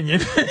my opinion.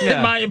 Yeah.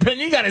 In my opinion.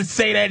 You got to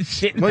say that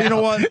shit. Well, you know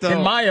now. what, though?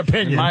 In my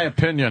opinion. In my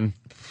opinion.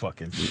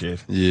 Fucking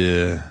shit.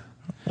 Yeah.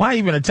 Why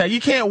even attack?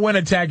 You can't win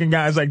attacking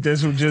guys like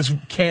this who just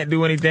can't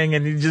do anything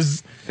and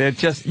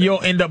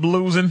you'll end up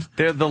losing.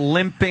 They're the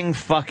limping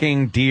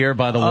fucking deer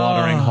by the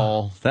watering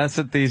hole. That's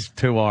what these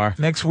two are.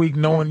 Next week,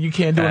 knowing you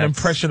can't do an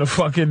impression of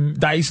fucking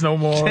Dice no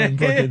more. And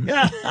fucking,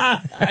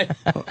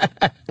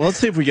 Well, let's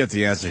see if we get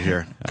the answer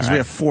here. Because we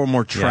have 4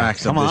 more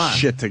tracks of come this on.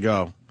 shit to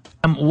go.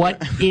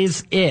 What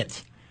is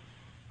it?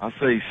 I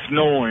say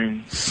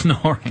snoring.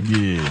 Snoring.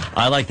 Yeah.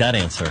 I like that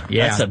answer.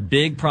 Yeah. That's a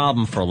big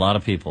problem for a lot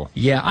of people.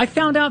 Yeah, I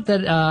found out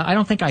that I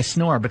don't think I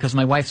snore because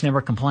my wife's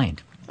never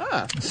complained.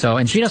 So,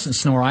 and she doesn't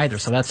snore either,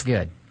 so that's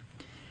good.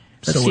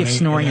 Let's So see it if ain't-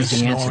 snoring it is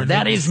ain't the answer. snoring.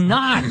 That is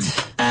not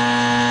the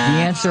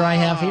answer I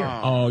have here.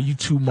 Oh, you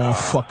two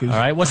motherfuckers. All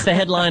right, what's the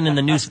headline in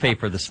the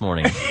newspaper this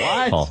morning?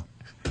 Paul?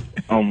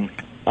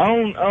 I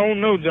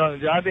don't know,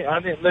 John. I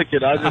didn't look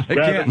it. I just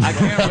grabbed it. I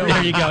can't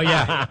There you go,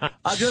 yeah.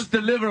 I just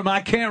deliver them.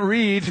 I can't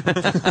read.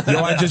 Yo,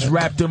 I just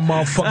wrapped them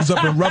motherfuckers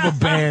up in rubber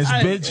bands,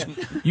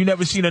 bitch. You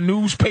never seen a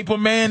newspaper,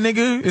 man,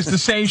 nigga? It's the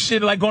same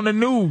shit like on the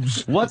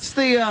news. What's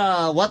the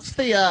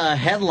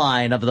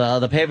headline of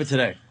the paper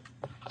today?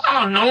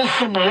 I don't know,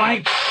 some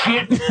light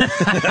shit.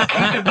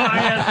 Keeping my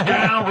ass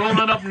down,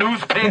 rolling up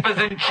newspapers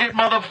and shit,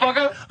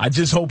 motherfucker. I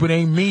just hope it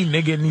ain't me,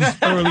 nigga, in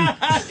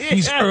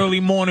these early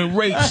morning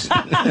rapes.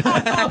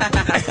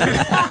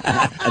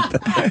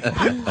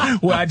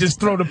 Where I just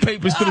throw the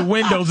papers through the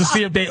windows to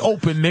see if they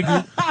open,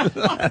 nigga.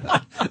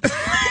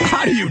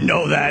 How do you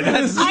know that? How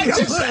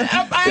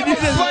do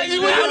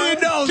you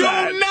know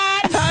that? Do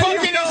not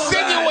fucking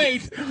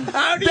insinuate.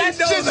 How do you That's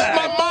know just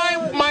that?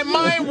 my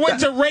mind went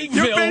to Rapeville.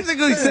 You're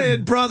basically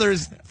saying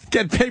brothers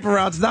get paper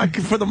routes, not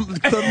for the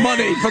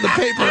money for the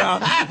paper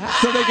route,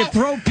 so they can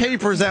throw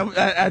papers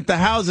at the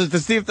houses to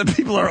see if the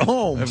people are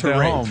home. If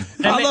they're home.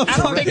 How the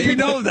fuck do you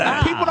know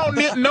that? People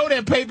don't know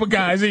they're paper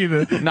guys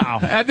either. No.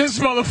 At this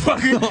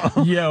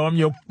motherfucker, yo, I'm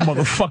your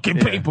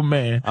motherfucking paper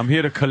man. I'm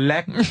here to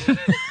collect.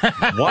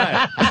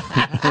 What?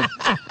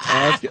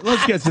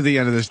 Let's get to the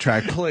end of this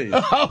track, please.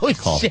 Oh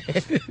shit!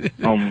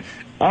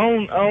 I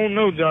don't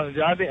know,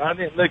 Johnny. I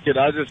didn't lick it.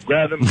 I just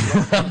grabbed him.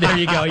 There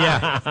you go.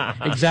 Yeah,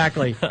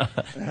 exactly. Let's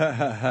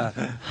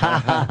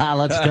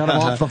get him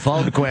off the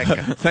phone quick.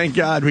 Thank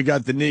God we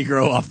got the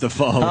Negro off the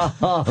phone.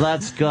 Oh,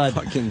 that's good.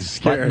 Fucking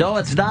scared. But no,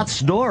 it's not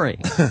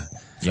snoring.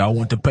 Y'all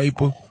want the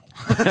paper?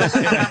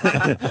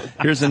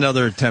 Here's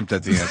another attempt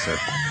at the answer.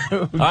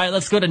 All right,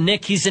 let's go to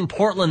Nick. He's in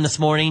Portland this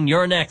morning.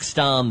 You're next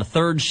on the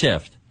third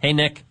shift. Hey,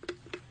 Nick.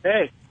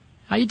 Hey,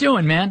 How you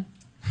doing, man?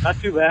 not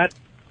too bad.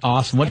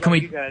 Awesome. What can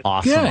you we? guys?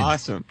 Awesome. Good.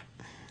 Awesome.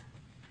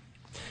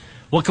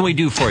 What can we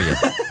do for you?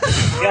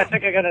 Yeah, I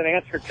think I got an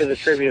answer to the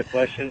trivia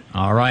question.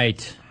 All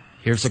right.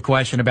 Here's the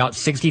question. About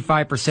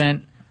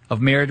 65%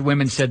 of married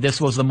women said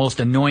this was the most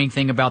annoying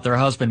thing about their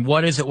husband.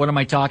 What is it? What am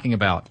I talking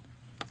about?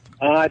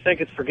 I think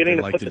it's forgetting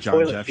to Like put the the John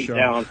toilet Jeff seat show?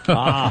 down.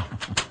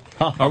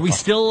 Are we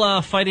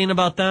still fighting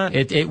about that?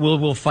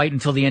 We'll fight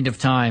until the end of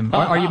time.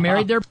 Are you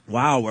married there?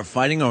 Wow, we're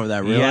fighting over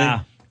that, really? Yeah.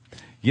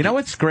 You know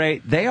what's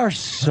great? They are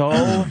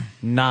so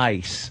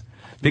nice.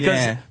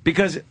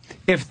 Because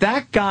if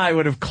that guy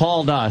would have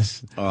called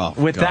us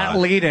with that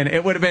lead-in,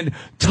 it would have been,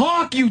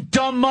 talk, you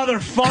dumb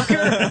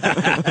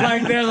motherfucker.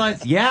 Like, they're like,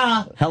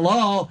 yeah,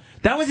 hello.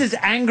 That was as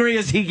angry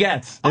as he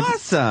gets.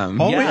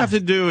 Awesome. All we have to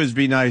do is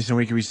be nice and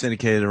we can be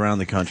syndicated around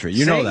the country.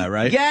 You know that,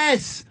 right?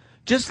 Yes.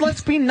 Just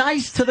let's be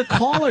nice to the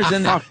callers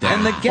and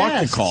the guests.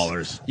 Fuck the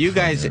callers. You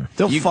guys,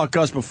 They'll fuck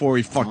us before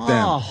we fuck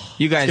them.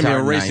 you guys It's gonna be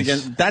are a race nice.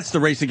 against. That's the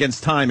race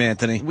against time,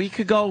 Anthony. We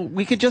could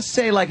just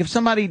say, like, if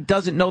somebody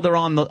doesn't know they're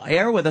on the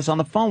air with us on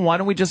the phone, why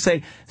don't we just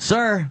say,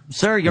 sir,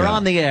 you're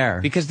on the air?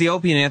 Because the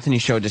Opie and Anthony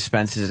show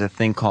dispenses a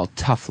thing called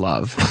tough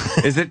love.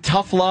 Is it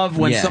tough love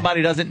when Yeah.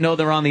 somebody doesn't know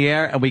they're on the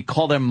air and we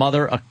call their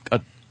mother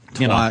a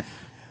you know,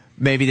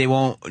 Maybe they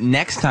won't.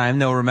 Next time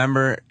they'll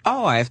remember,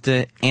 oh, I have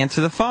to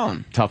answer the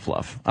phone. tough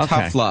love. Okay.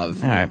 Tough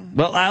love. All right.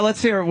 Well,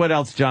 let's hear what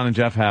else John and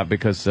Jeff have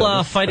because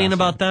Fighting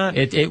about that?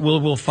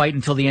 We'll fight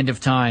until the end of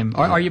time.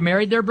 Are you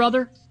married there,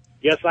 brother?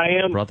 Yes, I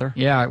am. brother.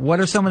 Yeah. What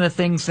are some of the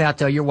things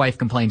that your wife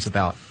complains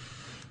about?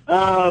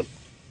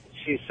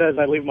 She says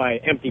I leave my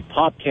empty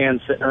pop can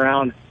sitting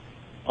around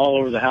all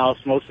over the house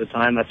most of the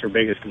time. That's her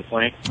biggest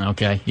complaint.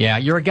 Okay. Yeah,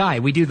 you're a guy.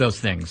 We do those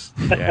things.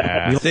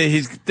 Yeah.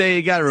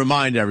 They got to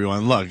remind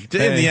everyone. Look,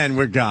 in the end,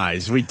 we're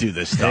guys. We do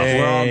this stuff.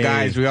 We're all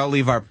guys. We all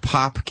leave our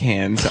pop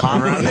cans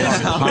around the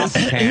house.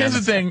 Here's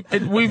the thing.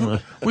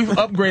 We've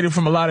upgraded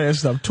from a lot of that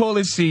stuff.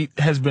 Toilet seat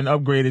has been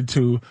upgraded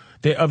to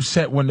they're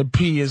upset when the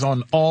pee is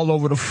on all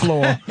over the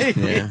floor.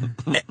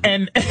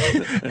 And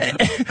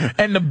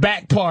the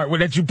back part where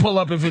that you pull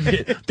up if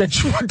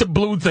that you put the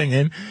blue thing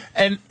in.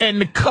 And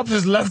the cups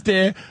is left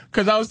there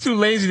because I was too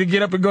lazy to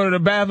get up and go to the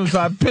bathroom,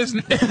 so I pissed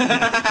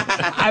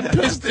I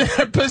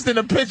pissed in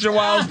a pitcher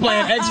while I was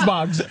playing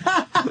Xbox.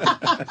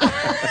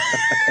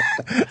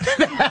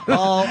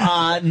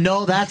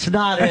 No, that's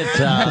not it,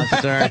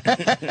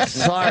 sir.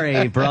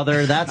 Sorry,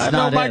 brother, that's I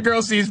not know my it.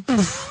 girl sees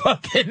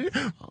fucking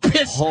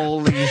piss.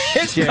 Holy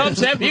Piss shit.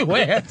 cups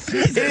everywhere.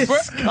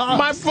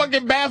 My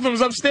fucking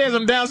bathroom's upstairs.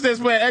 I'm downstairs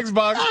playing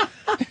Xbox.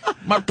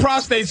 My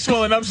prostate's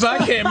swelling up, so I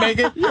can't make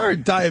it. You're a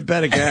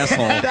diabetic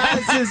asshole.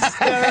 That's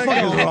hysterical. What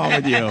is wrong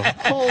with you?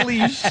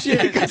 Holy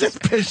shit. You got this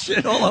piss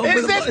shit all over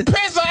Is the this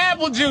place. piss or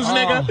apple juice,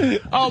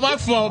 nigga? Oh, my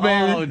fault,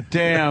 baby. Oh,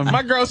 damn.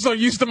 My girl's so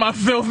used to my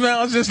filth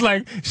now. It's just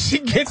like she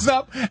gets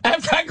up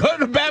after I go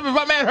to the bathroom.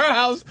 If I'm at her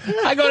house,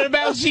 I go to the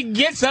bathroom. She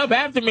gets up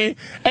after me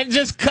and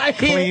just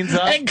Cleans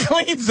up. and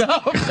cleans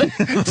up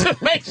to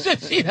make sure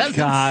she doesn't.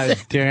 God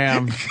sick.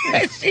 damn.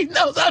 She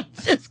knows I'm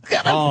just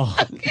gonna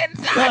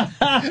fucking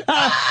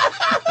die.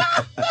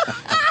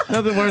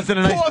 Nothing worse than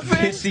a nice Poor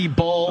thing. pissy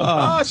bowl.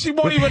 Oh, she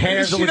won't with even.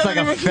 hairs that She looks like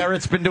doesn't a even.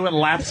 ferret's been doing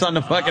laps on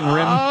the fucking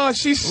rim. Oh,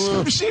 she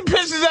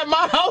pisses at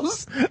my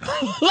house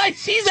like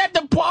she's at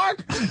the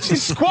park. She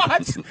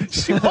squats.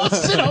 She won't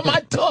sit on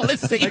my toilet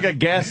seat. Like a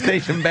gas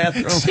station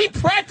bathroom. She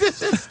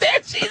practices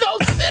stairs. She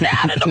don't sit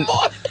down in the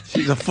morning. She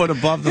She's a foot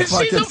above the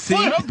fucking She's a seat.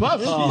 foot above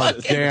the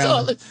fucking damn.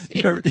 toilet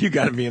seat. You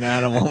got to be an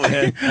animal,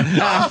 man. For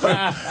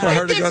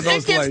her to go It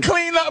those gets lengths.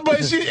 cleaned up, but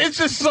it's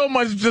just so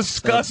much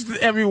disgust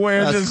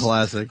everywhere. That's just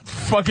classic.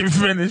 fucking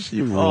finished.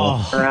 You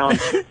rule. Around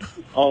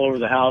all over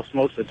the house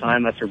most of the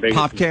time. That's her biggest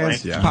Pop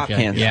cans? complaint. Yeah. Pop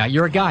cans. Yeah,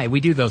 you're a guy. We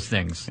do those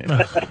things.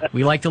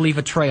 We like to leave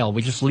a trail.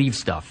 We just leave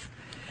stuff.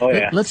 Oh,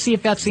 yeah. Let's see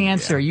if that's the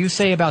answer. You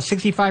say about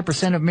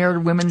 65% of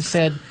married women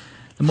said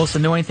the most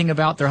annoying thing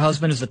about their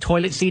husband is the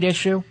toilet seat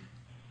issue.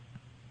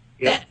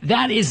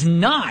 That is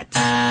not.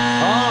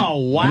 Oh,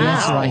 wow. The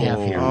answer I have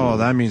here. Oh,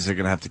 that means they're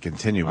going to have to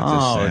continue with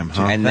this, Sam.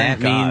 Huh? And that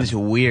Thank God. means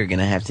we're going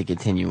to have to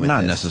continue with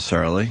Not this.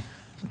 necessarily.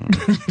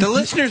 The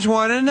listeners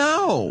want to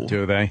know.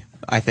 Do they?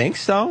 I think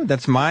so.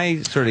 That's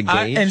my sort of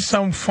gauge. In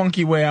some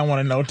funky way, I want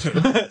to know,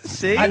 too.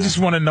 See? I just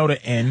want to know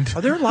the end.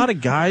 Are there a lot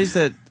of guys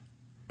that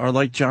are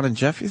like John and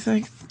Jeff, you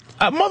think?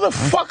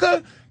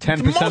 Motherfucker.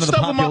 10% of the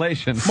them are-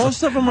 population.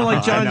 Most of them are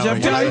like John and Jeff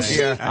Did you guys.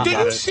 see?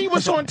 Did you see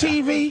what's on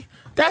TV?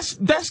 That's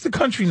the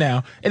country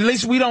now. At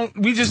least we don't.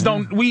 We just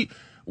don't. We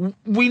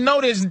know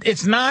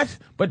it's not.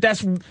 But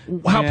that's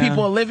how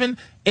people are living.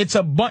 It's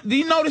a. Do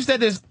you notice that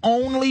there's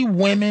only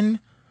women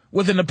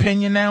with an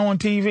opinion now on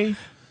TV?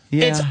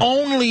 Yeah. It's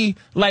only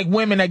like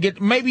women that get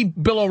maybe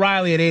Bill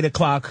O'Reilly at 8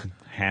 o'clock.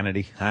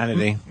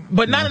 Hannity.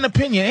 But not an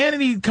opinion.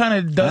 Hannity kind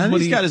of does what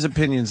He's got his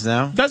opinions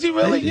now. Does he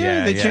really?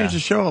 Yeah, they changed the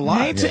show a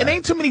lot. It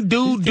ain't too many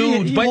dudes.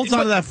 He holds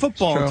onto that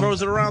football and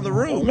throws it around the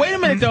room. Wait a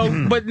minute,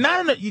 though. But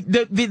not in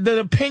the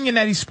opinion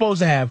that he's supposed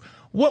to have.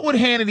 What would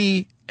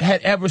Hannity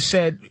had ever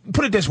said?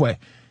 Put it this way.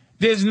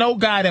 There's no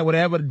guy that would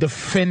ever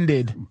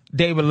defended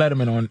David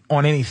Letterman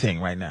on anything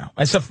right now.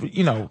 Except for,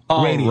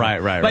 radio.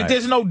 Right. Like,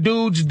 there's no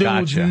dudes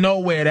Gotcha.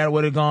 nowhere that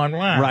would have gone,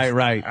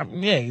 Right.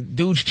 Yeah,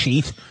 dudes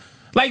cheat.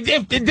 Like,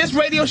 if this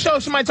radio show,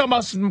 somebody talking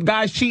about some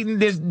guys cheating,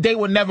 they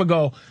would never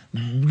go,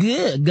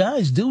 yeah,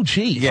 guys do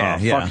cheat. Yeah,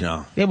 fuck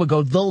no. They would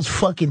go, those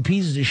fucking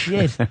pieces of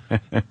shit.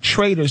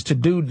 Traitors to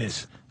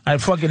dudeness. I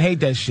fucking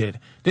hate that shit.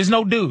 There's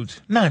no dudes.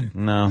 None.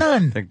 No.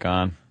 None. They're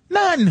gone.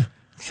 None.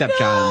 Except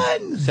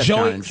John. Except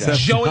John and Jeff.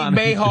 Joey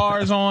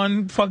Behar's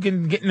on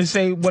fucking getting to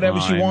say whatever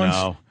she wants.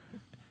 Know.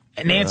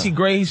 And Nancy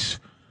Grace.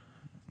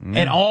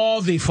 And all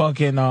the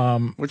fucking...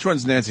 Which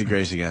one's Nancy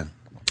Grace again?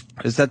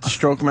 Is that the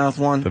stroke mouth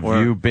one? The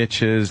View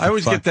bitches. I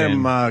always get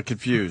them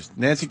confused.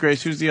 Nancy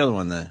Grace, who's the other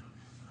one then?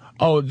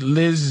 Oh,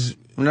 Liz...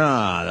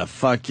 Nah, the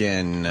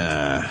fucking...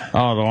 the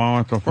one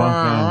with the fucking...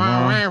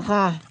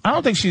 I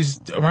don't think she's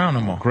around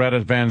no more. Greta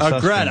Van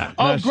Susteren. Greta.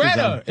 Oh, No, she's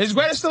Greta. Is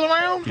Greta still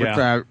around?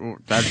 Yeah.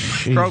 That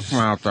stroke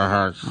mouth of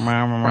hers.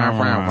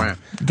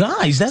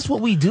 Guys, that's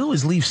what we do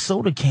is leave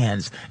soda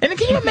cans. And then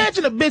can you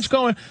imagine a bitch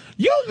going,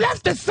 you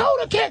left the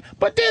soda can?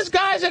 But there's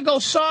guys that go,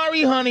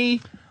 sorry,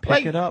 honey.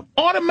 Pick it up.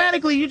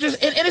 Automatically, you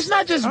just... And it's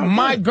not just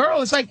my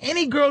girl. It's like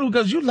any girl who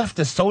goes, you left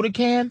the soda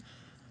can?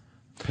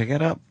 Pick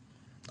it up.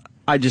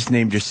 I just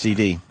named your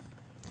CD.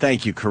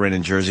 Thank you, Corinne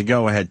in Jersey.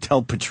 Go ahead.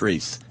 Tell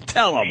Patrice.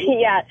 Tell him.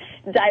 Yeah,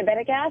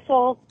 diabetic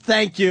asshole.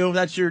 Thank you.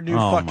 That's your new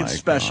fucking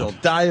special.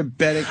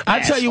 Diabetic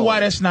I'll tell you asshole. why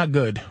that's not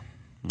good.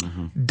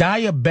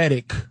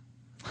 Diabetic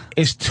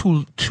is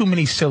too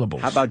many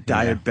syllables. How about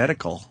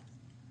diabetical?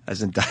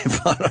 As in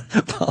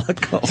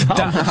diabolical. Jesus.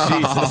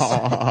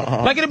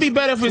 Like, it'd be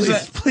better if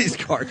it's Please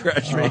car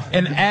crash me.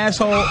 an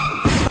asshole.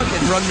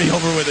 Fucking run me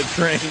over with a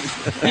train.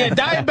 Yeah,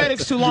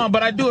 diabetic's too long,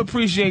 but I do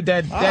appreciate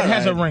that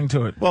has a ring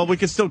to it. Well, we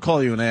can still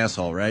call you an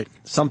asshole, right?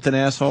 Something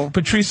asshole.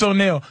 Patrice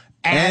O'Neal.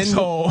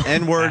 Asshole.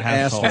 N-word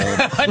asshole. A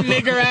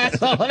nigger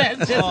asshole. That's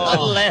just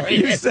hilarious.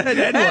 You said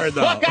N-word,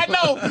 though. Fuck, I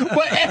know.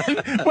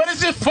 But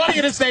it's just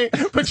funnier to say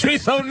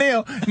Patrice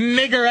O'Neal,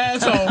 nigger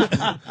asshole.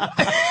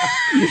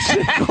 You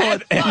should call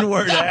it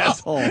N-word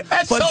asshole.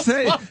 That's But so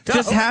say, fucked up.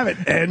 just have it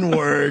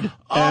N-word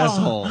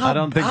asshole. I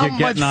don't think you're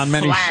getting on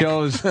many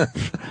shows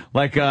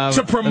like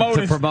to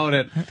promote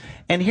it.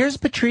 And here's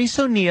Patrice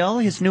O'Neal.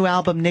 His new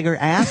album, Nigger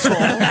Asshole,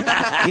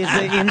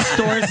 is in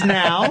stores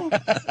now.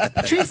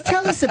 Patrice,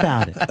 tell us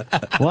about it.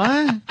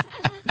 What?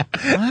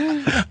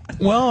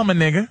 Well, I'm a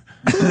nigger.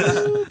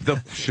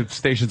 The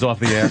station's off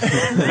the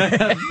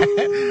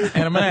air.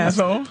 And I'm an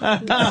asshole.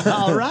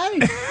 All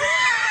right.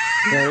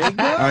 Very good.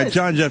 All right,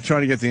 John and Jeff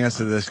trying to get the answer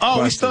to this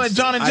question. We still at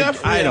John and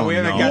Jeff? I don't We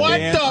haven't know. got the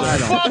answer. What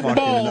the fuck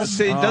balls?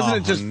 See,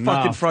 doesn't it just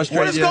fucking frustrate you?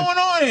 What is going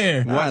on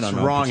here? What's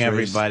wrong,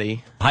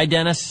 everybody? Hi,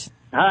 Dennis.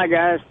 Hi,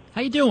 guys. How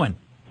you doing?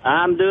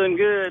 I'm doing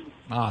good.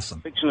 Awesome.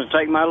 Fixing to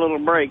take my little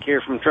break here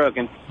from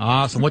trucking.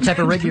 Awesome. What type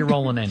of rig you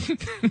rolling in?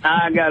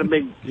 I got a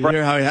big... You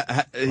hear how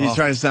he's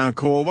trying to sound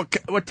cool?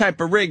 What type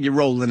of rig you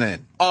rolling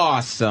in?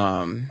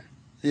 Awesome.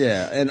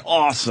 Yeah, and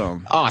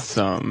awesome.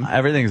 Awesome.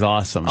 Everything's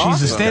awesome.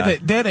 Jesus,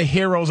 Awesome. they're the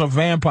heroes of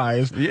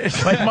vampires.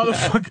 Like,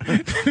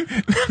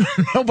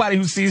 motherfucker, nobody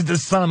who sees the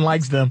sun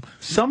likes them.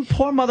 Some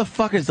poor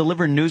motherfuckers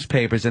deliver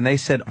newspapers, and they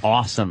said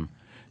awesome.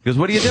 Because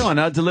what are you doing?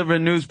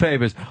 Delivering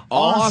newspapers.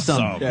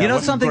 Awesome. Yeah, you know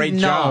what a something? great No.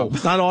 job.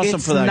 It's not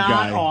awesome for that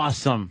guy. It's not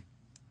awesome.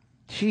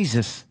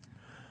 Jesus.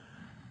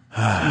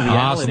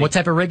 Awesome. What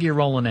type of rig you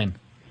rolling in?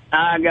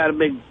 I got a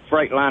big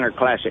Freightliner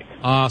Classic.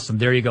 Awesome.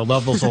 There you go.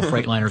 Love those old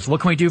Freightliners. What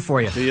can we do for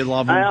you? Do you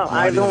love them? Well,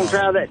 I'm going to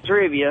try that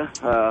trivia.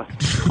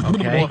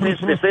 Okay.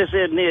 If this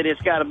isn't it,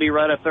 it's got to be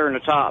right up there in the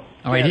top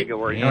All right,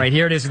 category. all right,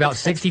 here it is. About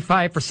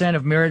 65%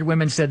 of married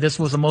women said this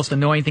was the most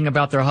annoying thing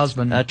about their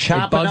husband.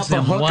 Chopping it bugs up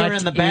a them. hooker What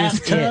in the is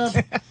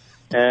bathtub.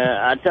 it?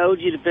 I told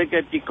you to pick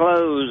up your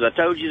clothes. I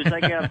told you to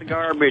take out the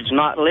garbage.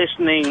 Not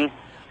listening.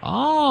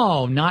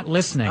 Oh, not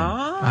listening.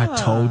 I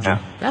told you.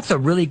 That's a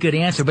really good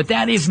answer, but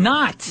that is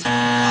not the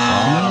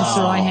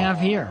answer I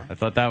have here. I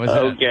thought that was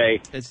Okay.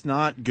 It's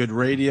not good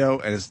radio,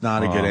 and it's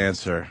not a good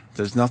answer.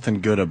 There's nothing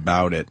good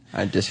about it.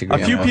 I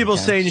disagree. A few people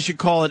saying you should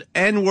call it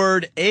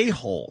N-word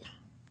a-hole.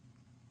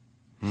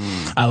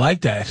 I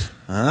like that.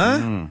 Huh?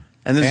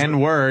 And there's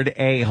N-word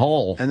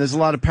a-hole. And there's a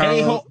lot of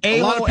parallel,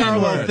 A-hole,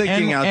 parallel N-word.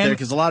 thinking out there N-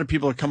 because a lot of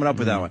people are coming up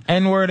with that one.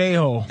 N-word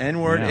a-hole.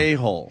 N-word Yeah.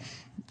 a-hole.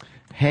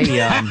 Hey, It's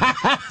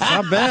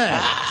not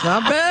bad. It's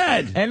not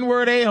bad.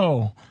 N-word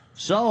a-hole.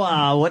 So,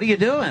 what are you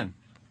doing?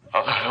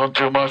 Not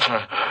too much.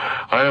 I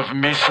have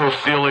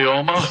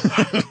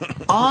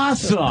mesothelioma.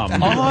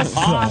 Awesome.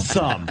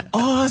 Awesome.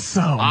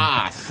 Awesome.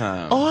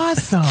 Awesome.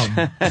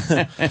 Awesome.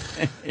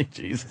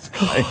 Jesus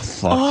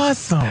Christ.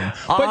 Awesome.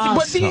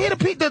 But do you hear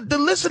the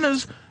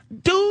listeners?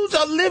 Dudes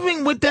are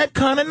living with that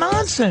kind of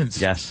nonsense.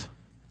 Yes.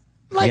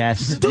 Like,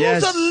 Yes. dudes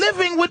Yes. are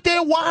living with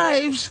their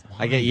wives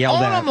I get yelled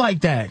on at them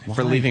like that.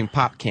 for leaving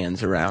pop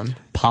cans around.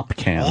 Pop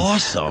cans.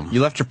 Awesome. You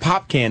left your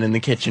pop can in the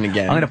kitchen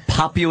again. I'm going to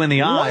pop you in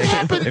the eye What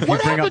happened? if you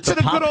What bring up happened to the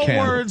the good pop old can.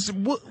 words?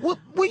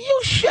 Will you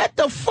shut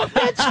the fuck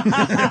up?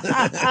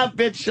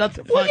 Bitch, shut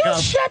the Will fuck you up.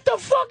 shut the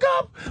fuck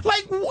up?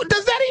 Like,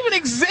 does that even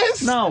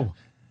exist? No.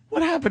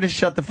 What happened to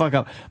shut the fuck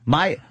up?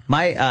 My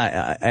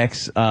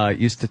ex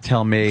used to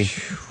tell me,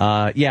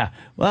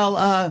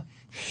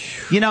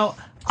 you know,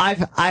 I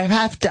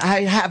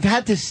have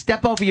had to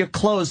step over your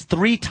clothes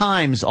 3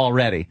 times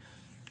already.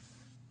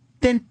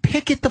 Then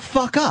pick it the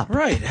fuck up.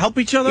 Right. Help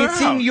each other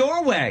It's out. in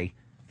your way.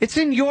 It's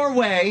in your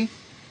way.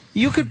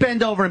 You could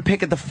bend over and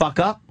pick it the fuck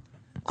up.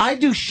 I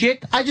do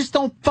shit. I just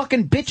don't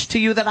fucking bitch to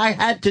you that I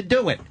had to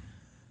do it.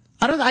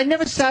 I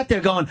never sat there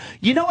going,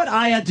 you know what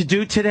I had to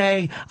do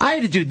today? I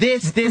had to do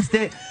this.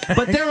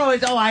 But they're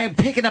always, I am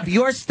picking up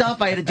your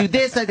stuff. I had to do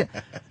this. I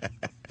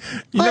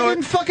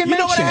didn't fucking You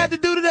know what I mention had it.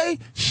 to do today?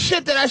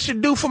 Shit that I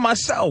should do for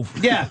myself.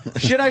 Yeah,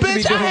 shit I should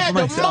be Bitch, doing I had for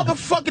to myself.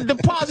 motherfucking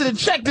deposit a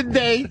check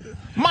today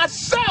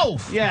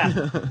myself.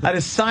 Yeah, I had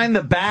to sign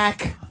the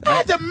back. I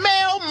had to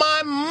mail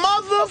my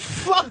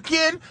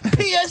motherfucking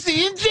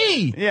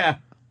PSD&G. Yeah.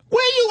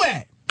 Where you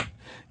at?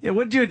 Yeah,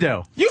 what'd you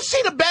do? You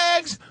see the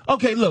bags?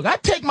 Okay, look, I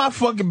take my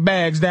fucking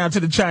bags down to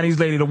the Chinese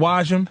lady to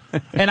wash them,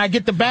 and I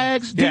get the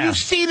bags. Do Yeah. you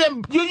see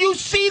them? Do you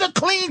see the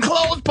clean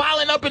clothes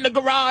piling up in the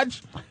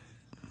garage?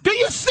 Do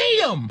you see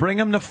them? Bring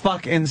them the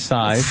fuck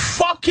inside.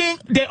 Fucking,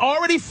 they're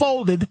already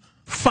folded.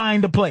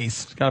 Find a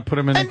place. Gotta put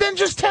them in. And then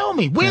just tell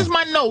me. Where's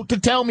my note to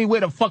tell me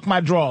where the fuck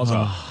my drawers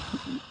are?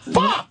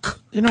 Fuck!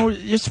 You know,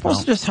 you're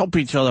supposed to just help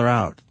each other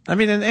out. I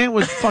mean, and Ant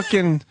was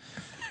fucking...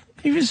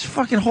 He was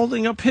fucking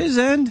holding up his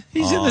end.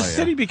 He's in the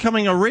city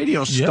becoming a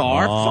radio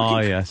star. Oh,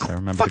 Fucking, yes, I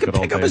remember. fucking good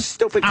old pick up days. his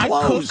stupid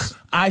clothes. I cook,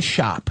 I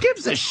shop.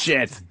 Gives a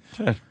shit.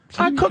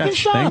 I cook and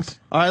shop.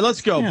 All right,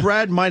 let's go.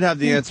 Brad might have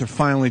the answer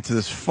finally to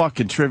this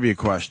fucking trivia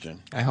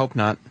question. I hope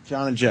not.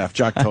 John and Jeff,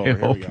 Jocktober.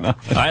 Here we go. All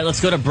right,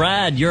 let's go to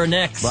Brad. You're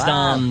next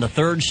on the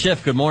third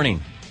shift. Good morning.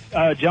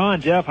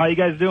 John, Jeff, how you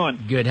guys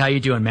doing? Good. How you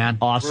doing, man?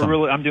 Awesome.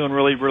 I'm doing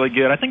really, really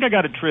good. I think I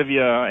got a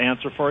trivia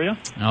answer for you.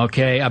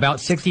 Okay, about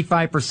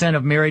 65%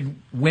 of married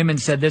women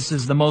said this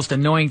is the most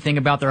annoying thing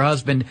about their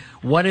husband.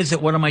 What is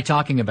it? What am I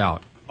talking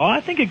about? Oh,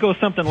 I think it goes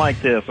something like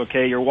this.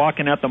 Okay, you're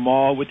walking at the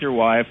mall with your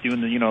wife,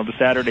 doing the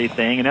Saturday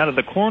thing, and out of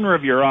the corner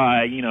of your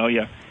eye,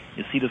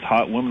 you see this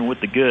hot woman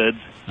with the goods.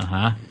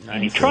 Uh-huh.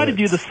 And you try to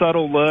do the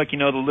subtle look, the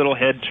little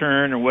head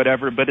turn or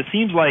whatever, but it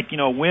seems like,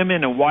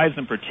 women and wives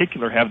in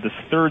particular have this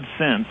third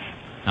sense.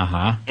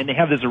 Uh-huh. And they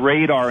have this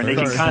radar, and they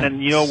can kind of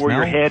know where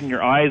your Smell? head and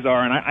your eyes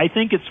are. And I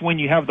think it's when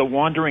you have the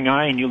wandering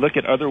eye and you look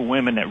at other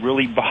women that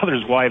really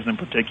bothers wives in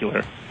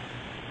particular.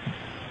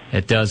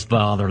 It does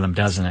bother them,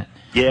 doesn't it?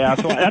 Yeah,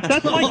 so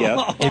that's my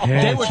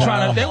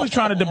guess. They was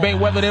trying to debate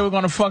whether they were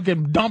going to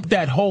fucking dump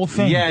that whole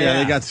thing.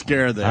 Yeah, they got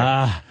scared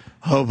there.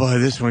 Oh, boy,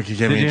 this one could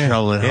get me in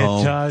trouble at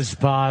home. It does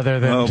bother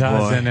them, Oh, boy.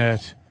 doesn't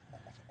it?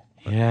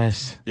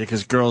 Yes. Yeah,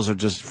 because girls are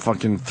just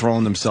fucking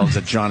throwing themselves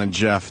at John and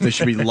Jeff. They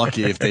should be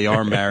lucky if they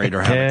are married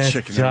or have a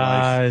chick in their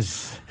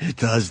life. It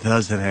does,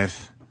 doesn't it?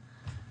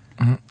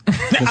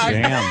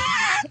 Damn.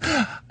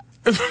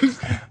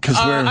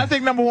 I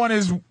think number one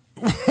is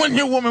when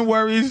your woman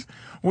worries,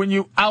 when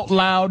you out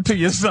loud to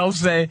yourself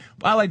say,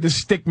 I like to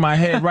stick my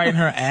head right in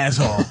her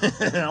asshole.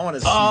 I want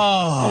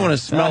to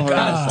smell her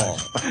asshole.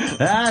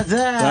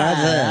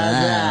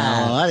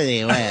 What did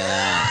he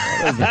wear?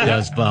 It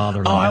does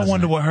bother them. Oh, I doesn't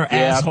wonder it? what her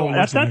asshole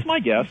looks That's like. my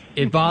guess.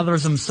 It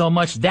bothers them so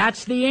much.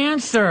 That's the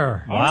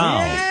answer. Wow.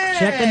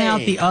 Checking out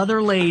the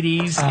other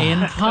ladies in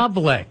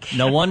public.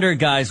 No wonder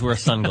guys wear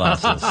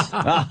sunglasses.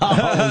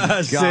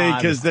 See,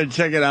 because they're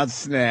checking out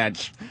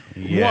Snatch.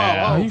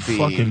 Yeah. Whoa, you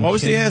fucking What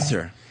was the kidding me?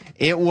 answer?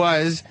 It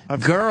was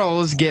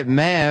girls get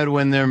mad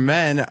when their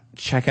men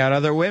check out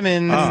other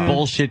women. That's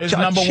bullshit. It's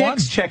number chicks one.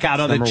 check out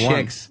other Number one.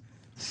 chicks.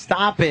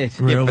 Stop it.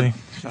 Really?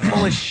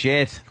 Full of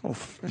shit.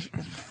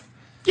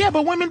 Yeah,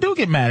 but women do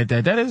get mad at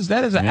that. That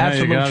is an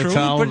absolute truth.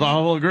 I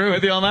will agree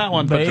with you on that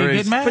one, They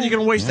Patrice. get mad. But you're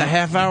going to waste a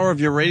half hour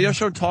of your radio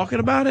show talking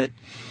about it?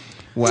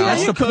 Well,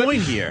 That's you the could.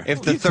 point here.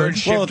 if the third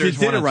Well, if you shifters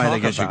did it wanna right, I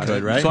talk guess you about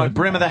could, it. right? So at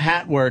brim of the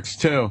hat works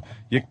too.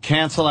 You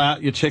cancel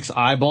out your chick's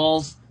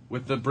eyeballs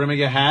with the brim of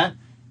your hat,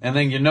 and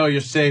then you know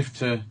you're safe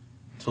to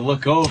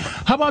look over.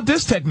 How about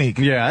this technique?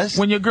 Yes.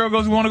 When your girl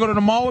goes, "You want to go to the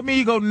mall with me?"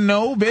 You go,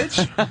 "No, bitch,"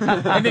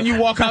 and then you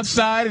walk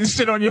outside and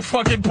sit on your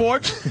fucking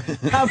porch.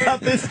 How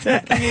about this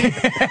technique?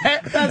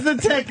 That's a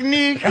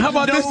technique. How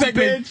about No, this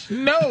technique? bitch.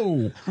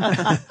 No.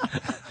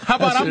 How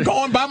about I'm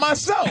going by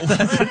myself?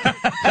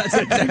 That's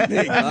a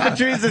technique.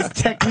 Patrice's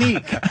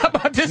technique. How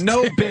about this?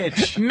 No,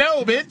 bitch.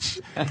 No, bitch.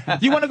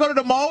 You want to go to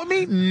the mall with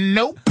me?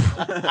 Nope.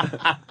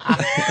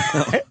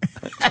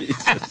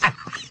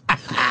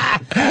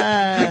 We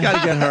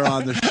got to get her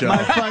on the show.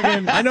 My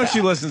fucking- I know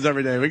she listens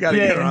every day. We got to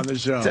Yeah. get her on the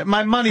show.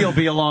 My money will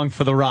be along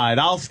for the ride.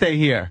 I'll stay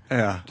here.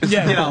 Yeah.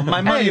 Yeah. You know,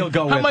 my money Hey, will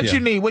go how with much you. you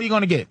need? What are you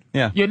going to get?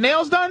 Yeah. Your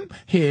nails done?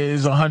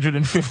 Here's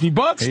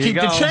 $150. Here you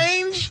Keep the go.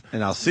 change.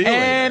 And I'll see you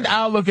And later.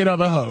 I'll look at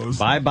other hoes.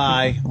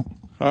 Bye-bye.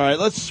 All right,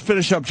 let's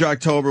finish up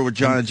Jocktober with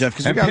John and Jeff.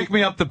 Because we And got pick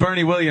me up the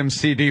Bernie Williams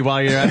CD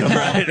while you're at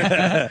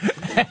the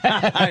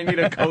I need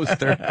a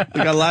coaster.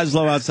 We got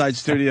Laszlo outside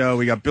studio.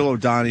 We got Bill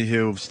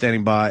O'Donohue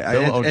standing by.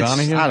 Bill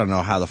O'Donohue? I don't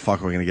know how the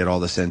fuck we're going to get all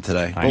this in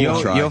today. But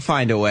we'll try. You'll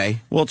find a way.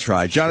 We'll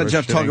try. John and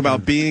Jeff talk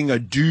about being a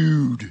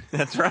dude.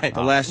 That's right.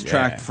 The last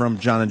track from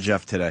John and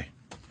Jeff today.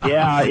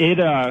 Yeah,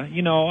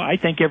 I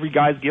think every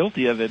guy's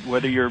guilty of it.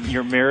 Whether you're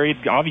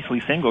married,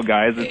 obviously single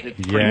guys.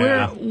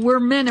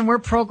 We're men and we're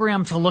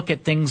programmed to look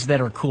at things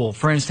that are cool.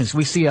 For instance,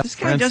 we see a. This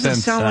guy doesn't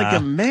sound like a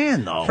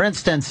man, though. For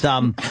instance,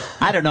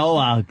 I don't know,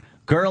 a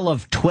girl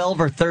of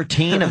 12 or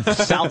 13 of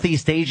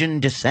Southeast Asian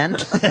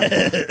descent.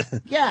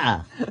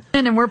 Yeah.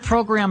 And we're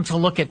programmed to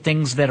look at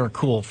things that are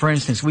cool. For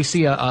instance, we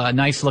see a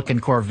nice-looking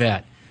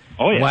Corvette.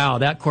 Oh, yeah. Wow,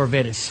 that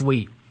Corvette is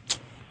sweet.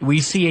 We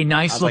see a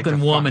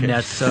nice-looking woman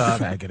that's,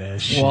 faggot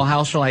ass shit. well,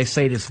 how shall I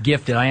say this,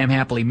 gifted. I am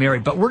happily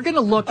married. But we're going to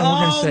look and we're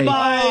going to say...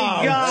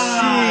 God!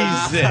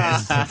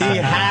 Jesus. He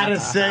had to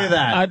say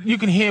that. You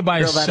can hear by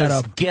his Girl that is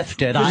setup.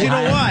 gifted. Because you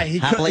know why? He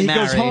happily goes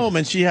married. home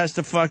and she has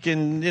to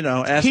fucking,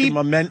 ask him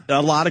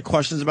a lot of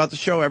questions about the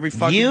show every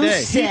fucking You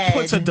day. said- He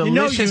puts a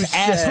delicious you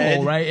asshole,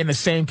 said- right, in the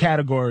same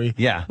category.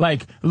 Yeah.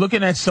 Like,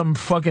 looking at some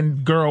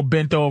fucking girl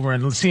bent over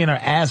and seeing her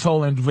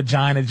asshole and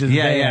vagina just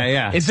Yeah, there. yeah,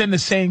 yeah. It's in the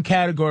same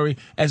category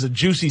as a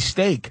juicy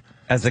steak.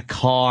 As a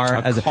car.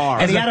 A car.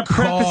 And he As had a to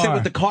preface it car.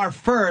 with the car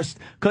first,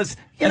 because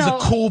As a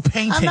cool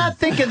painting. I'm not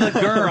thinking the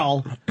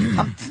girl.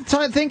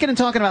 I'm thinking and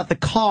talking about the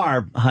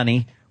car,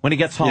 honey, when he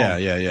gets home. Yeah,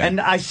 yeah, yeah. And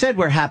I said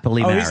we're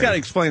happily married. he's got to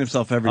explain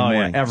himself every Oh, yeah,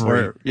 morning.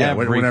 every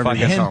whenever he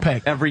gets home.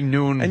 henpeck. Every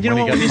noon. And you know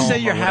what? When you say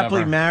you're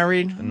happily happily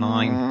married,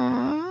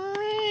 9.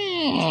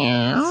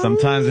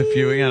 Sometimes if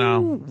you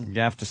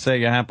have to say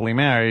you're happily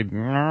married.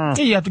 Yeah,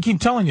 you have to keep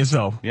telling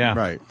yourself. Yeah.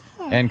 right.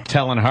 And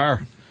telling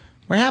her.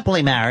 We're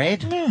happily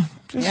married.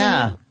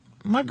 Yeah.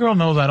 My girl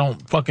knows I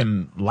don't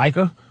fucking like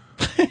her.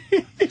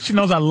 She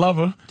knows I love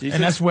her,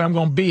 and that's where I'm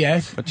going to be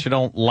at. But you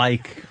don't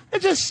like.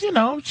 It just, she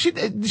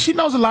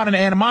knows a lot of the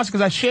animosity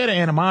because I share the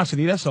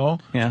animosity. That's all.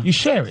 Yeah. You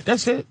share it.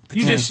 That's it.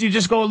 You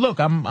just go, look,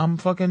 I'm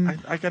fucking.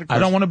 I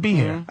don't want to be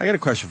here. I got a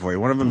question for you.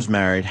 One of them's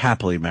married,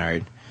 happily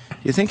married.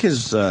 You think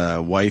his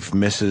wife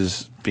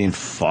misses being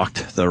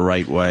fucked the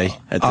right way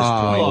at this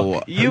point?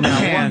 Look, you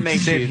can't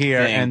sit here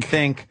and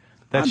think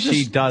that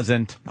she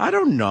doesn't. I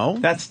don't know.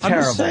 That's I'm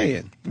terrible. just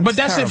saying. But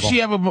that's terrible. if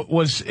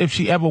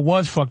she ever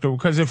was fucked over.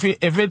 Because if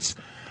it's,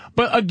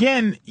 but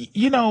again,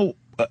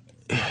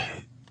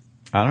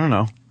 I don't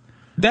know.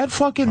 that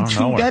fucking I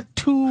don't know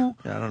her.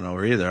 I don't know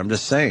her either. I'm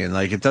just saying.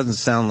 Like, it doesn't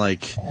sound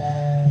like.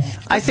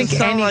 I think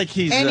sound any, like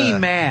he's any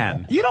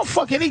man. You don't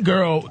fuck any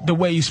girl the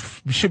way you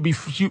should be.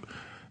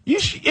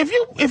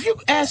 If you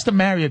ask to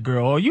marry a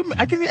girl, or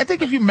I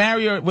think if you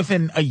marry her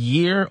within a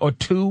year or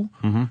two,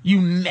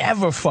 you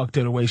never fucked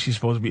her the way she's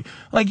supposed to be.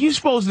 Like you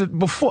supposed to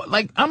before.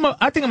 Like I think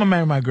I'm gonna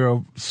marry my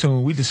girl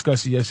soon. We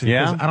discussed it yesterday.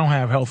 Yeah? 'Cause I don't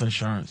have health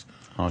insurance.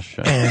 Oh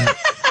shit. And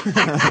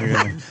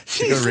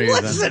She's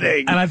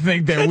listening. And I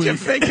think that Can't you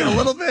fake it a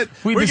little bit?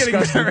 We We're getting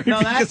discussed married. it. No,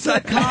 that's a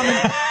common.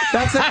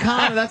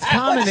 That's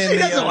common in She the.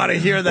 doesn't want to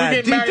hear that. we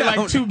get Deep married down.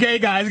 like two gay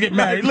guys get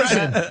married.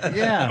 Listen,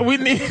 Yeah. we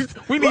need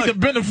the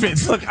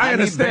benefits. Look, I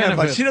understand, but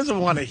benefits. she doesn't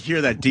want to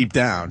hear that deep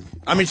down.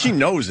 I mean, she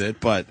knows it,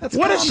 but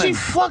What is she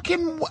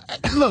fucking?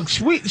 Look,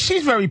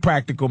 she's very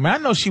practical, man. I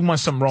know she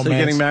wants some romance. So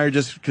getting married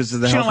just because of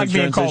the She health don't like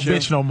being insurance called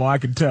issue? bitch no more. I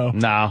can tell.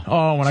 No.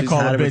 Oh, when I She's call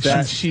her had it with bitch,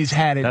 that? she's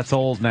had it. That's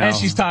old now. And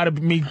she's tired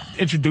of me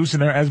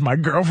introducing her as my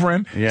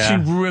girlfriend. Yeah. She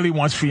really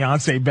wants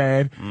fiance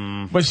bad.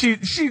 But she,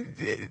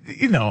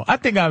 I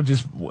think I'm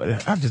just Yeah,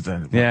 I'm just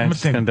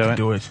gonna gonna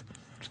do it.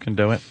 Just can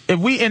do it. If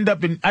we end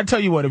up in, I tell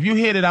you what, if you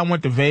hear that I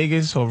went to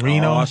Vegas or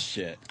Reno, Oh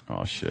shit!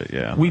 Oh shit.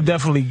 Yeah. we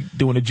definitely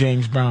doing a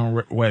James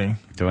Brown wedding.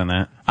 doing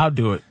that. I'll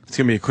do it. It's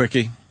gonna be a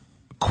quickie.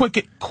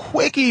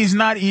 Quicky's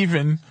not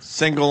even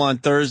single on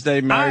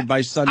Thursday, married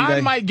by Sunday.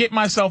 I might get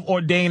myself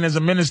ordained as a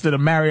minister to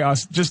marry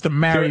us, just to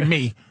marry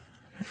me.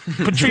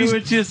 Patrice,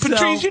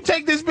 Patrice, you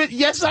take this bitch.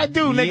 Yes, I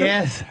do, nigga.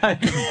 Yes, I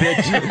do,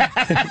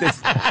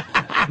 bitch.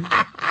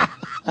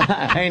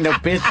 I ain't no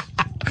bitch.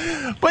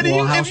 But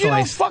if you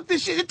don't fuck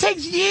this shit, it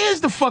takes years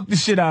to fuck the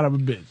shit out of a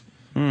bitch.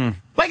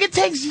 Like, it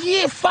takes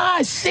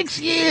 5, 6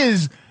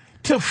 years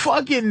to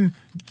fucking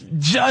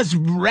just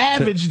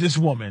ravage this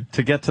woman.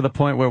 To get to the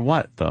point where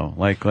what, though?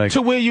 Like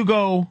to where you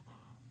go,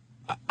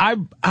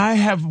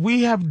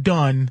 we have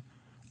done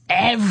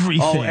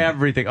everything. Oh,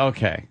 everything.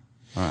 Okay.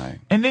 All right.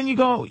 And then you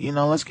go,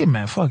 let's get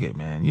mad. Fuck it,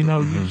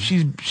 man.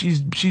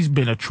 She's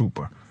been a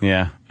trooper.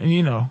 Yeah. And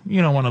you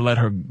don't want to let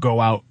her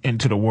go out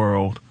into the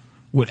world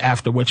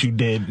after what you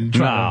did. And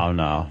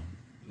No.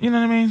 You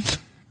know what I mean?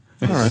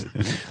 All right.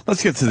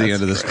 Let's get to the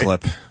end of this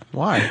clip.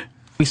 Why?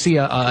 We see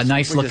a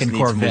nice-looking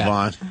Corvette. Move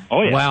on.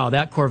 Oh, yeah. Wow,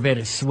 that Corvette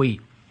is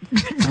sweet.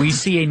 We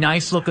see a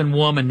nice-looking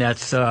woman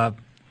that's, how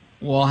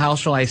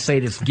shall I say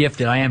this,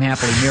 gifted. I am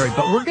happily married.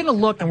 But we're going to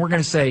look and we're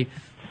going to say,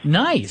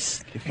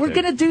 nice. We're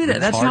going to do that.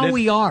 That's how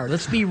we are.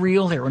 Let's be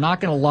real here. We're not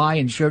going to lie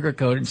and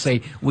sugarcoat and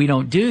say we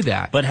don't do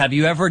that. But have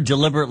you ever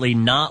deliberately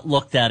not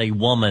looked at a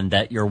woman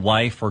that your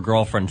wife or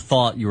girlfriend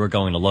thought you were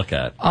going to look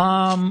at?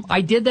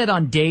 I did that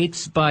on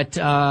dates, but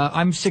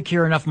I'm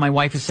secure enough. My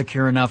wife is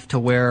secure enough to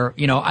where,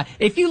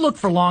 if you look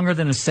for longer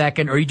than a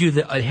second or you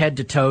do a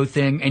head-to-toe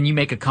thing and you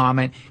make a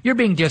comment, you're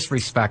being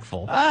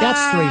disrespectful. That's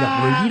straight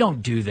up rude. You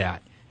don't do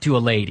that to a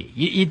lady.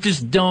 You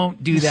just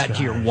don't do that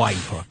to your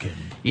wife.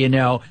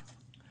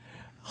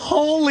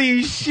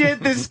 Holy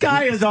shit, this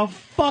guy is a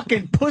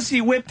fucking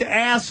pussy-whipped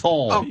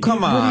asshole. Oh,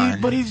 come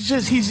on. But he's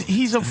not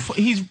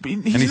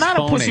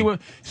phony. a pussy whip.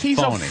 He's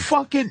phony. a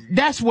fucking,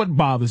 that's what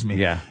bothers me.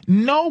 Yeah.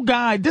 No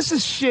guy, this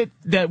is shit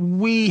that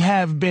we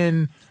have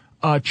been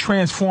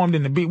transformed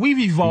into. We've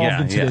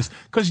evolved into this.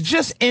 Because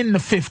just in the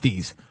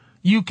 50s,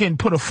 you can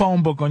put a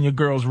phone book on your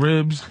girl's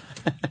ribs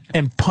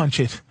and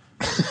punch it.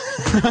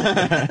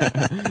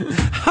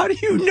 How do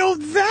you know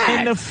that?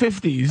 In the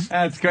 50s.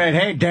 That's great.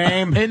 Hey,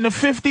 dame. In the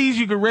 50s,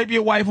 you could rape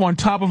your wife on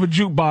top of a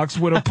jukebox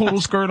with a poodle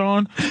skirt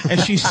on, and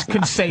she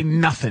can say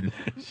nothing.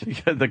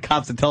 The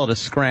cops would tell her to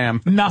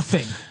scram.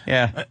 Nothing.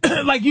 Yeah.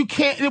 Like, you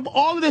can't,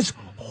 all of this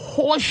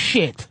horse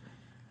shit.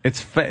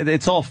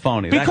 It's all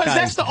phony. Because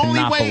that's the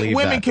only way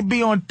women can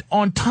be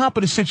on top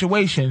of the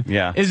situation.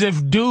 Yeah. Is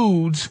if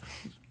dudes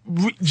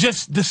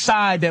just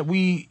decide that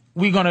we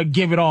gonna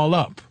give it all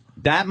up.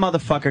 That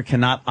motherfucker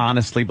cannot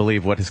honestly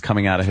believe what is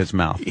coming out of his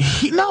mouth.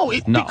 No.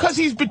 Because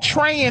he's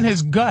betraying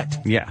his gut.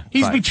 Yeah.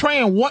 He's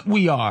betraying what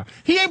we are.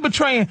 He ain't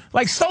betraying,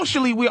 like,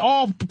 socially, we're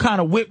all kind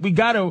of whipped. We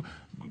gotta,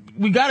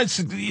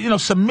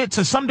 submit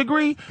to some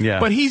degree. Yeah.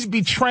 But he's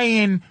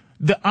betraying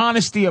the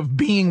honesty of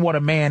being what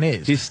a man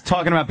is. He's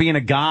talking about being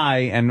a guy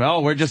and,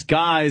 we're just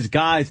guys.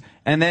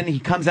 And then he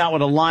comes out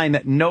with a line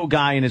that no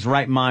guy in his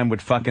right mind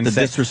would fucking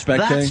say. Disrespect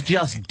That's thing?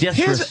 just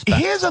disrespect.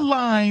 Here's a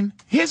line.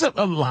 Here's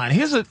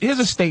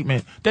a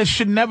statement that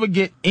should never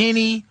get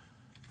any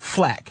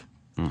flack.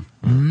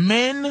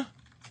 Men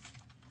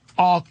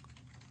are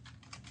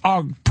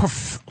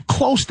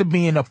close to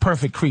being a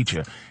perfect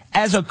creature.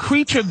 As a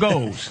creature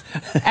goes,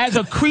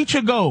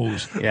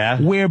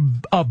 yeah, we're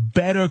a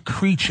better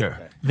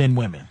creature than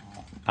women.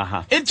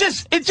 It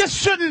just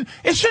shouldn't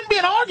be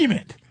an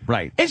argument.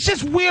 Right. It's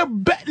just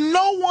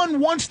no one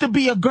wants to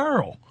be a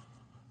girl.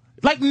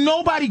 Like,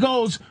 no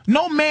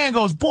man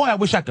goes, boy, I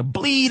wish I could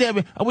bleed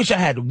I wish I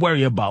had to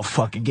worry about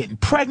fucking getting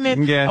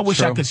pregnant. Yeah, I wish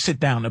true. I could sit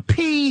down to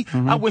pee.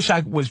 I wish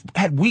I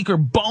had weaker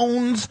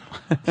bones.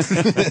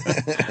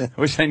 I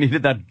wish I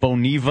needed that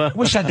Boniva.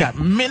 Wish I got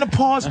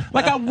menopause.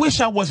 Like, I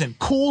wish I wasn't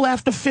cool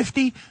after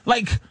 50.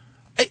 Like,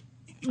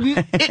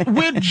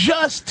 we're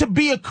just to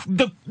be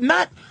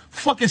not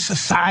fucking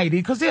society,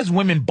 because there's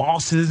women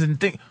bosses and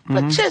things,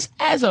 but just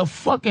as a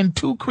fucking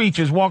two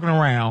creatures walking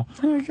around,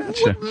 men are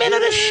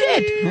the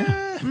shit.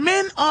 Yeah.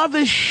 Men are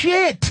the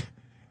shit.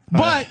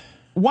 But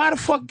why the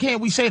fuck can't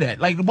we say that?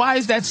 Like, why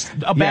is that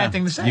a bad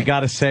thing to say? You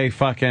gotta say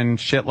fucking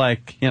shit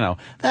like,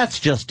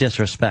 that's just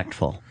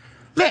disrespectful.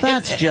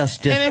 That's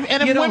just and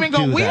if women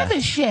go, we're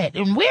the shit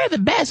and we're the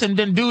best, and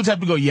then dudes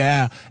have to go,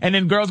 yeah, and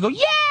then girls go,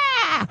 yeah.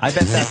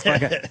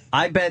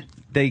 I bet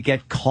they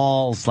get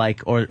calls or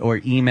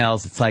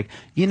emails. It's like,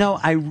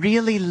 I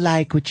really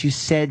like what you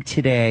said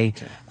today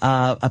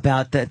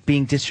about that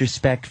being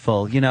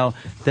disrespectful.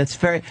 That's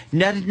very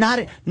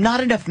not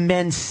enough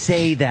men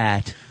say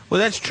that. Well,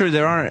 that's true.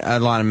 There aren't a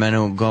lot of men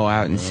who go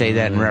out and say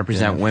that and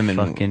represent women.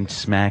 Fucking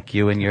smack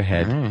you in your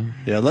head.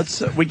 Yeah,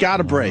 we got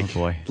a break. Oh,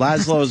 boy.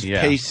 Laszlo's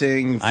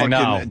pacing. Fucking,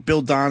 I know.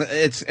 Bill Don.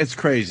 It's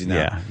crazy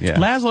now. Yeah.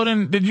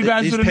 Laszlo, did you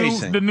guys do any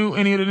of the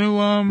new?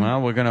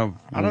 Well, we're gonna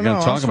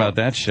talk about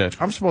that shit.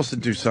 I'm supposed to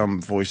do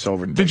some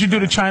voiceover. Did you do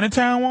the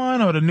Chinatown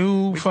one or the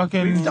new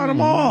fucking? We've done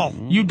them all.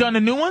 You done the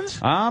new ones?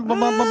 We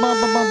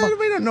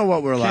don't know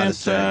what we're allowed to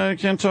say.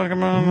 Can't talk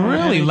about.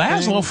 Really,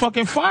 Laszlo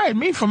fucking fired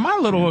me for my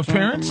little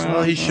appearance.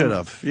 Well, he should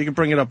have. You can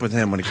bring it up with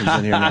him when he comes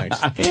in here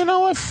next. You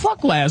know what?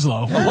 Fuck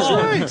Laszlo. That's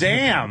right.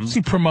 Damn. What's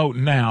he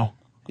promoting now?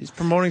 He's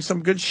promoting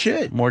some good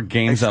shit. More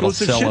games that'll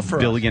Exclusive sell shit for a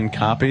billion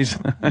copies.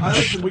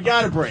 Listen, we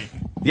got a break.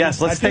 Yes,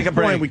 let's take a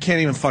break. We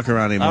can't even fuck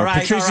around anymore. All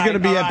right, Patrice is going to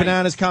be all at right.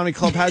 Bananas Comedy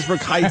Club,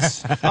 Hasbrook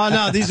Heights. Oh,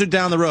 no, these are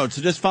down the road.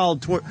 So just follow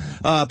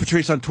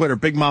Patrice on Twitter,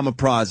 Big Mama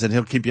Praz, and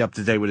he'll keep you up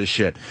to date with his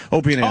shit.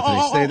 Opie and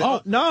Anthony, stay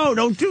there. No,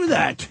 don't do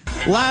that.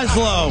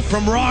 Laszlo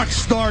from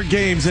Rockstar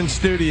Games in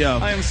studio.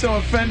 I am so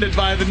offended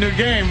by the new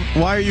game.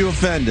 Why are you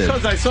offended?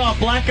 Because I saw a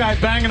black guy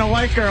banging a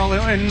white girl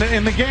in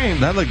the game.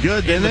 That looked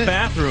good, didn't In it? the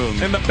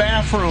bathroom. In the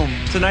bathroom.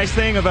 It's a nice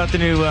thing about the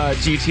new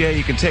GTA.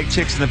 You can take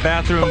chicks in the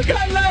bathroom. Look,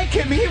 I like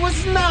him. He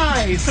was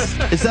nice.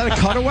 Is that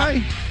a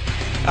cutaway?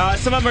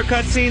 Some of them are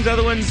cutscenes.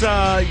 Other ones,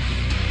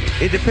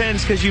 it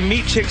depends because you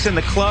meet chicks in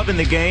the club in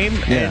the game,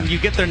 and you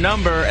get their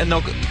number, and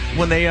they'll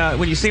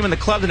when you see them in the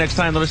club the next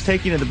time, they'll just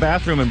take you to the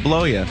bathroom and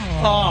blow you.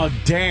 Oh,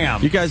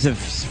 damn. You guys have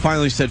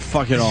finally said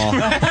fuck it all.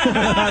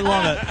 I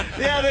love it.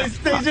 Yeah,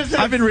 they just.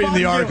 I've been reading the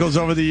you. articles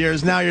over the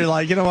years. Now you're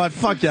like, you know what?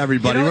 Fuck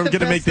everybody. You know We're what the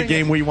going to make best the thing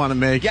game is? we want to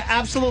make. You're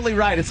absolutely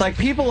right. It's like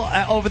people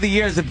over the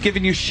years have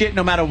given you shit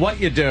no matter what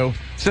you do.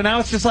 So now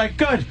it's just like,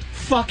 good.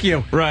 Fuck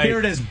you. Right. Here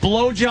it is.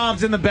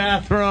 Blowjobs in the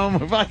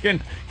bathroom.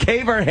 Fucking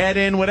cave her head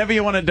in. Whatever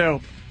you want to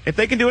do. If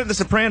they can do it in The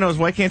Sopranos,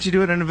 why can't you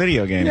do it in a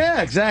video game?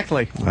 Yeah,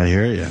 exactly. I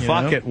hear you.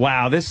 Fuck it.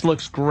 Wow, this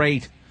looks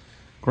great.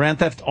 Grand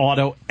Theft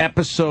Auto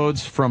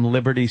episodes from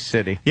Liberty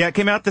City. Yeah, it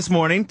came out this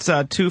morning. It's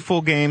 2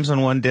 full games on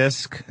 1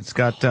 disc. It's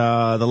got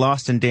The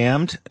Lost and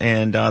Damned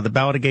and The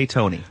Ballad of Gay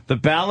Tony. The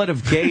Ballad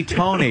of Gay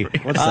Tony.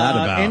 What's that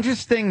about?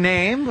 Interesting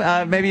name.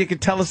 Maybe you could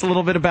tell us a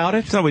little bit about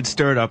it? So we'd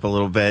stir it up a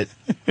little bit.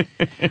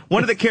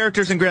 One of the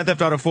characters in Grand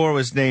Theft Auto 4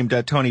 was named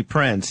Tony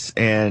Prince,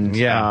 and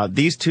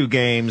these 2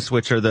 games,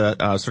 which are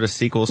the sort of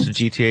sequels to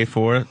GTA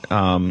 4,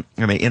 and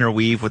they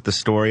interweave with the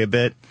story a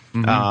bit.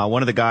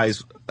 One of the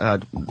guys,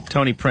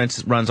 Tony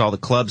Prince, runs all the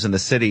clubs in the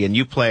city, and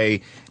you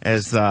play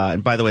as,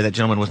 and by the way, that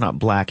gentleman was not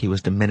black, he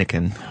was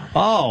Dominican.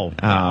 Oh.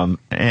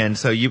 And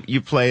so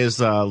you play as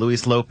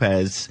Luis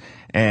Lopez,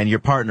 and your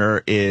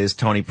partner is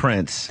Tony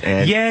Prince.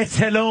 And Yes,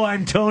 hello,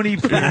 I'm Tony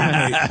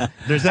Prince.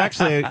 there's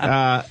actually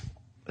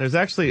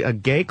a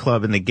gay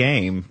club in the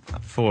game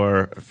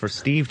for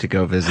Steve to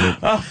go visit.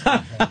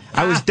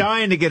 I was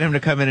dying to get him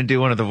to come in and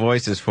do one of the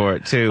voices for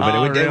it too,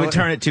 but it would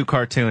turn it too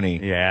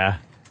cartoony. Yeah.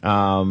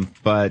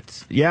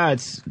 But yeah,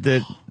 it's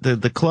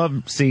the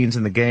club scenes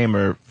in the game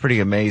are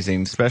pretty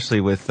amazing, especially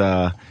with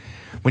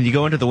when you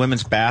go into the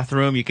women's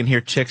bathroom, you can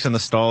hear chicks in the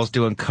stalls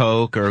doing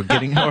coke or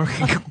getting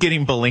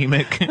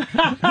bulimic,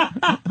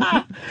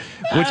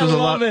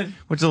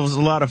 which was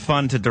a lot of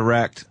fun to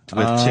direct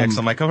with chicks.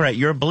 I'm like, all right,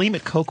 you're a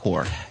bulimic coke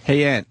whore.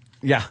 Hey, Ant.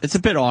 Yeah. It's a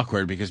bit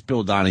awkward because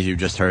Bill Donahue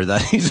just heard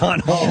that. He's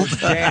on hold.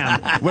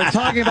 Damn. We're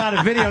talking about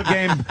a video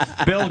game.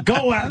 Bill,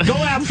 go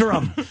after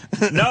him.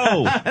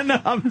 No. No,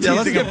 I'm Yeah,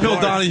 let's teasing get him Bill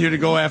more. Donahue to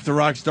go after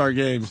Rockstar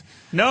Games.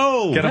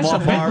 No. Get him That's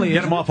off a Bentley, our. Get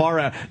isn't him off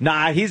our.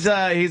 Nah, he's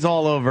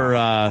all over.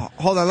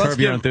 Hold on, let's Curb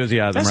Your give-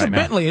 Enthusiasm That's right a now.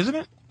 Bentley, isn't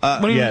it?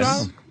 What are you yes.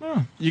 driving?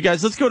 Oh. You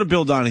guys, let's go to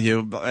Bill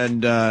Donahue,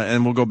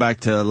 and we'll go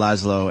back to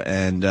Laszlo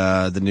and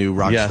the new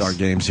Rockstar Yes.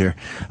 Games here.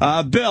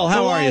 Bill,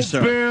 how are you,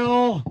 sir?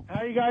 Bill.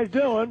 How you guys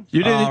doing?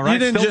 You didn't. All right, you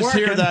didn't still just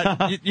hear working.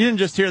 that. You didn't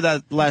just hear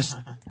that last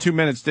 2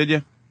 minutes, did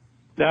you?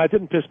 No, it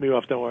didn't piss me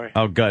off. Don't worry.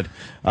 Oh, good.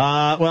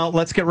 Well,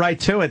 let's get right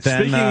to it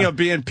then. Speaking of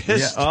being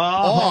pissed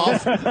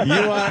off,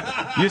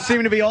 you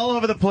seem to be all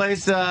over the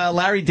place.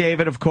 Larry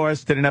David, of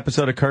course, did an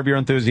episode of Curb Your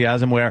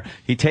Enthusiasm where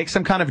he takes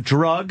some kind of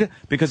drug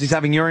because he's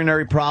having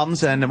urinary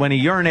problems, and when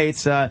he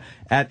urinates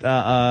at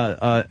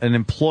an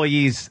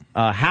employee's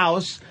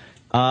house,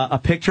 a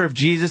picture of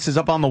Jesus is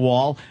up on the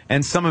wall,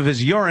 and some of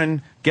his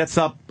urine gets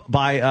up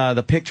by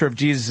the picture of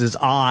Jesus'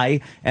 eye,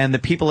 and the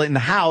people in the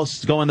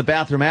house go in the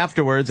bathroom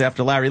afterwards,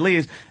 after Larry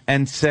leaves,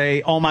 and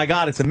say, oh my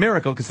God, it's a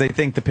miracle, because they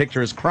think the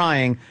picture is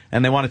crying,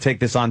 and they want to take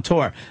this on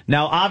tour.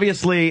 Now,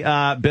 obviously,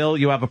 Bill,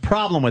 you have a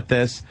problem with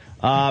this.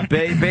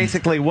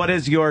 Basically, what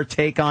is your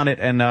take on it,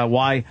 and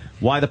why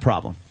the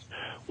problem?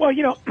 Well,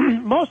 you know,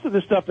 most of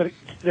the stuff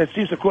that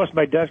seems to cross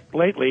my desk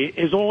lately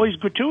is always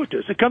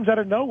gratuitous. It comes out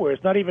of nowhere.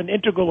 It's not even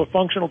integral or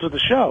functional to the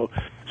show.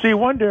 So you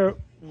wonder,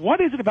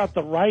 what is it about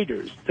the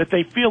writers that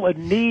they feel a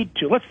need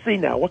to? Let's see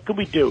now. What can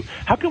we do?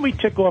 How can we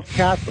tick off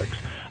Catholics?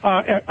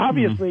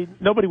 Obviously,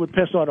 nobody would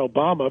piss on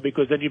Obama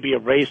because then you'd be a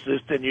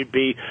racist and you'd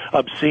be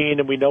obscene,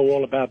 and we know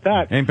all about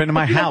that. Ain't been to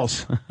my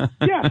house.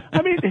 Yeah,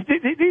 I mean,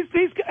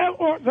 these,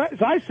 or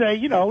as I say,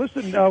 you know,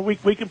 listen,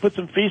 we can put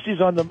some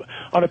feces on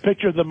a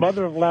picture of the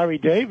mother of Larry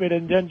David,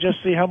 and then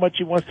just see how much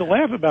he wants to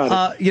laugh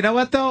about it. You know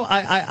what, though?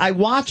 I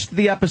watched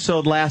the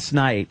episode last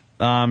night.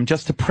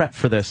 Just to prep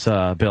for this,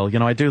 Bill. You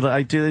know, I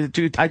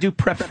do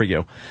prep for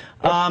you.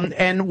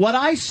 And what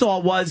I saw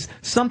was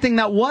something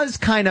that was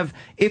kind of,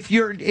 if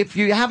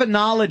you have a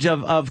knowledge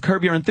of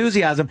Curb Your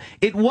Enthusiasm,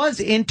 it was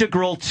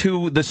integral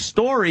to the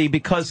story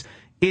because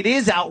it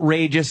is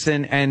outrageous,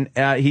 and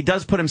he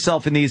does put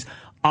himself in these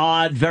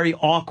odd, very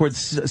awkward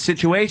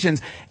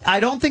situations. I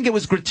don't think it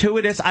was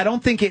gratuitous. I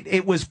don't think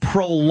it was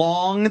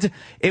prolonged.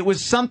 It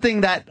was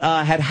something that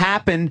had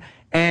happened,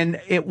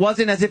 and it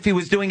wasn't as if he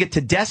was doing it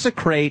to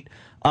desecrate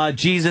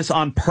Jesus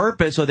on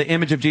purpose or the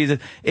image of Jesus.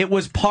 It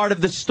was part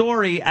of the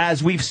story,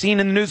 as we've seen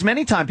in the news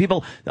many times.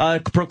 People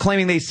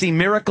proclaiming they see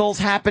miracles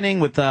happening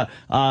with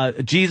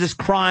Jesus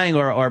crying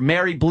or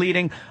Mary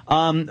bleeding.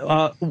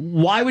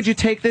 Why would you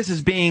take this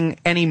as being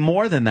any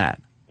more than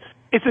that?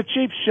 It's a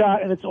cheap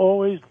shot, and it's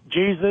always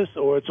Jesus,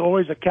 or it's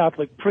always a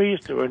Catholic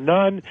priest or a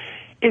nun.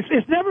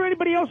 It's never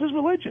anybody else's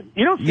religion.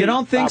 You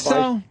don't think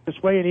so?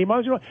 This way in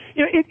imams.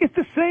 It's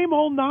the same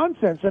old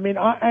nonsense. I mean,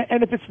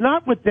 and if it's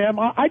not with them,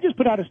 I just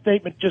put out a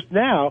statement just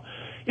now.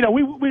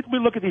 We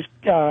look at these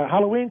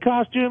Halloween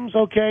costumes.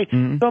 Okay,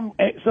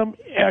 some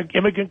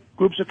immigrant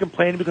groups are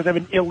complaining because they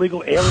have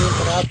illegal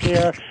aliens out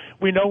there.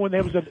 We know when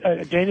there was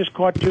a Danish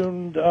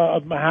cartoon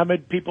of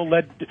Muhammad, people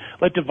led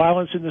to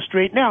violence in the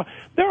street. Now,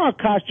 there are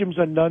costumes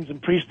of nuns and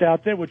priests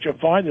out there which are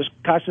fine. There's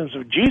costumes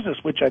of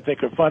Jesus, which I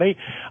think are funny,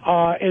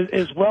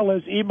 as well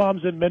as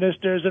imams and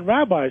ministers and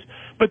rabbis.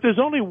 But there's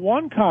only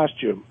one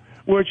costume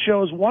where it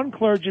shows one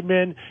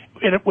clergyman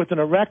with an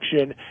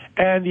erection,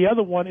 and the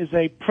other one is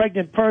a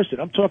pregnant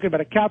person. I'm talking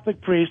about a Catholic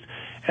priest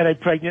and a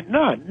pregnant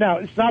nun. Now,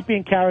 it's not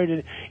being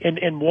carried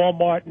in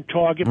Walmart and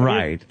Target.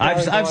 Right.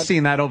 I've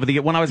seen that over the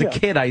years. When I was a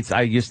kid,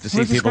 I used to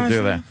see people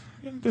do that.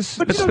 It's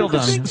Bill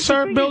Donahue.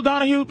 Sir, Bill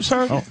Donahue,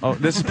 sir. Oh,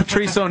 this is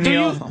Patrice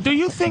O'Neill. Do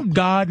you think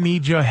God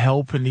needs your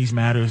help in these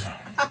matters?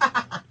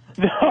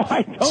 No,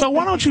 I don't. So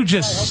why don't you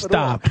just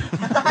stop?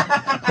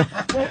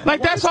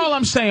 Like, that's all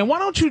I'm saying. Why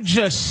don't you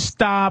just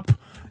stop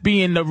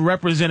being the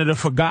representative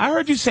for God? I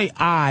heard you say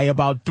 "I"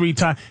 about 3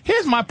 times.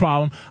 Here's my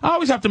problem. I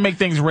always have to make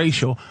things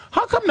racial.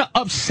 How come the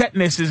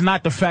upsetness is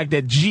not the fact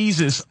that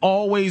Jesus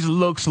always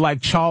looks like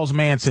Charles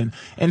Manson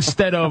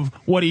instead of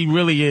what he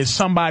really is,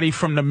 somebody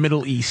from the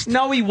Middle East?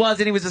 No, he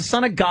wasn't. He was the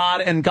son of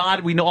God, and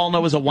God we all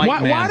know is a white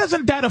man. Why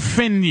doesn't that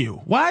offend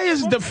you? Why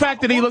is the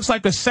fact that he looks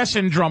like a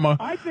session drummer?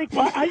 I think,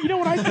 you know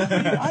what I think?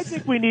 I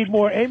think we need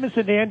more Amos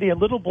and Andy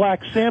and Little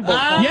Black Sambo.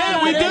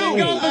 Yeah, we do.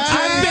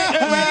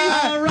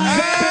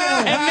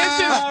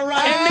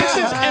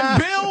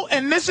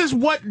 This is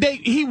what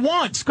he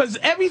wants, because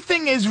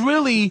everything is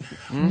really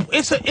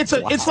it's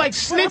like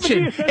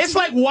snitching. It's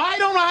like, why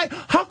don't I?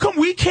 How come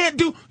we can't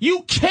do?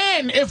 You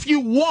can if you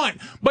want,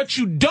 but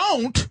you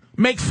don't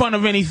make fun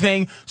of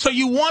anything. So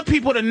you want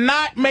people to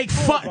not make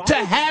fun, to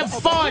have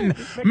fun,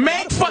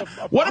 make fun.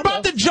 What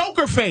about the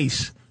Joker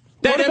face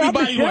that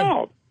everybody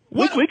wants?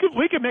 We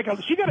could make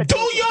a. She got to do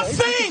your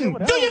thing.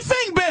 Do your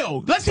thing,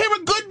 Bill. Let's hear a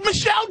good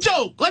Michelle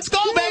joke. Let's go,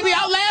 baby.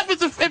 I'll laugh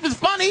if it's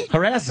funny.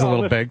 Her ass is a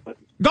little big.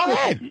 Go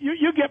ahead.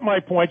 You get my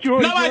point. No,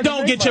 I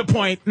don't get your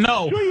point.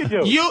 No. Sure you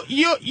do.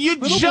 You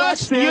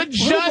just.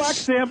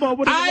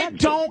 I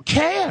don't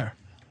care.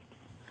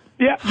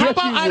 Yeah. How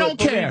about I don't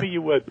care? Me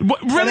you would.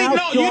 Really?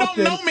 No, you don't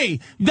know me.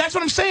 That's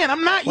what I'm saying.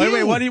 I'm not you.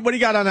 Wait. What do you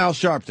got on Al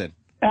Sharpton?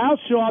 Al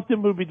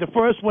Sharpton would be the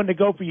first one to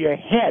go for your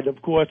head,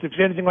 of course, if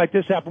anything like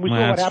this happened. We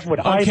saw what happened with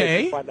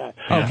Heineken on that.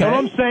 Okay. What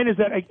I'm saying is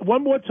that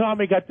one more time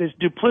we got this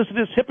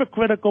duplicitous,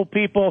 hypocritical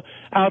people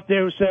out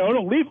there who say, "Oh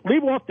no,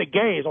 leave off the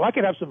gays. Well, I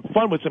could have some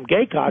fun with some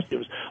gay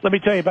costumes." Let me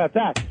tell you about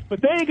that.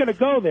 But they ain't going to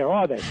go there,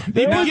 are they?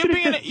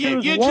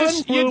 You're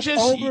just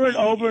over and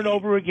over and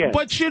over again.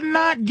 But you're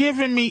not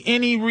giving me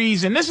any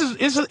reason.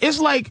 It's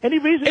like any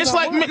reason. It's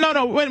like what?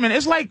 No. Wait a minute.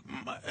 It's like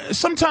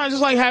sometimes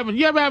it's like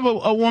you ever have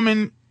a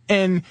woman,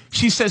 and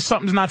she says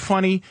something's not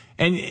funny,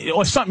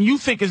 or something you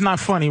think is not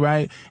funny,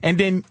 right? And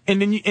then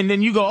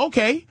you go,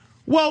 okay,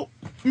 well,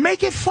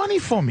 make it funny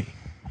for me.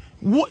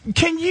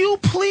 Can you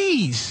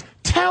please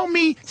tell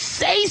me,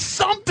 say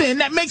something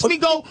that makes me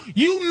go,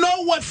 you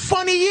know what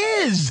funny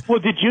is? Well,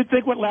 did you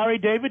think what Larry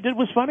David did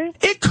was funny?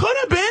 It could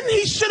have been.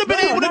 He should have been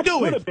able to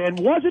do it. Could have been.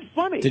 Was it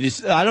funny? Did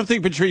he? I don't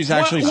think Patrice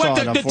actually saw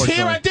it. The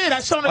tear I did. I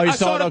saw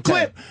the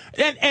clip,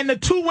 and the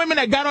 2 women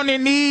that got on their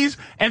knees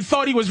and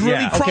thought he was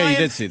really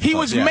crying. He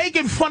was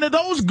making fun of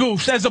those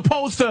goofs as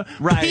opposed to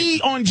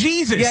pee on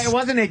Jesus. Yeah, it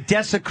wasn't a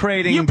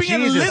desecrating You're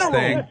being Jesus literal.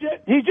 thing.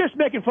 He's just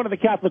making fun of the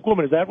Catholic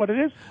woman. Is that what it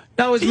is?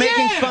 No, it was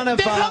making fun of.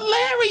 They're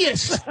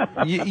hilarious.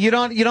 You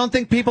don't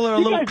think people are a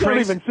little crazy? You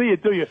guys don't even see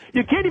it, do you?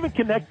 You can't even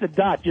connect the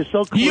dots. You're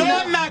so clear.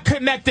 You're not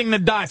connecting the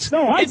dots.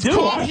 No, I it's do.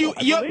 Called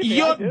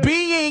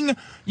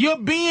you're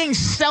being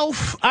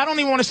self. I don't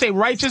even want to say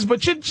righteous,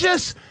 but you're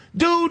just.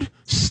 Dude,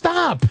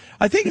 stop.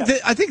 I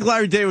think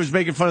Larry David was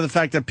making fun of the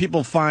fact that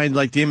people find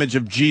like the image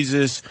of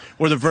Jesus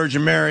or the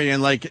Virgin Mary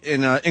and like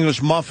in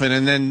English muffin,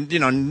 and then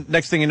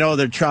next thing you know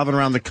they're traveling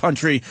around the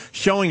country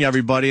showing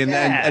everybody,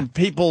 and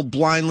people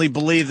blindly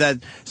believe that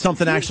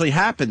something actually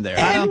happened there.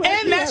 And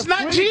that's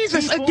not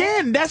Jesus.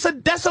 Again, that's a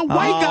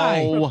white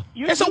guy.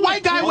 It's a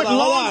white guy with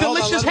long,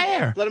 delicious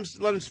hair. Let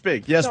him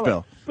speak. Yes,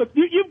 Bill. Look,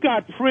 you've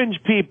got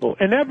fringe people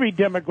in every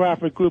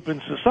demographic group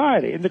in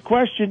society, and the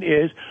question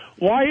is,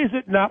 why is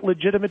it not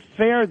legitimate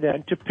fair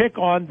then to pick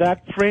on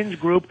that fringe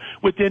group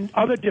within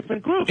other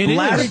different groups?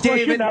 Larry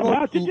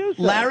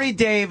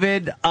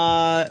David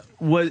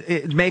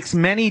makes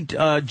many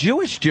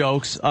Jewish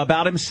jokes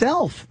about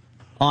himself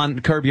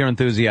on Curb Your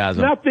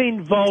Enthusiasm.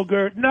 Nothing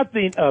vulgar,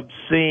 nothing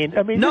obscene.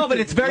 I mean, no, but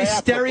it's very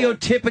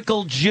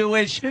stereotypical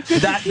Jewish.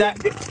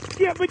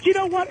 Yeah, but you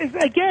know what?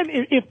 Again,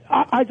 if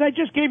as I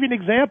just gave you an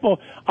example,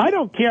 I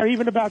don't care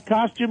even about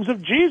costumes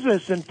of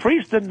Jesus and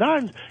priests and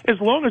nuns, as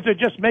long as they're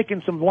just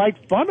making some light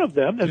fun of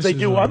them, as they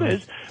do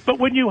others. But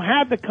when you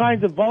have the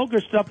kinds of vulgar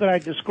stuff that I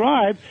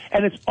described,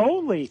 and it's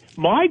only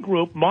my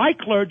group, my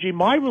clergy,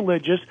 my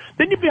religious,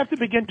 then you have to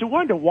begin to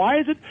wonder, why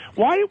is it?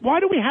 Why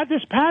do we have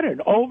this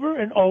pattern over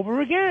and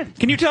over again?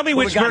 Can you tell me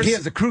which verse? He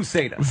is a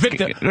crusader. Can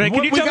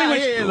you tell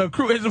me which?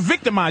 It's a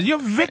victimize. You're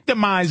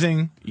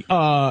victimizing.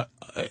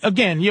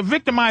 Again, you're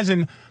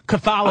victimizing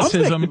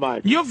Catholicism.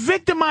 You're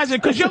victimizing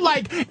because you're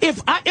like,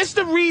 it's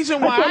the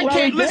reason why I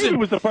can't listen.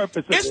 Was the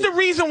purpose of it's the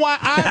reason why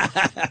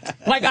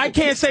I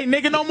can't say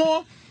nigga no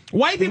more.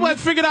 White people have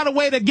figured out a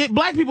way to get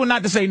black people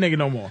not to say nigga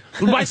no more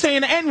by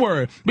saying the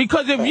N-word.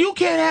 Because if you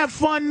can't have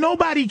fun,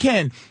 nobody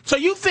can. So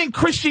you think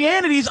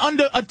Christianity's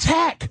under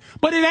attack,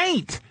 but it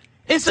ain't.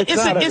 It's a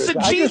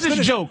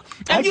Jesus joke.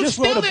 And you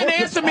still didn't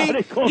answer me.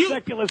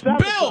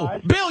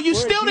 Bill, you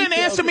still didn't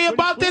answer me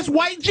about this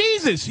white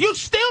Jesus. You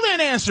still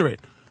didn't answer it.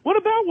 What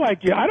about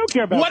white Jesus? I don't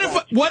care about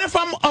What if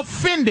I'm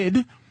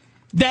offended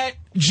that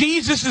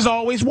Jesus is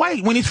always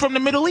white when he's from the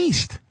Middle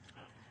East?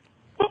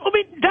 Well, I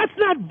mean, that's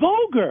not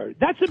vulgar.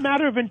 That's a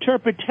matter of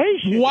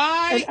interpretation.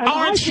 Why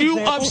aren't you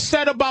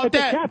upset about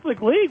that? The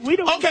Catholic League, we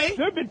don't. Okay.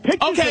 There have been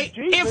pictures of Jesus.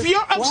 If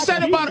you're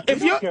upset about,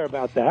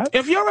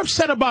 if you're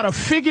upset about a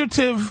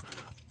figurative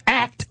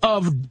act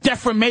of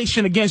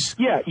defamation against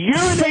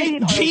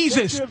fake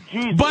Jesus,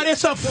 but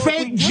it's a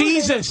fake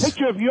Jesus. A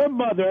picture of your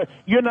mother,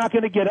 you're not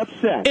going to get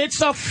upset. It's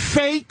a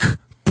fake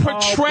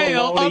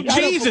portrayal of Jesus.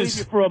 I don't believe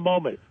you for a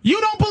moment.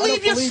 You don't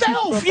believe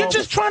yourself. You're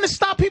just trying to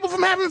stop people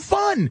from having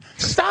fun.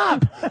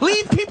 Stop.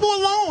 Leave people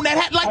alone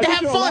that like to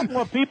have fun. A lot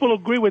more people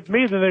agree with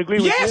me than they agree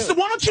with you. Yes,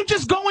 why don't you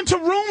just go into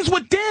rooms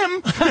with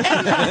them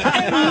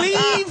and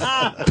leave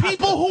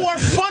people who are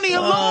funny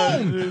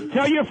alone?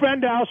 Tell your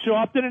friend Al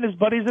Sharpton and his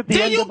buddies at the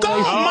There you go,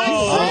 my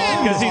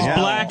friend. Because he's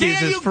black, he's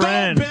his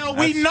friend. There you go,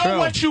 Bill. We know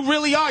what you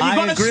really are. You're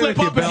going to slip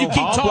up if you keep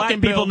talking, black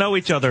Bill. people know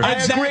each other. I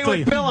agree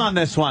with Bill on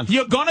this one.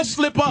 You're going to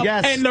slip up,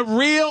 and the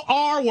real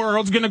R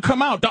word's going to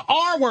come out. The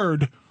R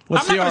word.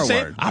 What's the R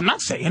word? I'm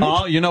not saying it.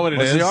 Oh, you know what it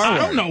is? I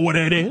don't know what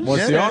it is.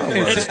 What's the R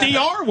word? It's the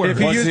R word.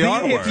 If you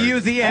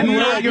use the N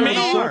word, you're an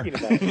R.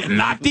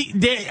 Not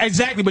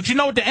exactly, but you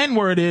know what the N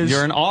word is.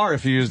 You're an R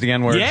if you use the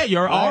N word. Yeah,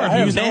 you're an R if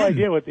you use the N. I have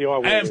no idea what the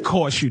R word is. Of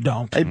course you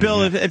don't. Hey,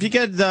 Bill, if you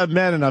get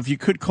mad enough, you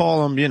could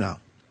call him,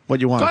 what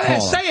you want to call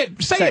him.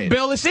 Say it,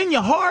 Bill. It's in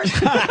your heart.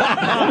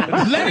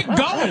 Let it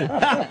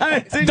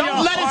go.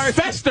 Don't let it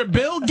fester,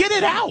 Bill. Get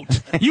it out.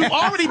 You've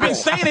already been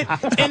saying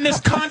it in this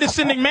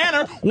condescending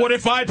manner. What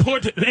if I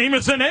put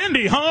Amos and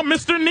Andy, huh,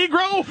 Mr.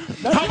 Negro?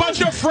 How about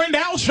your friend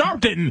Al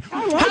Sharpton?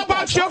 How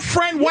about your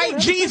friend White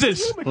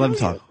Jesus? Let him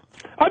talk.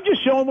 I'm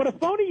just showing what a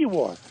phony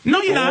you are.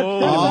 No, you're not.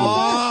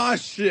 Oh,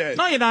 shit.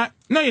 No, you're not.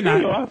 No, you're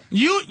not.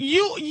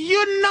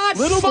 You're not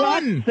Little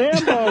fun. Black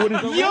Sambo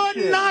with his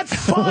You're not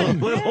fun.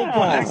 Little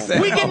Black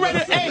Sambo. We get ready.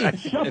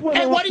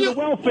 Hey, what do you?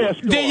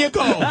 There you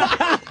go.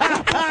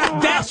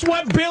 That's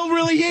what Bill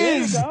really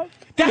is.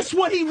 That's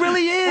what he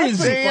really is.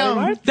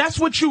 That's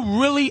what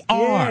you really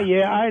are.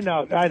 Yeah, I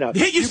know.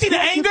 You see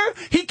the anger?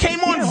 He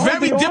came on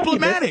very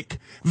diplomatic.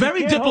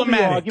 Very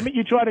diplomatic.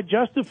 You try to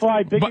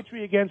justify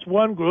bigotry against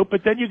one group,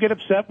 but then you get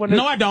upset when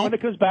I don't. When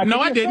it comes back. No,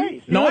 I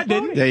didn't. No, I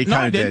didn't. Yeah, you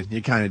kind of did.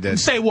 You kind of did.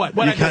 Say what?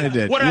 What you kind of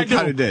did. What did I do?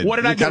 Kind of did. What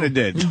did I do? You kind of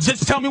did.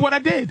 Just tell me what I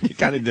did. You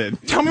kind of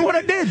did. Tell me what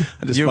I did.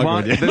 I just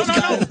fucking with you. No.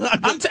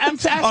 I'm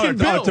asking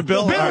Bill. To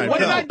Bill. Bill, what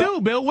did I do,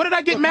 Bill? What did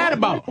I get mad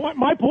about?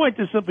 My point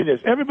is simply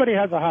this: everybody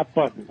has a hot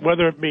button,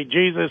 whether it be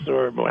Jesus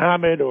or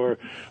Muhammad or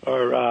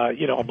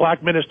a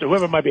black minister,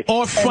 whoever it might be.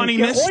 Or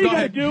funniness. All you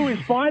got to do is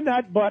find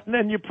that button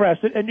and you press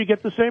it, and you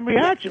get the same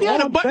reaction. Yeah,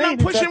 the button I'm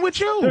pushing with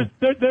you.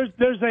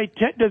 There's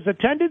a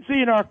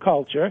tendency in our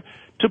culture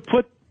to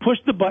push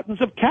the buttons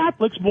of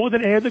Catholics more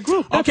than any other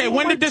group. Okay,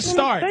 when did this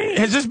start?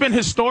 Has this been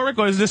historic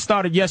or has this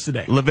started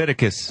yesterday?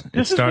 Leviticus.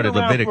 It started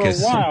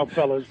Leviticus. For a while,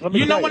 fellas.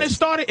 You know when it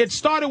started? It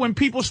started when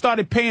people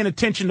started paying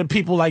attention to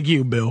people like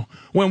you, Bill.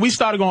 When we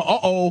started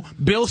going,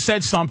 Bill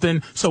said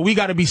something, so we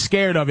got to be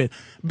scared of it.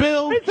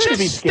 Bill,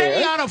 just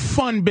stay out of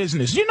fun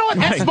business. You know what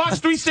Xbox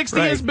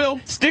 360 is,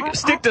 Bill?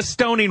 Stick to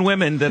stoning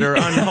women that are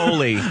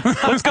unholy.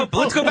 Let's go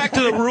back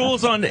to the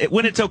rules on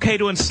when it's okay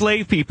to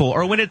enslave people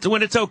or when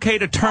it's okay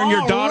to turn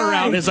your daughter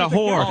out as a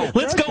whore.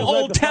 Let's go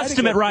Old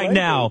Testament right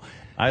now.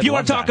 If you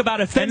want to talk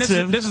about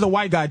offensive... This is a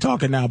white guy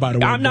talking now, by the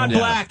way. I'm not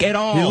black at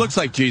all. He looks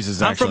like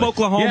Jesus, actually. I'm from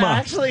Oklahoma. Yeah,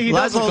 actually, he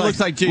does look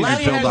like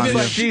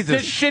Jesus.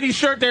 This shitty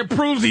shirt there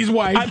proves he's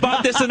white. I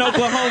bought this in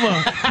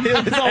Oklahoma.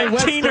 It's all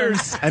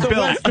Teeners. And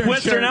Bill,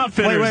 Western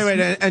Outfitters. Wait.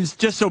 And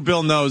just so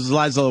Bill knows,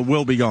 Laszlo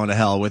will be going to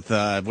hell with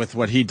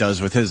what he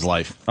does with his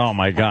life. Oh,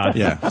 my God.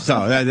 Yeah,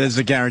 so there's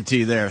a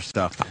guarantee there.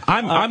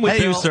 I'm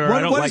with you, sir.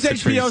 What is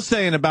HBO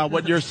saying about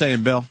what you're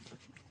saying, Bill?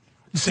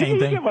 Same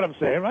thing. You get what I'm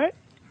saying, right?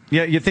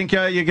 Yeah, you think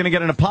you're going to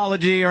get an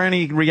apology or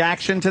any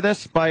reaction to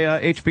this by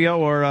HBO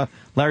or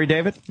Larry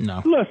David?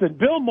 No. Listen,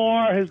 Bill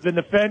Maher has been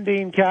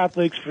defending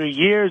Catholics for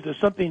years. There's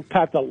something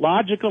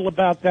pathological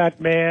about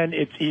that man.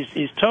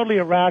 He's totally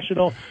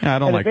irrational. Yeah, I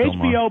don't like if Bill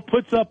Maher. HBO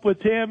puts up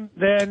with him,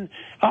 then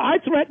I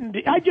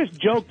just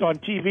joked on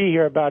TV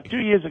here about 2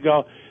 years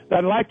ago that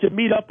I'd like to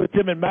meet up with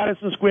him in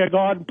Madison Square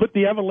Garden, put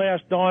the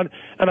Everlast on,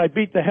 and I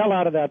beat the hell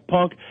out of that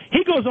punk.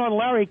 He goes on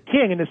Larry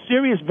King in a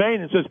serious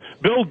vein and says,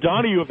 Bill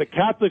Donahue of the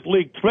Catholic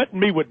League threatened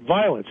me with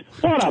violence.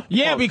 What up?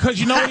 Yeah, because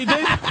you know what he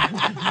did?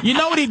 You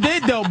know what he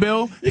did, though,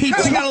 Bill? You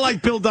gotta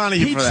like Bill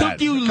Donahue for that. He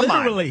took you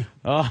literally.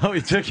 Oh, he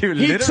took you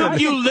He literally.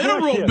 took you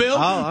literal, Bill.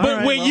 all but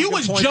right, when well, you good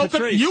was point, joking,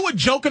 Patrice. you were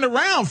joking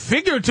around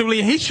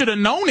figuratively. He should have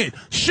known it,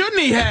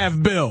 shouldn't he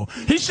have, Bill?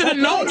 He should have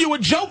known you were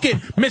joking,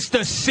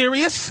 Mr.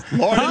 Serious.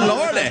 Lordy,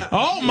 lordy.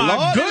 Oh my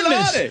Lordy,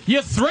 goodness! lordy.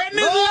 You threatened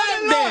his Lordy,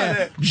 life there.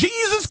 lordy.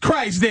 Jesus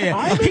Christ, there.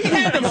 He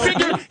had to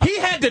figure. He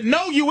had to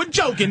know you were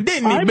joking,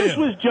 didn't he, Imus Bill?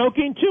 was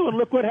joking, too, and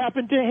look what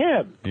happened to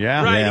him.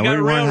 Yeah. Right, Yeah, you we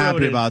got weren't happy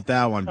railroaded. about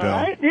that one, Bill. All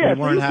right? Yeah, we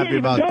weren't you happy can't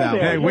about even go that there.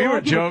 one. Hey, we Your were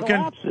argument joking.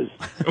 collapses.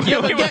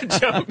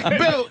 Yeah, but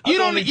Bill,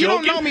 you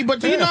don't know me, but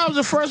do you know I was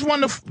the first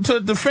one to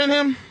defend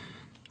him?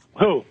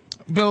 Who?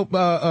 Bill,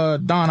 Don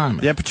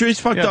Imus. Yeah, Patrice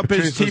fucked Yeah, up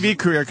his Patrice TV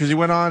career because he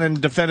went on and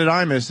defended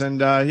Imus,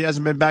 and he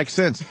hasn't been back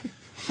since.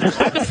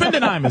 I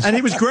defended Imus. And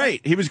he was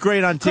great. He was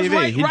great on 'Cause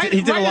TV.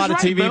 He did a lot of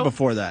is right, TV Bill.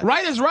 before that.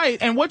 Right is right,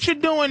 and what you're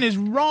doing is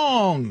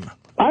wrong.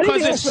 I didn't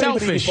Because it's ask for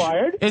anybody to be selfish.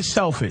 fired. It's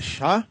selfish.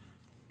 Huh?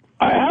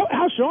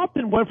 Al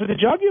Sharpton went for the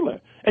jugular.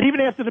 And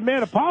even after the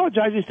man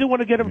apologized, he still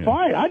wanted to get him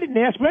fired. I didn't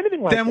ask for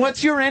anything like Then that.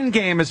 what's your end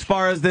game as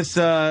far as this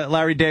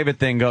Larry David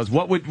thing goes?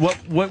 What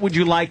would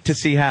you like to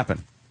see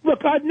happen?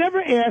 Look, I've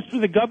never asked for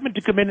the government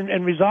to come in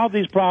and resolve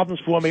these problems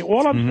for me.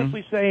 All I'm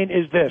simply saying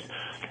is this.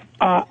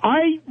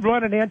 I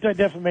run an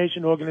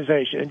anti-defamation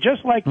organization, and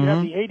just like you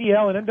have the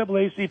ADL and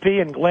NAACP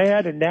and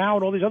GLAAD and NOW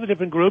and all these other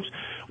different groups,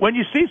 when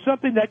you see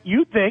something that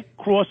you think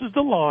crosses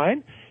the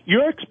line,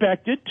 you're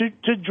expected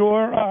to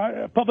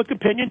draw public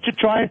opinion to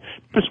try and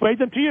persuade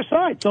them to your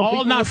side. Some All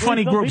people not agree,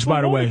 funny some groups, people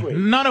by the don't way. agree.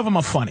 None of them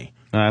are funny.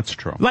 That's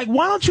true. Like,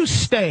 why don't you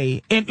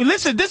stay and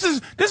listen? This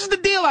is the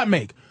deal I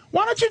make.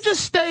 Why don't you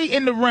just stay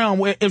in the realm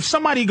where if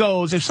somebody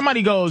goes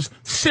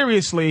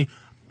seriously,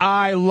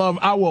 I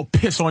will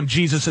piss on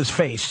Jesus's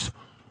face.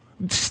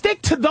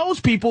 Stick to those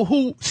people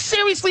who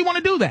seriously want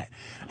to do that.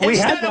 We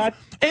had that.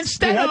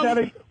 Instead of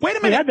wait a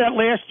minute. We had that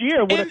last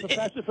year when a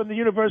professor from the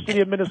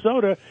University of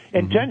Minnesota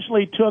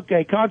intentionally took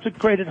a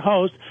consecrated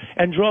host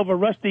and drove a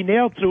rusty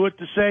nail through it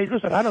to say,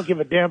 listen, I don't give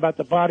a damn about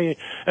the body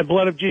and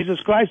blood of Jesus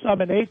Christ.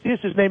 I'm an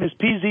atheist. His name is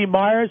P.Z.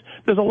 Myers.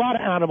 There's a lot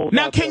of animals.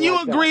 Now, out there can you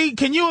like agree? that.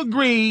 Can you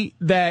agree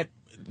that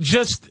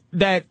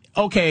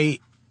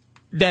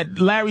that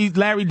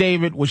Larry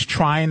David was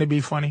trying to be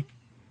funny?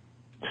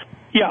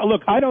 Yeah,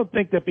 look, I don't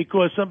think that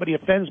because somebody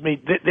offends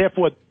me,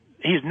 therefore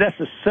he's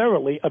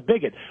necessarily a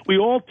bigot. We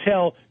all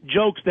tell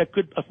jokes that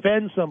could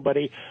offend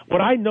somebody.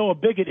 What I know a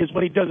bigot is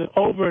when he does it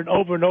over and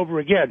over and over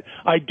again.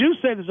 I do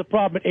say there's a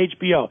problem at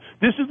HBO.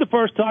 This is the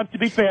first time, to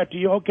be fair to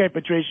you. Okay,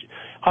 Patrice.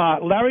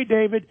 Larry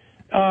David,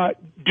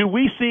 do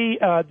we see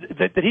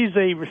that he's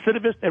a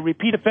recidivist, a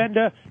repeat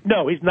offender?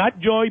 No, he's not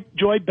Joy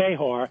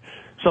Behar,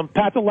 some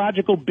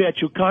pathological bitch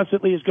who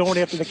constantly is going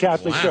after the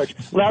Catholic Church.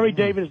 Larry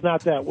David is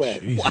not that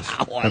way. Wow,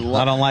 I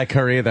don't like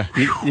her either.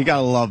 You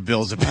gotta love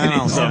Bill's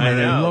opinions.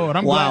 Lord,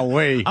 I'm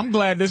Wowee.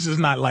 glad this is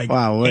not like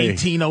Wowee.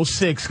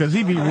 1806 because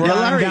he'd be riding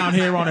Larry. down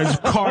here on his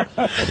cart.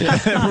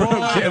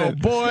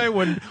 boy,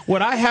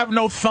 would I have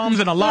no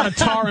thumbs and a lot of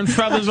tar and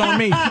feathers on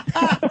me?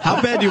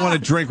 How bad do you want to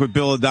drink with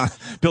Bill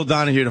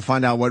Donahue to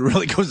find out what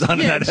really goes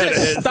on in Yeah, that head?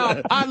 just stop.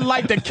 I'd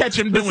like to catch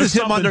him doing This is him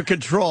something. under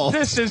control.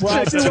 This is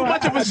just too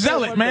much of a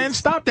zealot, man.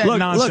 Stop that Look,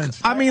 nonsense.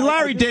 I mean,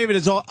 Larry David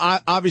has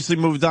obviously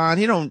moved on.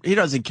 He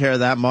doesn't care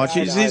that much.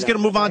 He's going to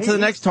move on to the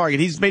next target.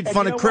 He's made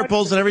fun of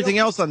cripples and everything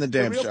else on the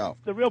damn show.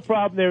 The real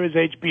problem there is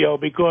HBO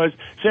because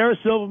Sarah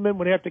Silverman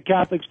went after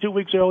Catholics 2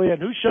 weeks earlier,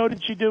 and whose show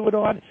did she do it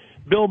on?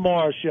 Bill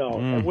Maher's show.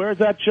 And where's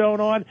that shown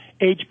on?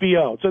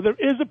 HBO. So there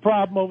is a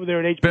problem over there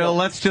at HBO. Bill,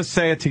 let's just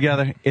say it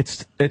together.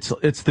 It's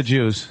the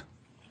Jews.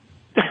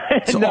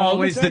 It's No,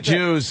 always the listen,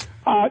 Jews.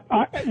 let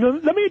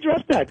me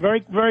address that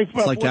very, very.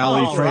 It's like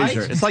Ali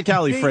Frazier. It's like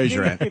Ali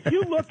Frazier. If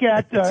you look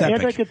at epic.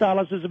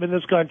 anti-Catholicism in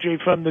this country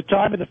from the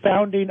time of the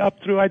founding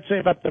up through, I'd say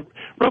about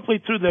roughly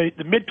through the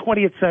mid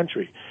 20th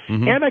century,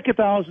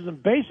 anti-Catholicism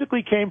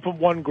basically came from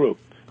one group,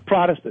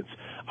 Protestants.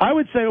 I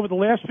would say over the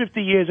last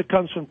 50 years, it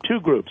comes from two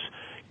groups.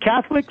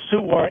 Catholics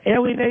who are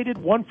alienated,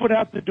 1 foot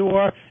out the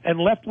door, and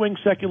left-wing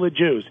secular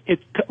Jews.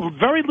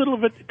 Very little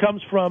of it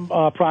comes from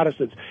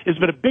Protestants. It's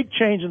been a big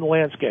change in the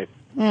landscape.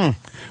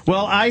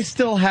 Well, I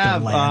still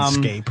have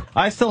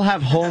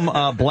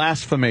home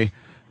blasphemy.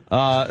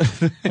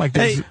 Like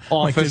this, office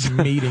like this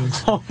meetings.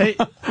 Hey,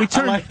 we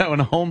I like that one,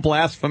 home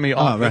blasphemy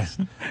office.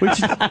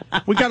 Right.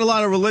 We got a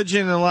lot of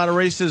religion and a lot of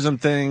racism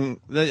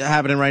thing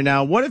happening right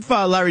now. What if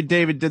Larry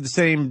David did the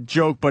same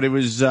joke, but it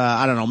was,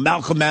 I don't know,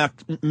 Malcolm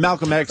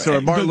X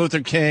or Martin Luther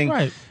King,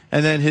 right.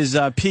 and then his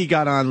P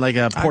got on like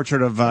a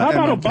portrait of How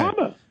about MLK.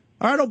 Obama?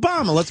 All right,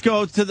 Obama. Let's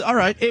go to the. All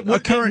right, it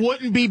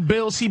wouldn't be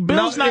Bill. See,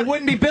 Bill's not. It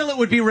wouldn't be Bill. It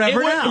would be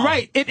Reverend Al.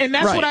 Right, and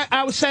that's what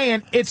I was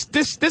saying. It's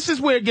this. This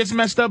is where it gets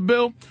messed up,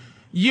 Bill.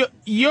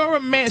 You're a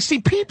man.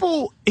 See,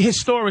 people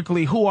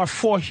historically who are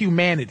for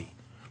humanity,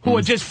 who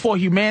are just for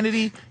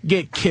humanity,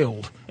 get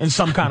killed in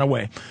some kind of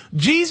way.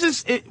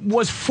 Jesus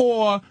was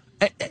for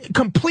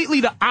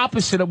completely the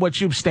opposite of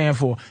what you stand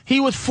for. He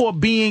was for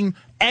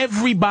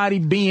everybody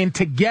being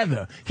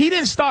together. He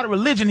didn't start a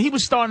religion. He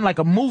was starting like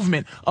a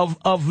movement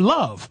of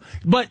love.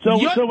 But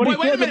wait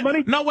a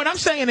minute. No, what I'm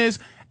saying is,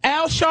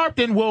 Al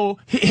Sharpton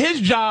his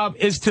job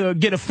is to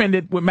get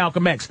offended with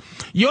Malcolm X.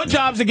 Your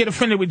job is to get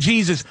offended with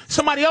Jesus.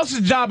 Somebody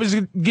else's job is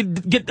to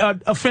get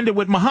offended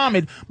with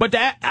Muhammad. But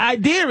the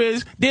idea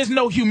is there's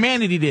no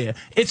humanity there.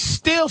 It's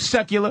still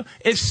secular.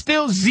 It's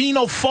still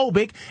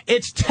xenophobic.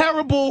 It's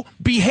terrible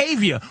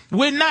behavior.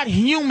 We're not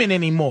human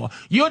anymore.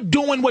 You're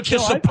doing what you're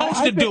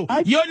supposed to do.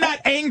 You're not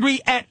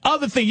angry at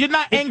other things. You're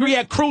not angry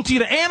at cruelty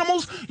to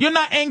animals. You're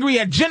not angry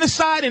at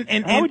genocide in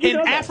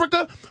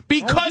Africa.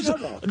 Because,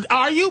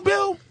 are you,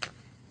 Bill?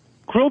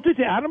 Cruelty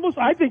to animals?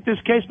 I think this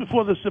case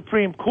before the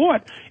Supreme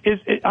Court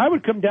I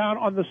would come down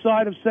on the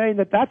side of saying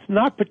that that's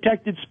not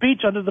protected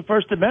speech under the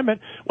First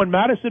Amendment. When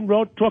Madison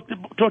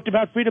talked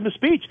about freedom of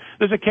speech,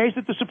 there's a case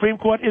that the Supreme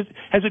Court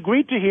has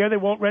agreed to hear. They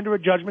won't render a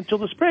judgment till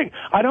the spring.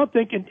 I don't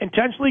think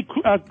intentionally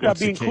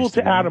being cruel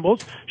to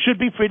animals should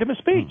be freedom of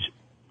speech.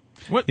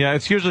 Yeah,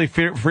 it's usually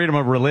freedom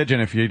of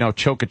religion if you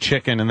choke a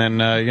chicken and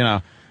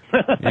then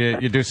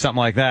you do something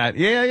like that.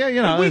 Yeah,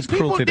 it's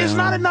cruelty. There's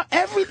not enough.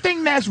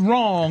 Everything that's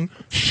wrong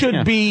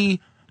should be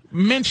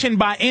mentioned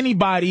by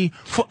anybody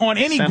on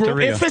any group.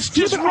 If it's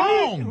just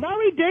wrong.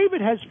 Larry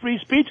David has free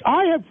speech.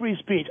 I have free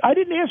speech. I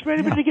didn't ask for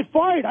anybody to get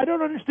fired. I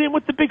don't understand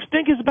what the big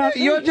stink is about.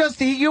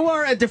 You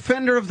are a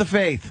defender of the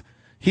faith.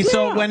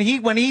 So when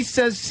he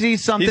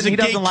sees something he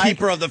doesn't like,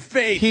 keeper of the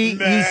faith. He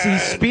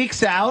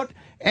speaks out.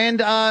 And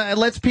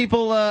lets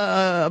people,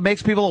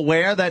 makes people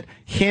aware that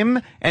him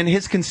and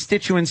his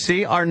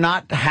constituency are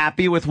not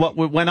happy with what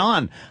went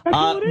on.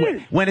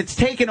 When it's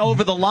taken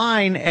over the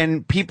line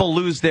and people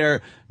lose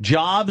their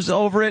jobs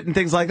over it and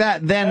things like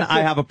that, then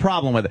I have a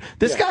problem with it.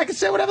 This guy can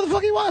say whatever the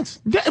fuck he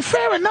wants. Yeah,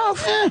 fair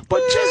enough.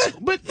 But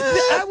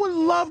I would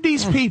love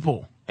these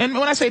people. And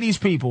when I say these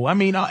people, I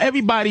mean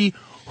everybody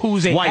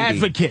who's an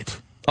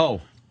advocate.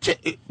 Oh.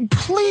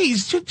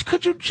 Please,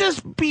 could you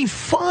just be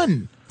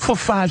fun for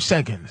 5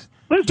 seconds?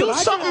 Listen, do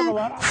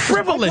something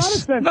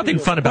frivolous. Nothing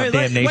fun about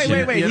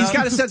damnation. Wait. He's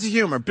got a sense of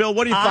humor. Bill,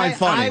 what do you find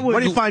funny?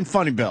 What do you find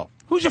funny, Bill?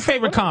 Who's your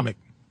favorite comic?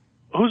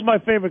 Who's my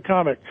favorite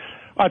comic?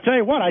 I'll tell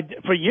you what.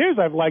 For years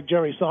I've liked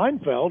Jerry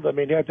Seinfeld. I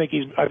mean, I think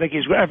he's.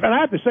 And I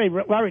have to say,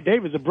 Larry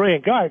David's a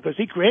brilliant guy because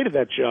he created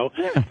that show.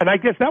 Yeah. And I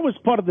guess that was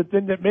part of the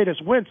thing that made us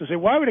wince. To say,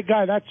 why would a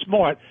guy that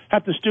smart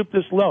have to stoop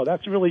this low?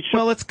 That's really.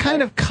 Well, it's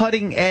kind of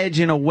cutting edge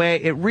in a way.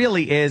 It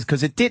really is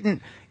because it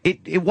didn't.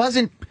 It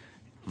wasn't.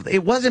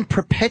 It wasn't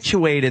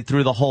perpetuated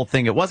through the whole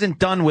thing. It wasn't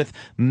done with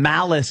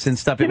malice and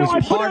stuff. It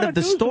was part of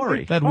the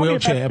story. That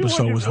wheelchair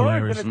episode was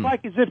hilarious. It's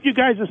like as if you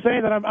guys are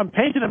saying that I'm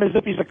painting him as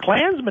if he's a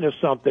Klansman or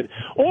something.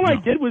 All I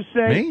did was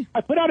say,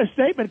 I put out a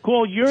statement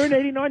called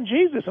urinating on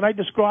Jesus, and I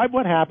described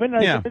what happened,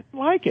 and I didn't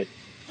like it.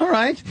 All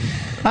right.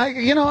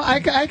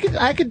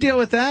 I could deal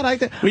with that.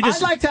 I'd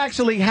like to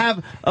actually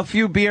have a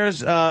few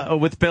beers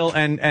with Bill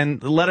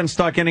and let him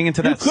start getting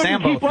into that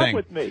Sambo keep thing. Up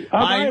with me.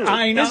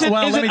 I know.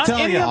 Let me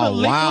tell you.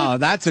 Oh, wow,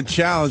 that's a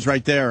challenge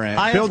right there,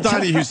 Ant. Bill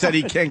Donahue said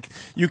you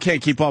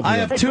can't keep up with I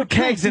have 2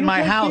 kegs in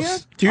my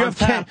house. Do you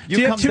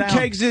have 2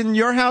 kegs in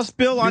your house,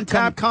 Bill, on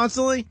tap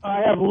constantly?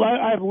 I have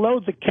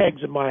loads of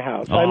kegs in my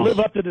house. I live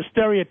up to the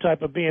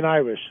stereotype of being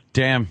Irish.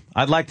 Damn,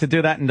 I'd like to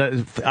do that, and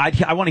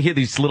I want to hear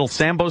these little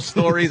Sambo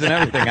stories and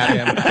everything.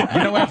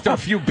 After a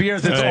few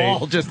beers, it's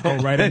all just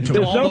right into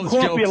There's no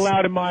coffee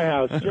allowed in my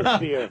house, just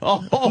beer.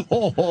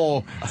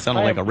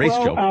 Sounded like a race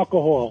joke.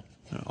 Alcohol.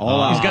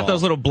 He's got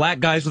those little black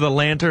guys with the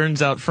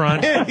lanterns out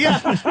front. He's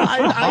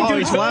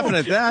laughing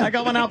at that. I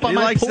got one out by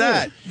my likes pool.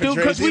 that. Dude,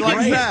 because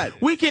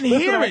we can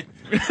hear it.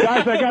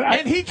 Guys,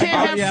 and he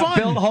can't have fun.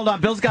 Bill, hold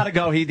on. Bill's got to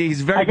go.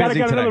 He's very busy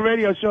today. I got another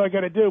radio show I got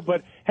to do.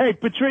 But hey,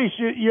 Patrice,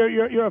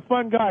 you're a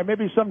fun guy.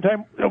 Maybe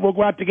sometime we'll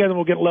go out together and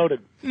we'll get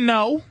loaded.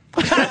 No.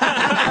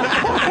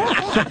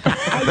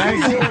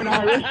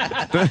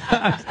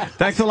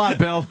 Thanks a lot,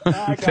 Bill.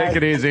 Take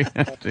it easy.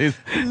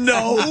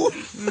 No.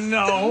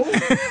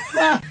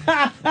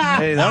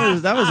 Hey,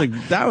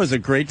 that was a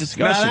great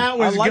discussion. Now, that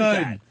was good.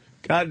 That.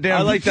 God damn.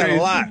 I like that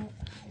a lot.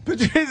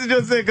 Patrice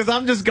just saying, because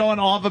I'm just going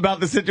off about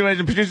the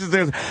situation. Patrice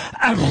says,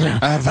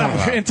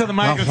 into the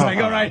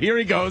microphone. All right, here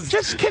he goes.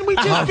 This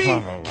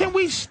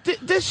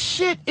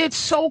shit, it's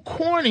so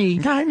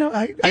corny. I know.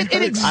 It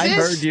exists. I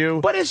heard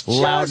you. But it's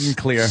loud just and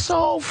clear.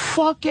 So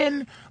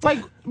fucking,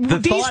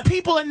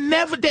 people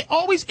are they're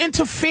always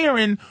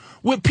interfering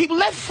with people.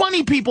 Let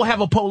funny people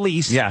have a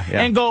police. Yeah.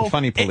 And go.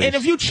 Funny police. And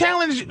if you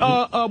challenge,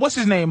 what's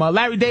his name?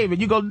 Larry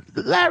David, you go,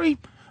 Larry,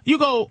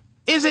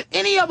 is it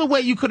any other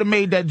way you could have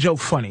made that joke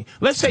funny?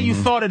 Let's say you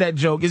thought of that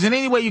joke. Is there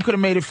any way you could have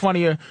made it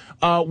funnier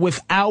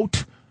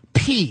without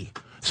P?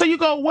 So you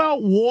go,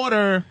 well,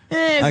 water.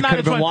 It's I not could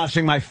have been fun.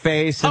 washing my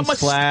face and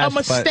splash. A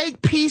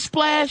mistake pee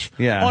splash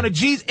on a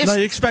Jesus. No,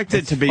 you expect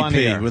it to be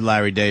funnier. pee with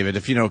Larry David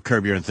if you know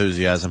Curb Your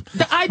Enthusiasm.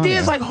 The idea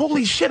is like,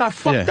 holy shit, I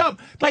fucked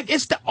up. Like,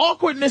 it's the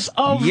awkwardness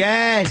of...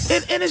 Yes.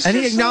 And it's And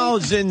he just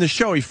acknowledged in the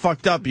show he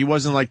fucked up. He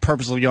wasn't like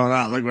purposely going,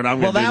 look what I'm going to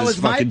do. Well, that this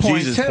was my fucking point,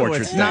 Jesus too.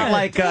 portrait It's thing. not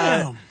like,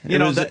 it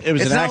was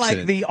it's an not accident.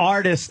 like the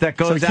artist that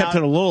goes So he kept out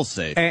it a little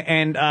safe.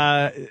 and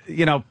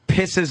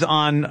pisses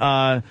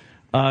on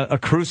a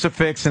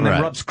crucifix and then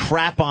Right. rubs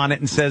crap on it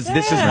and says,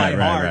 "This is my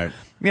art." Right.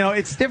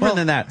 It's different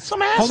than that.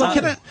 Hold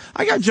on,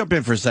 I got to jump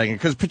in for a second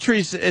because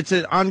Patrice, it's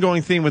an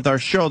ongoing theme with our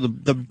show.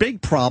 The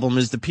big problem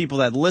is the people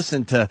that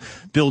listen to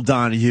Bill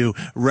Donahue,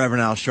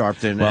 Reverend Al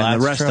Sharpton,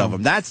 and the rest of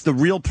them. That's the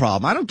real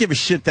problem. I don't give a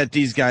shit that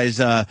these guys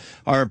are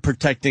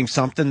protecting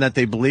something that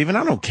they believe in.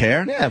 I don't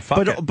care. Yeah,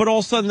 fuck it. But all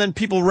of a sudden, then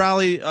people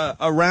rally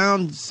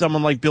around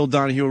someone like Bill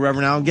Donahue or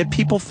Reverend Al and get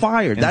people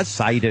fired.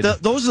 Incited.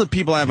 Those are the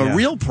people I have a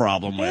real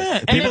problem with. Yeah.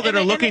 People that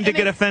are looking to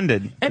get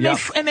offended. And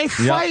they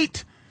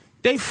fight.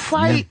 They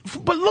fight.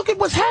 But look at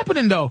what's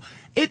happening, though.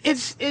 It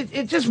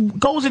just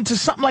goes into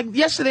something like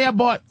yesterday I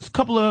bought a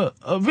couple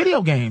of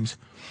video games.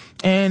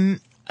 And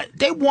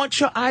they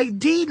want your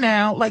ID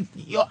now, like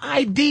your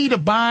ID to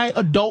buy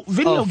adult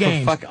video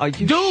games. Are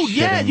you Dude,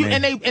 yeah. me?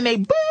 And they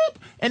boop.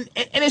 And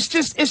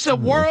it's a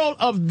world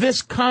of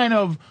this kind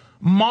of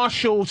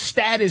martial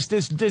status,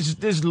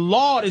 this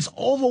law, this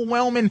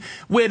overwhelming,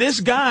 where this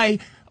guy,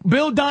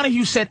 Bill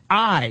Donahue, said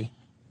I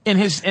in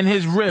his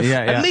riff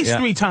at least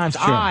 3 times.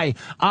 Sure.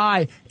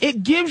 I.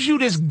 It gives you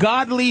this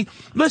godly.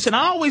 Listen,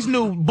 I always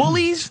knew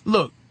bullies.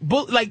 Look,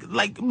 look.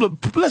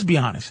 Let's be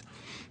honest.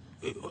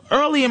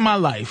 Early in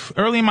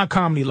my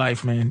comedy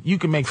life, man, you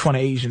can make fun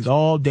of Asians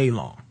all day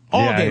long,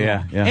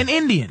 and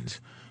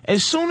Indians.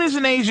 As soon as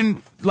an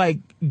Asian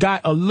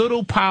got a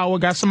little power,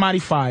 got somebody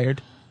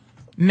fired.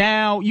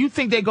 Now you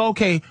think they go,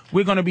 okay,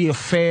 we're going to be a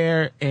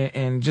fair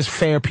and just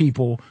fair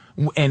people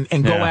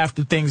and go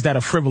after things that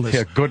are frivolous.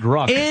 Yeah, good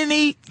rock.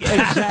 Exactly.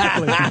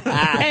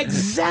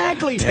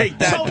 Take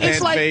that, so it's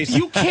like face.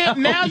 you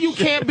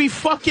can't be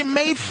fucking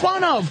made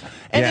fun of.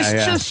 And it's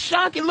just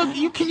shocking. Look,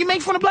 can you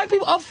make fun of black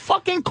people? Of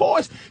fucking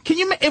course.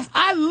 If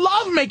I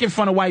love making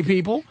fun of white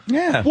people,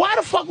 why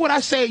the fuck would I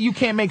say you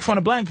can't make fun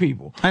of black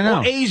people? I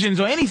know. Or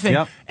Asians or anything.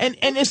 Yep. And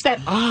it's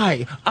that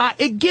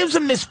it gives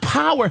him this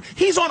power.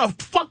 He's on a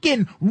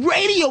fucking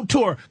radio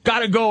tour.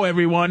 Gotta go,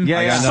 everyone.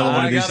 I got another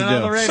one of these to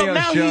do. So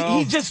now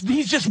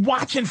he's just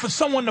watching for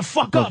someone to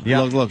fuck up.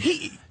 Look.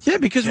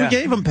 Because we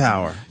gave him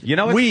power. You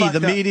know what's we, fucked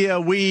the up?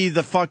 media,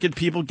 the fucking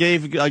people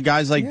gave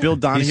guys like Bill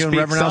Donahue and speaks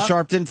Reverend Al up.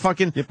 Sharpton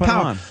fucking You put 'em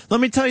power. on. Let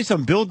me tell you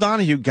something. Bill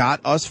Donahue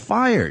got us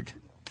fired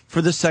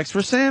for the Sex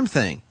for Sam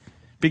thing.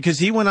 Because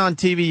he went on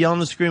TV yelling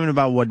and screaming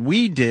about what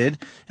we did,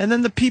 and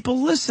then the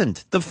people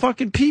listened. The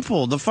fucking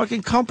people, the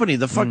fucking company,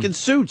 the fucking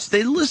suits,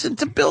 they listened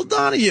to Bill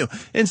Donahue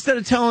instead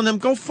of telling them,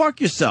 go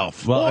fuck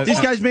yourself. Well, these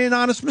guys made an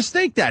honest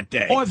mistake that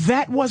day. Or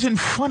that wasn't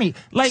funny.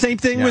 Same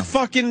thing with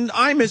fucking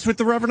Imus with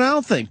the Reverend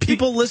Al thing.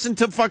 People listened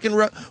to fucking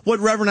what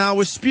Reverend Al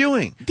was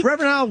spewing.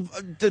 Reverend Al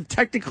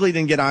technically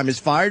didn't get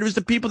Imus fired. It was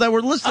the people that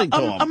were listening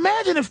to him.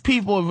 Imagine if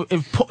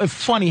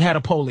Funny had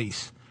a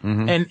police.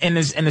 And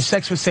the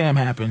Sex with Sam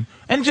happened,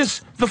 and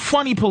just the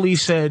Funny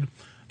police said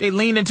they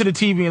leaned into the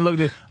TV and looked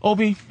at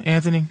Opie,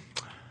 Anthony.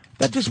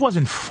 That just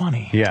wasn't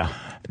funny. Yeah,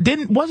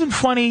 wasn't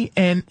funny,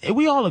 and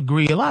we all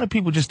agree. A lot of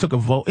people just took a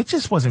vote. It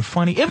just wasn't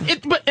funny.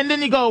 And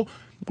then you go,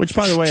 which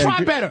by the way,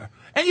 try better,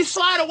 and you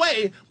slide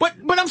away. But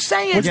I'm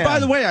saying, which by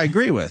the way, I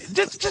agree with.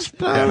 Just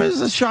it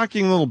was a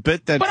shocking little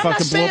bit that but I'm not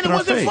fucking blew saying up it in our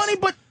wasn't face. funny.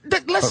 But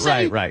let's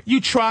say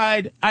you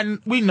tried, and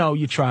we know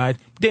you tried,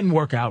 didn't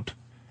work out.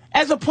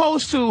 As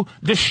opposed to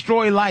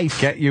destroy life.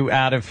 Get you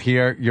out of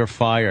here, you're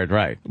fired,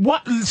 right.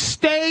 What?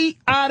 Stay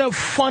out of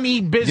funny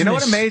business. You know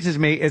what amazes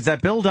me is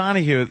that Bill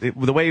Donahue,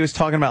 the way he was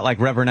talking about like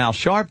Reverend Al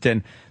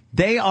Sharpton,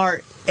 they are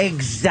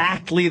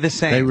exactly the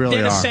same. They really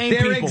They're are. the same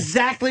They're people.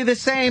 exactly the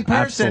same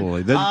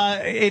person.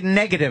 Absolutely.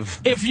 Negative.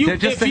 If you They're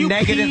just if you a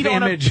negative peed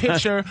on image. a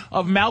picture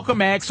of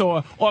Malcolm X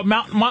or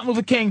Martin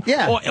Luther King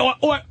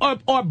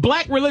or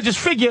black religious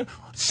figure,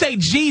 say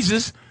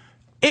Jesus,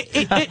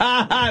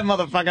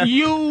 motherfucker.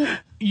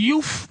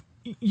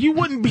 He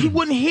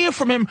wouldn't hear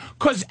from him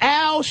because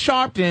Al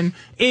Sharpton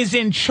is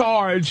in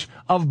charge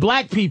of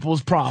black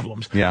people's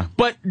problems. Yeah.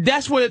 But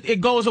that's where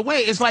it goes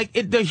away. It's like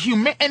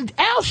and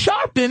Al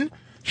Sharpton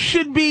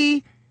should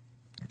be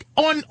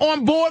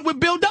on board with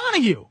Bill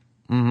Donahue.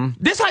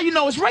 Mm-hmm. This is how you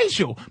know it's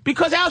racial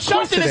because Al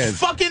Sharpton is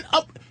fucking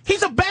up.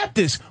 He's a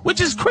Baptist,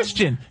 which is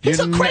Christian. He's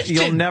a Christian.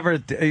 You'll never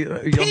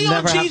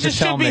have Jesus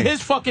to tell should be me.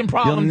 his fucking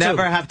problem. You'll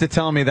never too. have to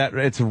tell me that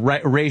it's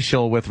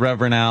racial with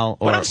Reverend Al.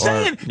 But I'm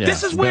saying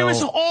this is where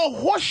it's all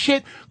horse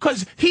shit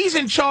because he's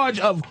in charge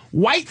of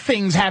white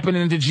things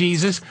happening to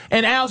Jesus,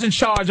 and Al's in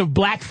charge of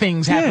black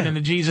things happening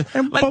to Jesus.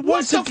 But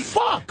what the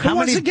fuck?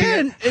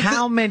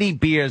 How many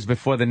beers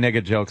before the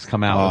nigger jokes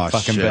come out with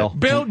fucking shit. Bill?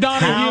 Bill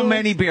Donahue. How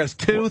many beers?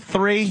 2,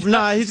 3?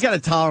 Nah, he's got a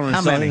tolerance.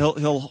 How many? So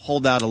he'll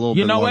hold out a little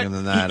bit know longer what?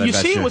 than that. You I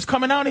bet see was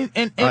coming out, and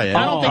yeah.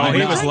 I don't think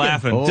he he was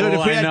laughing. Oh, Dude,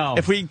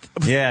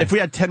 if we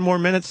had 10 more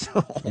minutes,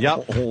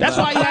 Yep. That's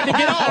why he had to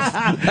get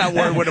off. that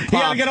word would have He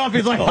had to popped. get off.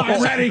 He's like,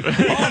 I'm ready.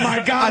 Oh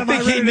my God. I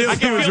think he knew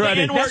he was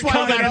ready. That's why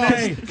he got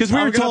off. Because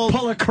we were told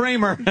pull a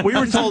Kramer. we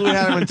were told we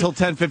had him until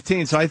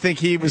 10:15, so I think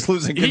he was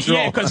losing control.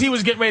 Yeah, because he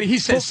was getting ready. He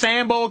said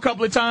Sambo a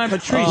couple of times.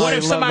 Patrice. What I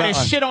if love somebody that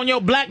one. shit on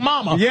your black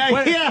mama?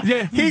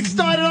 Yeah. He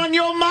started on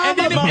your mama,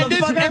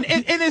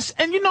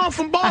 and you know I'm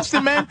from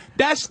Boston, man.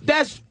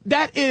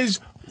 That is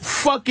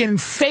fucking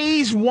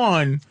phase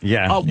one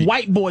of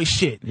white boy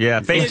shit. Yeah,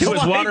 phase two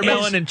is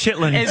watermelon and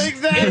chitlin.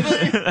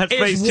 Exactly. That's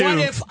phase two. What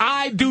if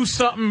I do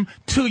something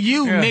to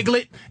you,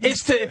 niglet?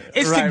 It's to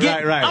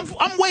get. Right.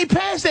 I'm way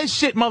past that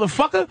shit,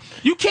 motherfucker.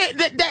 You can't.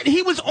 That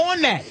he was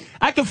on that.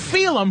 I could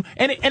feel him,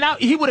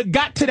 he would have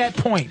got to that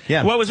point.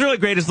 Yeah. What was really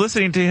great is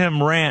listening to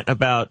him rant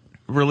about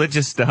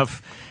religious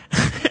stuff.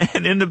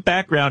 And in the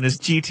background is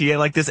GTA,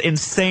 like this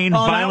insane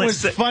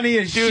violence. That was funny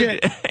as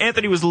shit.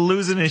 Anthony was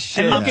losing his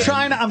shit. And I'm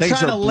trying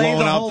to lay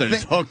the whole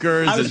thing.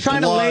 Hookers, I was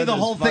trying to lay the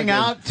whole thing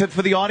out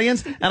for the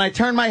audience, and I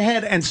turned my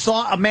head and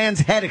saw a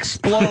man's head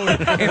explode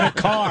in a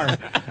car.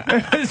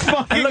 It's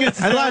fucking and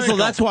Laszlo,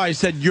 that's why I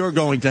said you're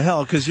going to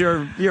hell, because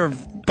you're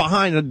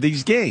behind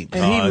these games.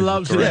 And he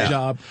loves his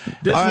job.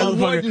 This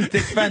motherfucker.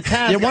 It's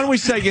fantastic. Yeah, why don't we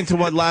seg into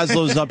what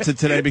Laszlo's up to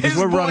today, because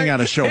we're running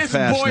out of show fast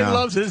now. His boy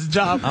loves his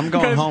job. I'm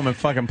going home and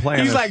fucking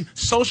playing He's this. like,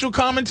 social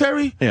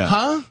commentary? Yeah.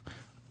 Huh?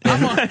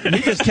 He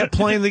just kept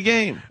playing the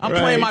game. I'm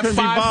playing my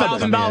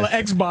 $5,000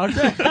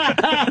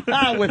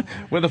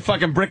 Xbox. with a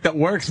fucking brick that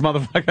works,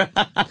 motherfucker.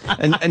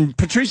 and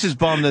Patrice is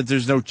bummed that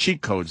there's no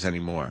cheat codes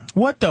anymore.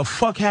 What the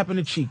fuck happened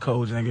to cheat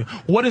codes, nigga?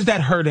 What does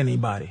that hurt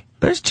anybody?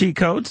 There's cheat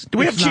codes. Do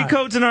we have cheat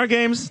codes in our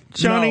games,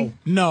 Johnny?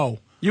 No.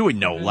 You would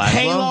know, Laszlo.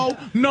 Halo,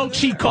 no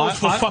cheat codes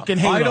for fucking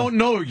Halo. I don't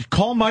know. You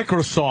call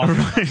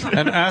Microsoft.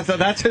 And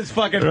that's his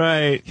fucking...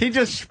 Right. He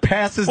just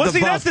passes well, the see,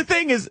 buck. that's the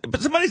thing is,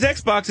 somebody's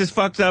Xbox is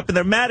fucked up and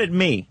they're mad at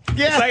me.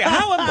 Yeah. It's like,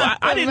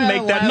 I didn't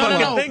make that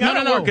fucking thing. I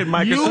don't work at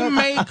Microsoft. You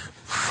make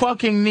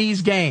fucking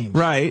these games.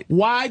 Right.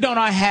 Why don't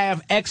I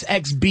have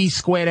XXB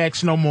squared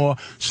X no more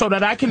so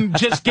that I can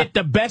just get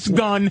the best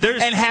gun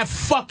and have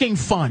fucking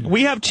fun?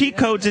 We have cheat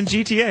codes in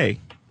GTA.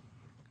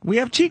 We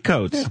have cheat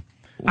codes. Yeah.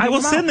 I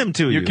will send them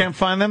to you. You can't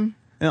find them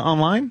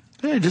online?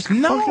 Yeah, just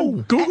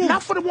no. Google.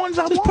 Not for the ones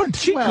I just want. Put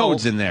cheat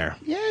codes in there.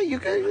 Yeah, you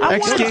can. I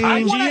want a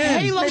Halo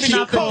Maybe cheat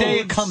not the codes. day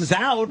it comes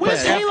out,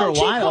 Where's but after Halo a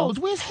cheat while. codes?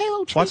 Where's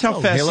Halo cheat Watch codes?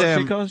 how fast Halo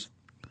cheat codes?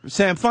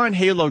 Sam, find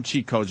Halo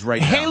cheat codes right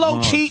now.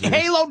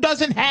 Halo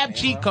doesn't have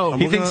cheat codes.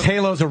 He thinks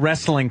Halo's a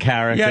wrestling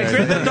character. Yeah,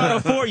 Grand Theft Auto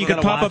 4, you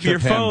can pop up your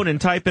phone and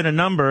type in a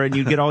number, and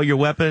you get all your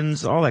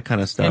weapons, all that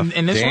kind of stuff.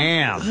 And this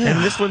Damn. one?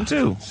 And this one,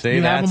 too. See, You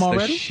have that's them the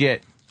already?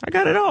 shit. I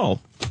got it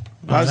all.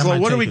 Laszlo,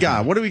 what do we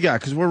got? What do we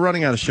got? Because we're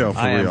running out of show for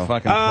I am real.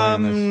 fucking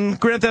playing this.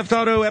 Grand Theft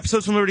Auto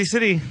episodes from Liberty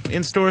City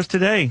in stores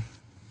today.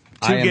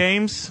 I am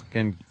games.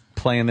 Fucking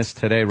playing this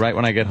today, right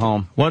when I get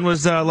home. One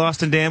was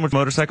Lost and Damned with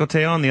Motorcycle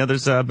Tale, and the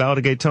other's Ballad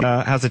of Gay Tony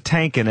has a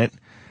tank in it.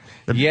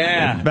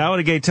 Yeah. Ballad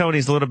of Gay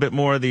Tony's a little bit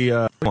more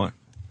the one.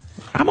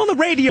 I'm on the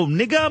radio,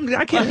 nigga.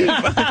 I can't.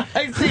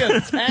 I see a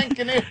tank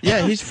in it.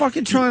 Yeah, he's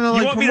fucking trying to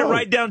You want me to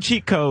write down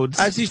cheat codes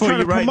as he's for trying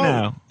you to right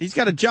promote. now? He's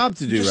got a job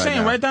to do Just right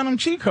saying, now. write down them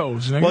cheat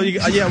codes, nigga. Well,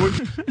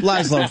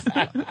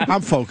 Laszlo,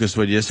 I'm focused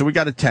with you, so we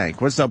got a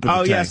tank. What's up with the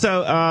tank? Yeah,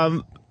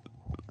 so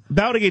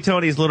Ballad of Gay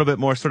Tony is a little bit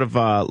more sort of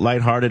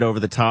lighthearted, over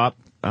the top,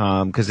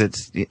 because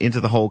it's into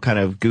the whole kind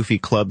of goofy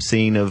club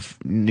scene of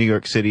New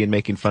York City and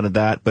making fun of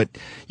that. But,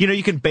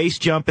 you can base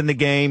jump in the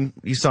game.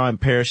 You saw him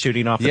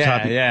parachuting off the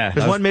top. Yeah.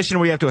 There's one mission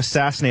where you have to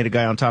assassinate a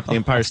guy on top of the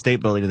Empire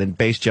State Building and then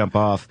base jump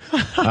off.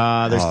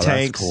 There's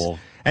tanks. That's cool.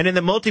 And in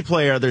the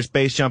multiplayer, there's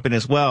base jumping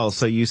as well,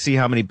 so you see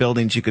how many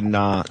buildings you can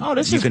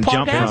this you is can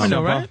Park jump Avenue,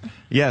 from. right?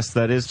 Yes,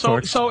 that is. So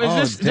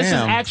is this is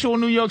actual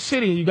New York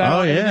City? You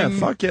got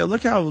fuck yeah!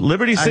 Look how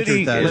Liberty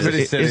City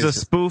accurate that is a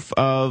spoof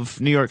of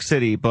New York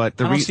City, but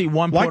I don't see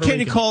one. Why Puerto can't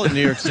you Rican. call it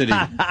New York City?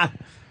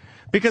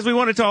 Because we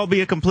want it to all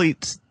be a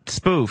complete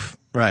spoof,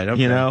 Right?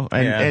 Okay.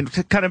 and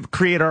to kind of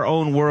create our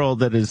own world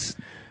that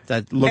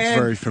looks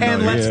very familiar.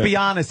 And let's be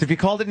honest, if you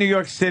called it New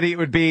York City, it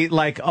would be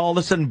like all of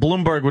a sudden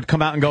Bloomberg would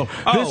come out and go,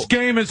 this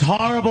game is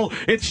horrible.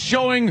 It's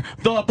showing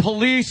the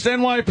police,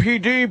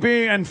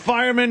 NYPD and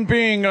firemen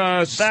being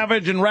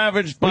savage and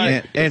ravaged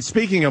by... And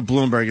speaking of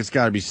Bloomberg, it's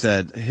got to be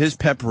said, his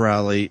pep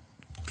rally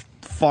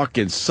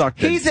fucking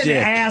sucked a He's an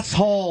dick.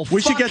 asshole.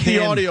 We should Fuck get the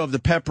him. audio of the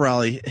pep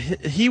rally.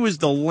 He was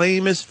the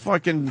lamest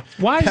fucking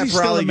Why is pep he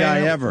still rally a guy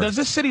man? ever. Does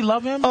this city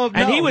love him? Oh,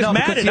 And he was mad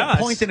because at he us.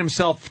 appointed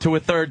himself to a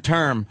third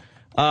term.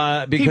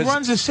 Because he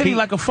runs the city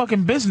like a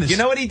fucking business. You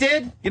know what he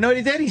did?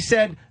 He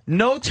said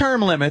no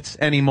term limits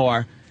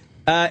anymore.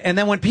 And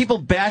then when people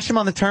bash him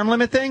on the term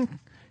limit thing,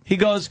 he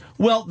goes,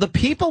 well, the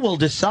people will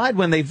decide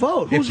when they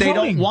vote. Who's if they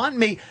voting? don't want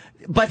me.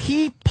 But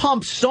he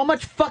pumps so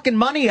much fucking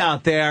money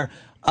out there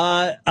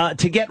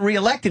to get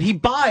reelected. He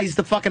buys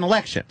the fucking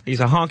election.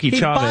 He's a honky He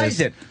Chavez. buys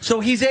it.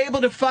 So he's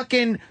able to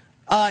fucking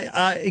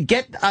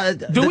get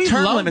Do the we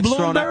term love limits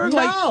thrown out. Bloomberg?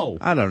 Like- No.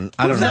 I don't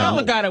Who's the know.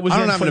 other guy that was I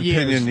don't in have for an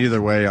opinion years?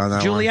 either way on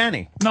that one.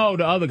 Giuliani. No,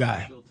 the other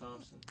guy.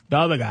 The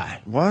other guy.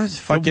 What?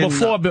 Fucking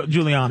Before Bill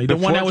Giuliani. The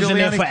one that was in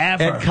there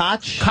forever. Ed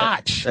Koch?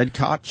 Koch. Ed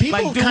Koch.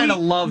 People kind of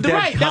loved Ed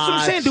Right, Koch. that's what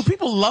I'm saying. Do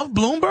people love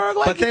Bloomberg?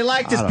 Like, But they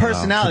liked his I don't know,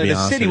 personality. to be The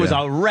honest city with was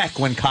you. a wreck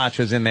when Koch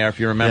was in there, if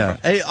you remember.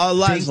 Yeah. Hey,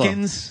 Laszlo.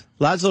 Dinkins.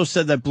 Laszlo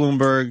said that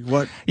Bloomberg,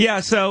 what? Yeah,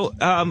 so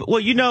well,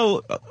 you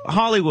know,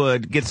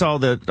 Hollywood gets all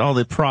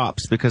the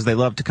props because they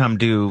love to come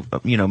do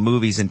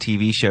movies and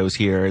TV shows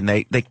here, and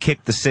they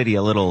kick the city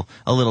a little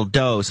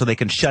dough so they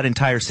can shut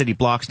entire city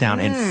blocks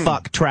down and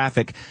fuck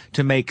traffic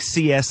to make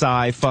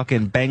CSI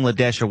fucking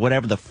Bangladesh or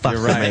whatever the fuck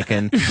they're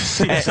making.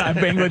 CSI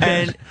Bangladesh.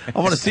 And I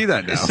want to see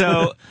that now.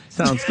 so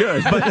sounds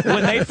good. But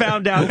when they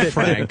found out that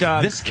Frank,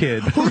 this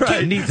kid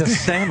needs a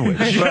sandwich.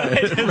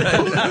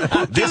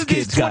 This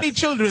kid's 20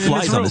 children in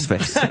flies this room. on his face.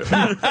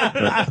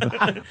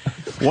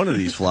 One of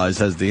these flies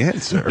has the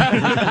answer.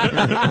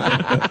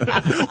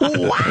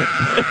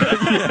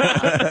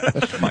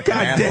 God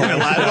damn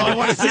it, Laszlo. I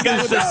want to see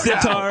that with the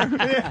sitar.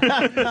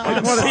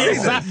 I want to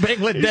see that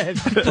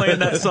Bangladesh. Playing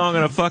that song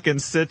on a fucking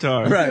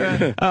sitar.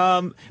 Right.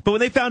 But when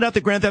they found out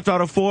that Grand Theft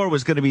Auto 4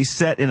 was going to be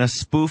set in a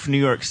spoof New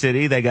York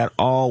City, they got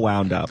all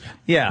wound up.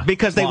 Yeah.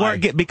 Because they Why?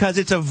 because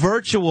it's a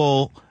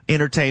virtual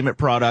entertainment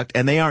product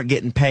and they aren't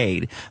getting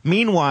paid.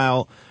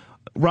 Meanwhile,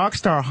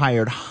 Rockstar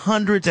hired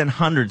hundreds and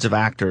hundreds of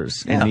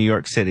actors in New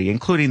York City,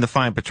 including the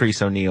fine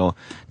Patrice O'Neal,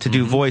 to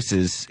do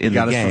voices in You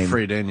got the game. us for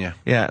free, didn't you?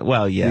 Yeah,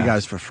 well, yeah. You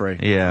guys for free.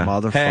 Yeah.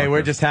 Motherfucker. Hey,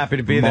 we're just happy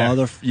to be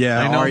there. Yeah,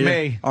 I know are you?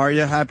 me. Are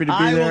you happy to be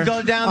I there? will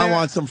go down I there.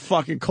 want some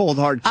fucking cold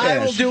hard cash. I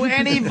will do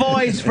any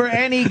voice for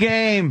any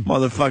game.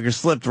 Motherfucker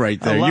slipped right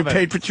there. love You it.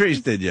 paid Patrice,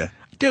 did you?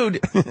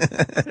 Dude,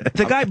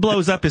 the guy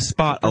blows up his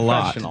spot a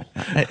lot.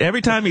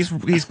 Every time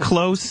he's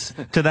close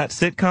to that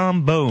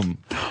sitcom, boom.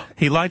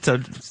 He lights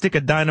a stick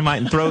of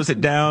dynamite and throws it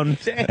down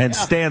and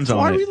stands on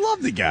Why it. do we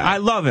love the guy? I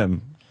love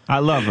him. I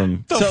love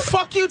him. The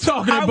fuck you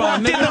talking I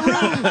about, walked in nigga? the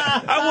room.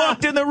 I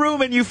walked in the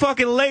room and you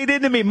fucking laid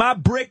into me. My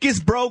brick is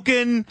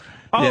broken.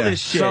 All Yeah. this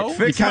shit. So? You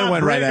Fix kinda my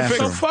went right brick. after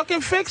So him.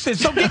 fucking fix it.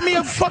 So get me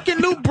a fucking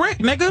new brick,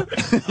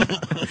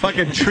 nigga.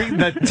 Fucking treating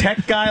the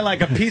tech guy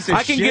like a piece of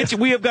I can shit. get you.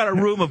 We have got a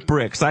room of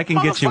bricks. I can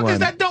get you Motherfuckers one.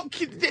 that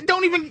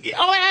don't even,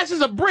 all I ask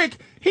is a brick.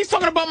 He's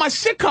talking about my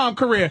sitcom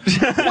career.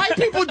 White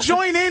people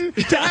join in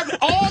to have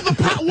all the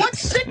power. What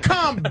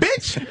sitcom,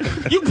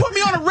 bitch? You put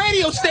me on a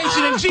radio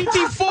station in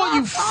GT4,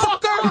 you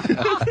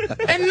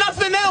fucker, and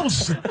nothing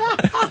else.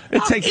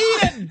 It takes,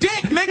 Eat a dick,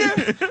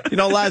 nigga. you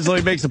know, Laszlo,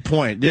 he makes a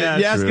point. Yeah,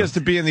 you ask true. us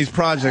to be in these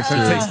projects,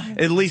 and it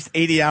takes at least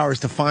 80 hours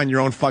to find your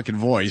own fucking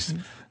voice.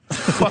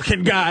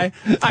 Fucking guy.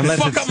 I Unless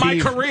fuck it's up my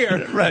Steve.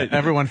 career. Right.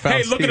 Everyone found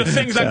Hey, look at the Steve.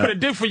 things I could have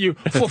did for you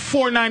for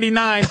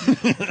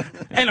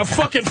 $4.99 and a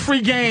fucking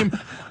free game,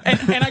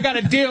 and I got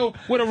to deal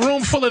with a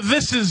room full of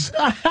thises.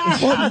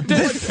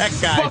 This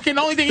fucking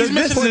only thing he's The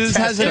missing thises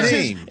has a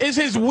name. is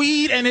his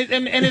weed and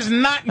his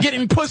not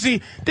getting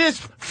pussy. This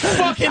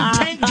fucking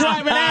tank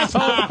driving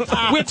asshole.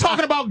 We're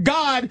talking about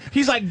God.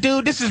 He's like,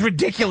 dude, this is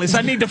ridiculous.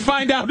 I need to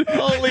find out.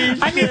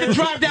 I need to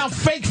drive down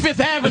fake Fifth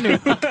Avenue.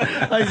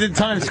 He's in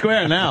Times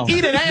Square now.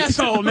 Eat an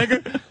asshole,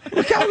 nigga.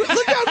 Look how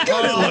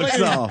good it looks, He's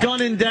though.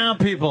 gunning down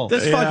people.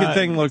 This fucking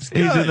thing looks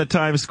good. He's in the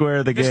Times Square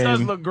of the This game.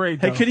 does look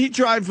great, though. Hey, could he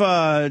drive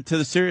to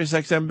the Sirius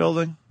XM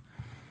building?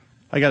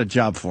 I got a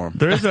job for him.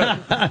 There is a.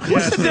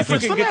 What's the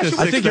difference? Let me ask you,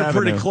 I think you're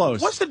pretty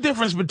close. What's the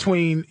difference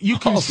between you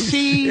can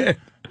see?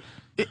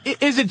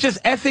 Is it just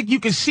ethic? You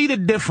can see the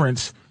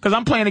difference because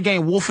I'm playing the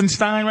game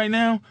Wolfenstein right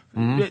now.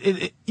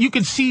 You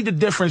can see the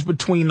difference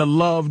between the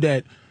love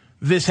that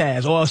this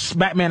has, or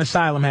Batman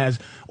Asylum has,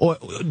 or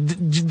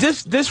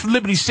this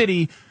Liberty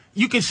City.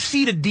 You can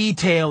see the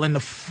detail and the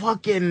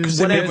fucking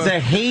whatever. There's a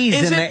haze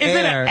in the Is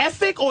it air. an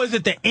ethic or is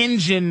it the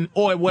engine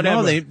or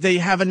whatever? No, they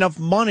have enough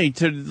money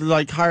to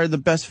like hire the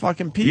best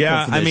fucking people.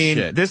 Yeah, for this I mean,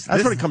 shit. that's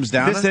what it comes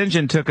down This to.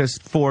 engine took us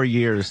 4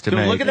 years to Dude,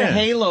 make. look at the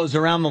halos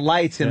around the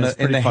lights in That's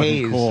the pretty fucking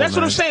haze. cool. That's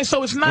what man. I'm saying.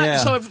 So it's not. Yeah.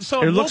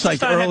 So It looks like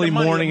Wolfenstein had the early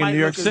money, it morning in might New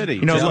York look as- City.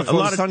 You know, Just a before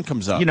lot the of sun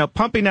comes up. You know,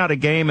 pumping out a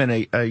game in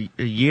a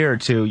year or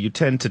two, you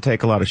tend to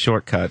take a lot of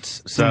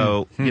shortcuts.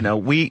 So, you know,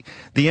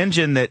 the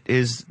engine that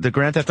is the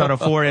Grand Theft Auto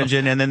 4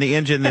 engine, and then the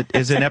engine that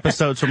is in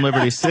episodes from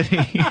Liberty City.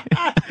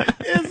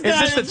 Is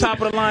this the top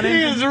of the line engine?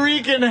 He is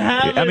wreaking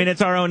havoc. I mean,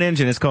 it's our own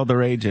engine. It's called the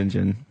Rage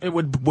engine.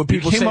 Would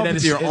people came say up that with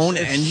it's your own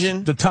it's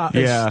engine? The top.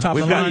 Yeah, it's top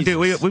we've of the got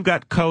line. we've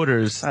got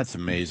coders. That's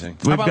amazing.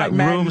 How We've about got like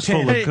Madden rooms 10?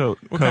 full of Hey, coders.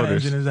 What kind of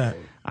engine is that?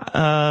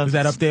 Is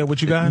that up there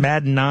with you guys?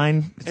 Madden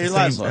 9. It's Hey,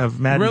 the same Laszlo. of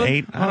Madden Really?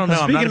 8. I don't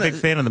know. I'm not a Speaking big of-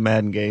 fan of the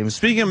Madden games.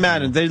 Speaking of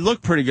Madden, they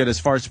look pretty good as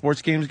far as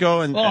sports games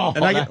go. And Oh,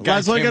 I that guy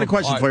Laszlo, I got a came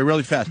question apart. for you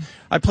really fast.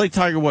 I play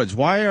Tiger Woods.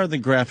 Why are the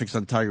graphics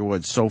on Tiger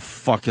Woods so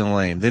fucking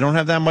lame? They don't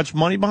have that much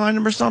money behind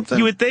them or something?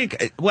 You would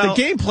think. Well,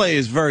 the gameplay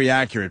is very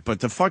accurate, but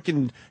the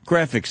fucking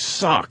graphics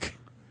suck.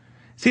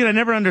 see, I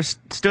never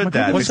understood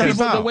that. What's that because-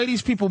 about? The way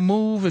these people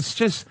move, it's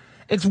just,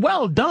 it's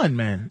well done,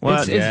 man.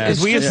 Well,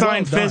 it's we just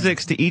assign well done.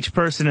 physics to each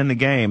person in the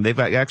game. They've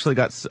actually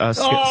got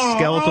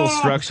skeletal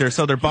structure,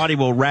 so their body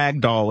will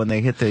ragdoll when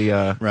they hit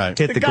the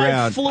hit the guy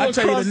ground. flew I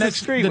tell you, across the next,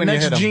 street the when you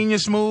next hit him.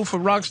 genius move for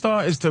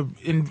Rockstar is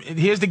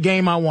here's the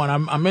game I want.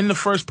 I'm in the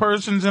first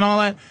persons and all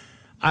that.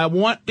 I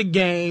want the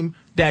game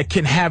that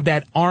can have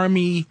that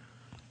army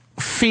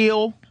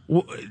feel.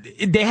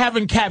 They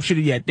haven't captured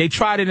it yet. They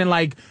tried it in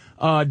like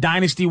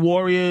Dynasty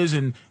Warriors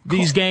and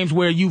these games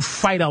where you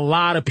fight a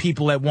lot of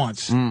people at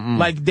once.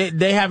 Like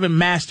they haven't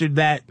mastered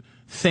that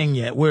thing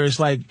yet. Where it's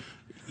like,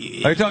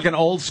 are you talking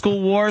old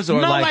school wars or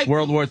like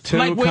World War II?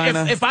 Like kind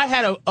of. If I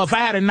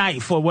had a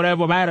knife or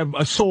whatever, if I had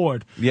a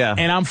sword,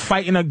 and I'm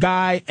fighting a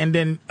guy, and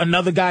then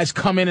another guy's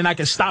coming, and I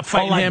can stop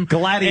fighting him.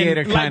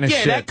 Gladiator kind of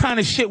shit. Yeah, that kind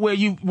of shit where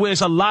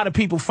it's a lot of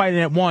people fighting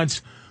at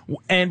once.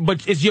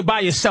 But you're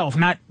by yourself,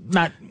 not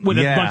with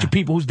a bunch of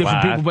people who's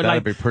different people, but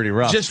that'd be pretty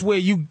rough. Just where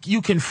you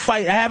can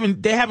fight.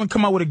 They haven't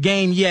come out with a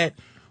game yet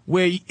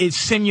where it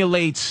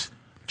simulates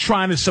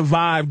trying to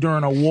survive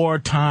during a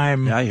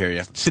wartime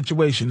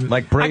situation.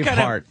 Like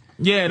Braveheart.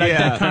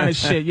 That kind of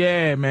shit.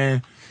 Yeah,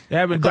 man. They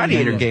haven't done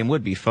Gladiator that game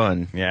would be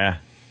fun. Yeah,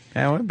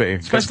 it would be.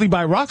 Especially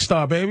by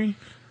Rockstar, baby.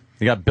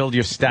 You got to build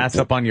your stats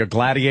up on your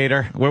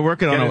Gladiator. We're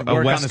working on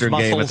a Western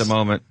game at the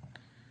moment.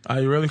 Are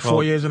you really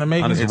 4 years in the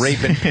making? On his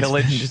rape and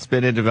pillage. It's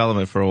been in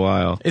development for a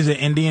while. Is it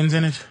Indians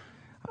in it?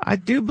 I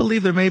do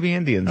believe there may be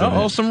Indians in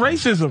it. Some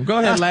racism. Go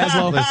ahead,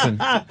 Laszlo.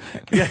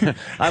 Listen.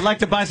 I'd like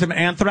to buy some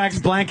anthrax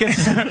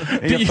blankets.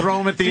 And you throw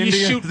them at the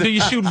Indians. Do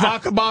you shoot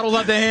vodka bottles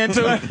out their hand,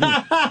 too?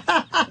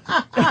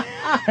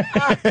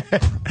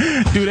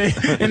 Do they,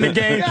 in the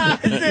game,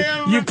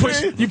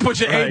 you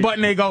push your A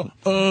button, they go,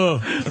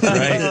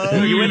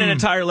 Right. You win an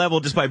entire level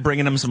just by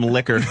bringing them some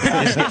liquor.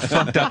 They just get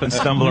fucked up and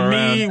stumble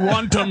around. Me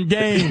want them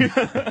game. You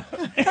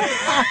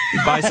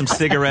buy some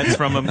cigarettes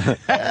from them.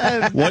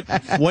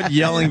 What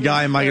yelling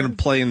guy am I going to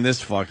play in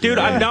this fucking Dude,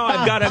 game? I've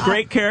got a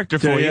great character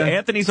for you. Yeah.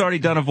 Anthony's already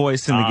done a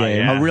voice in the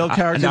game. A real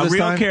character A this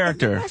real time?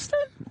 character.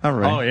 All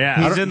right. Oh,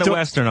 yeah. He's in the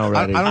Western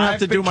already. I don't have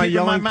to do my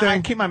yelling thing.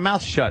 I keep my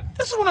mouth shut.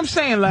 This is what I'm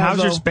saying, Laszlo.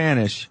 How's your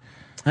Spanish?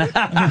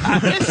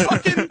 It's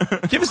fucking,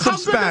 give us some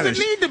Spanish. How good does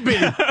it need to be?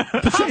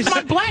 How's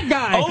my black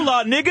guy?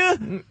 Hola,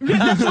 nigga.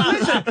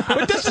 Listen,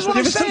 but this is what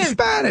I'm saying. Some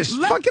Spanish.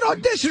 Fucking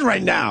audition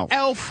right now.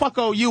 El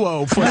fucko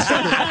UO for a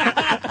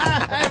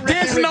second.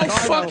 There's no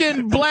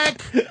fucking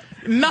black.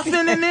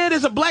 Nothing in there.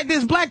 There's black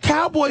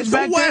cowboys It's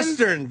back a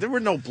Western. There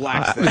were no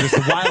blacks. It's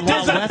the Wild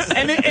Wild West.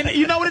 And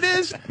you know what it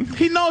is?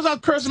 He knows I'll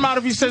curse him out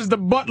if he says the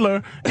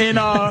butler in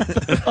or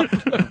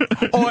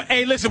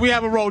hey, listen, we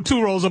have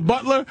two roles, a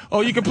butler,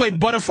 or you can play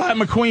Butterfly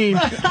McQueen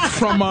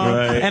from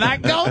and I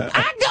go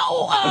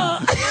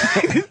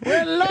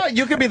well, Lord,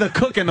 you could be the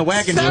cook in the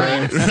wagon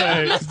train.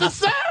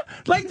 Sir,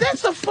 like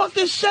that's a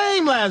fucking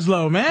shame,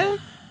 Laszlo, man.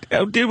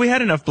 Oh, dude, we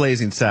had enough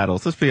Blazing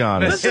Saddles. Let's be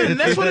honest. Listen,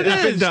 that's what it is.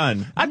 It's been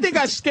done. I think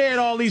I scared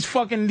all these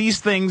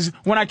things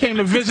when I came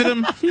to visit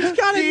him. He's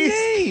got a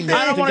name.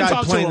 I don't want to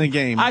talk to him. The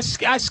game. I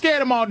scared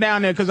them all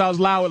down there because I was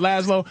loud with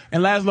Laszlo,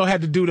 and Laszlo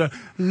had to do the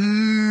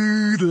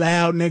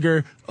loud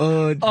nigger,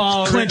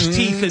 clenched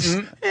teeth.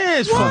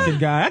 This fucking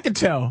guy. I could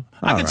tell.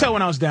 I could tell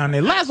when I was down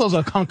there. Laszlo's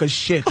a hunk of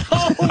shit.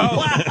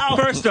 Wow.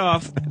 First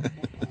off,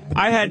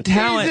 I had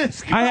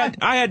talent.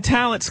 I had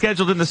talent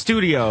scheduled in the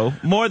studio,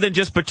 more than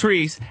just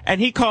Patrice,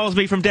 and he calls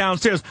me from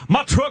downstairs.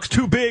 My truck's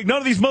too big. None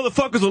of these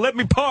motherfuckers will let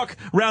me park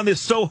around this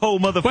Soho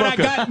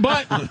motherfucker.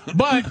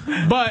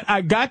 But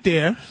I got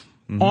there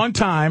on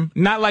time,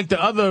 not like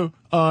the other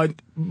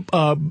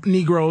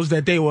Negroes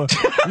that they were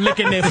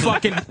licking their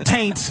fucking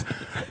taints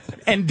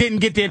and didn't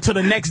get there till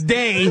the next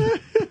day.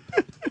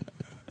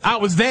 I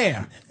was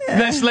there.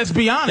 Let's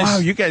be honest. Wow,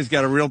 you guys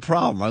got a real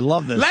problem. I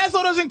love this.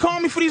 Laszlo doesn't call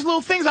me for these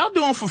little things. I'll do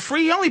them for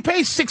free. He only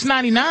pays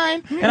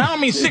 $6.99, and I don't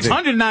mean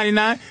 $699.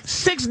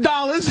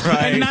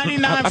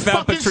 $6.99. I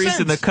found Patrice cents.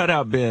 in the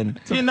cutout bin.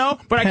 You know,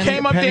 but I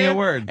came up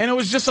there, and it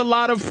was just a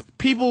lot of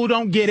people who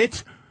don't get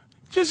it.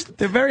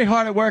 They're very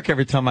hard at work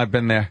every time I've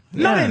been there.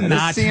 No, they're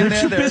not. They're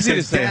too busy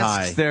to say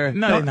hi. No, they're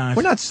not.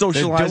 We're not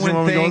socializing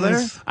when we go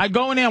there. I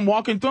go in there and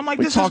walking through. I'm like,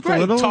 this is talk a great.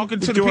 little, Talking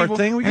to the do our people.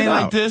 thing, we and get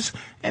like out. this.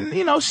 And,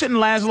 you know, sitting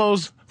in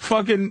Laszlo's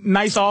fucking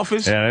nice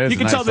office. Yeah, it is you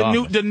can a tell nice the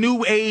office. the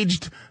new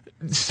aged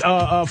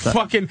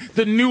fucking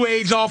the new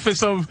age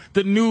office of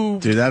the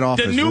new Dude, that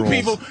office the new rules.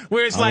 people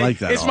where it's I like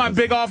that it's my office.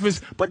 big office.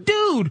 But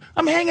dude,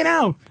 I'm hanging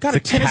out. Got a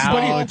tennis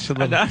ball.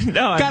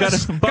 No, I've got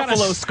a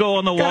buffalo skull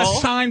on the Got wall.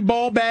 a signed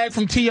ball bag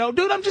from T.O.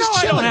 Dude, I'm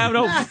just chilling. I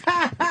don't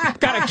have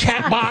Got a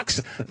cat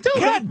box. Dude,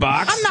 Cat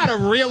box? I'm not a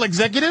real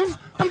executive.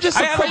 I'm just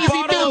a I have crazy a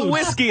bottle dude. of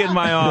whiskey in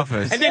my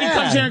office. And then he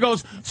comes here and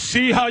goes,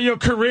 see how your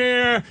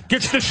career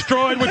gets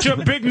destroyed with your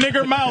big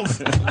nigger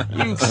mouth.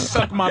 You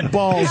suck my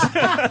balls.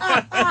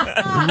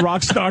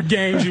 Rockstar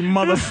Games, you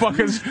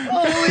motherfuckers.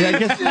 Yeah,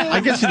 I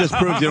guess you just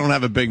proved you don't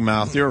have a big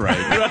mouth. You're right.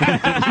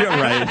 You're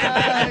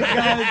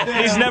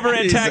right. He's never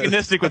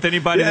antagonistic with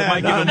anybody that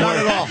might give him not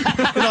work. at all.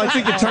 You know, I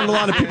think you turned a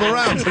lot of people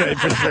around today,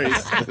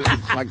 Patrice.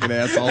 Fucking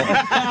asshole.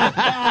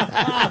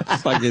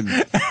 Fucking.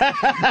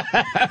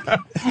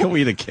 Go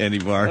eat a candy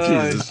bar.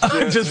 Jesus.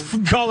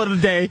 Just call it a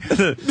day.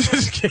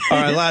 Just kidding. All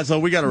right,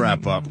 Laszlo, we got to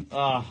wrap up.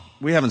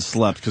 We haven't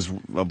slept because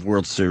of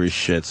World Series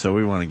shit, so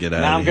we want to get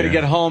out Now of I'm going to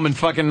here. get home and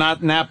fucking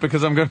not nap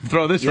because I'm going to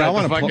throw this Yeah, I right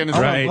wanna the fucking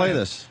play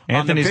this.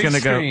 Anthony's going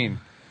to go. screen.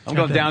 I'm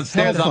going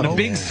downstairs on the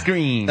big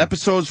screen.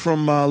 Episodes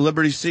from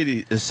Liberty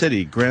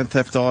City, Grand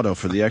Theft Auto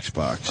for the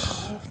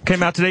Xbox.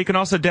 Came out today. You can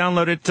also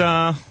download it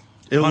on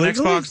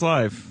Xbox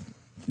Live.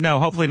 No,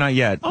 hopefully not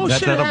yet. Oh,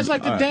 shit, it has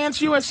like the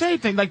Dance USA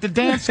thing, like the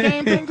dance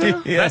game thing,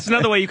 too? Yeah. That's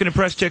another way you can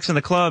impress chicks in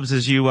the clubs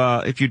is you,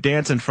 if you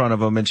dance in front of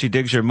them and she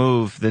digs your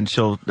move, then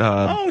she'll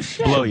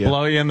blow you.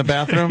 Blow you in the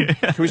bathroom?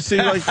 Can we see,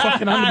 like,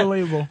 fucking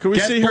unbelievable. Can we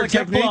see her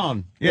technique?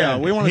 Blown. Yeah,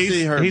 we want to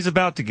see her. He's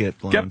about to get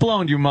blown. Get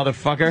blown, you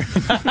motherfucker.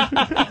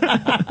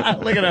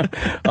 Look at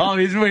him. Oh,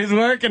 he's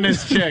working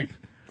this chick.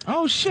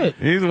 Oh, shit.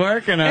 He's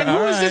working her. And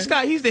who is this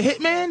guy? He's the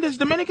hitman? This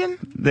Dominican?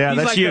 Yeah, He's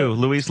that's like you,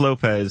 Luis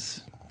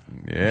Lopez.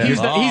 Yeah. He's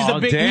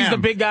the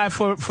big guy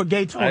for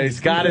gay Tony.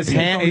 He's got his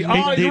hand. He's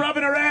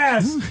rubbing her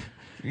ass.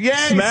 Yeah,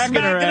 smacking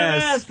her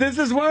ass. This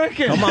is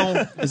working. Come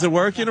on. Is it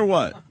working or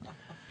what?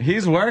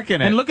 He's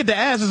working it. And look at the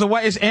ass.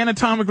 It's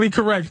anatomically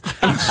correct.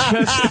 It's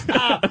just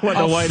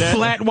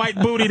flat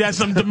white booty that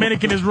some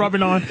Dominican is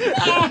rubbing on.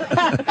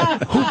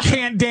 Who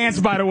can't dance,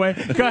 by the way.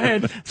 Go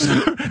ahead.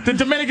 The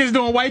Dominican's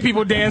doing white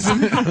people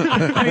dancing.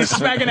 And he's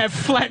smacking that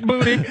flat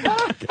booty.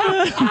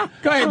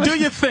 Go ahead, do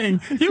your thing.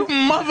 You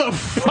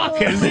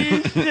motherfuckers.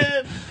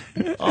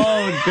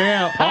 Oh,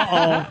 damn.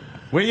 Uh-oh.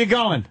 Where you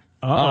going?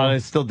 Oh, they're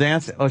still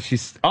dancing. Oh,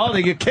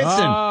 they get kissing.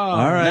 All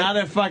right. Now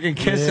they're fucking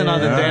kissing on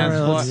the dance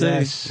floor.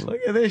 Let's see. Look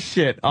at this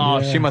shit.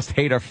 Oh, she must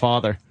hate her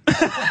father.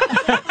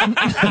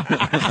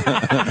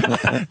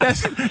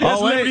 That's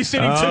Liberty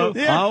City, too.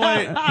 Oh,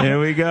 wait. Here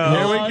we go.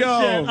 Here we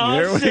go. Shit. Oh,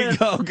 Here shit. we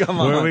go. Come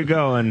on. Where are we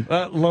going?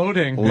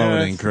 Loading.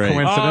 Loading, great.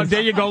 Oh,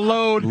 there you go,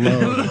 load. Get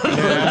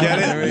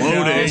it?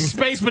 Loading. There's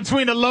space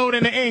between the load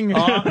and the ing.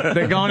 Oh,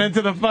 they're going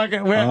into the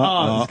fucking...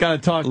 it's got to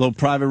talk. A little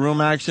private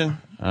room action.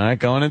 All right,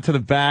 going into the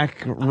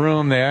back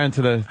room there,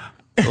 into the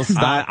little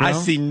stock room. I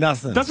see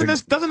nothing. Doesn't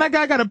that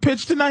guy got a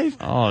pitch tonight?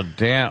 Oh,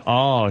 damn.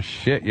 Oh,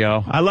 shit,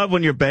 yo. I love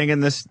when you're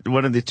banging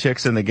one of the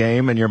chicks in the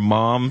game and your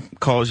mom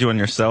calls you on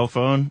your cell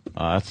phone.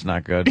 Oh, that's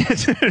not good.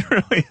 It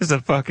really is a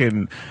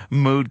fucking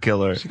mood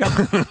killer. She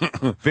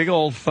got big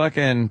old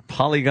fucking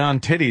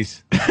polygon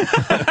titties.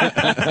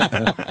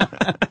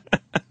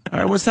 All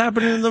right, what's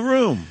happening in the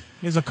room?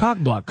 There's a cock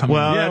block coming.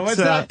 Well, Yeah, what's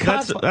that?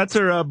 that's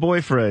her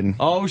boyfriend.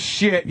 Oh,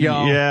 shit,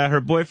 yo. Yeah, her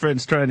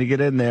boyfriend's trying to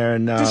get in there,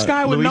 and This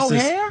guy with no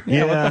hair?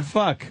 Yeah, what the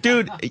fuck?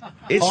 dude.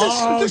 It's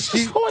This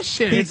is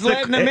horseshit. He's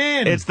letting him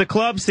in. It's the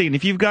club scene.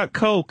 If you've got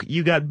coke,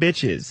 you got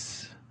bitches.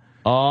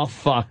 Oh,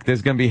 fuck.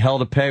 There's going to be hell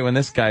to pay when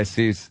this guy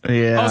sees.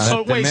 Yeah. Oh,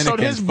 so wait, so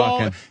his ball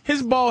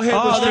head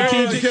was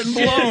strategic. Getting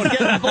blown.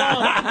 Getting blown.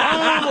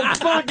 Oh,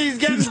 fuck, he's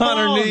getting blown.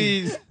 On her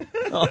knees.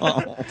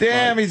 Oh,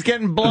 damn, he's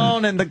getting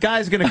blown, and the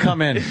guy's going to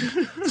come in.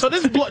 So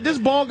this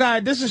ball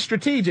guy, this is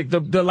strategic.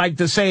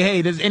 To say,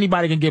 hey,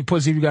 anybody can get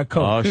pussy if you got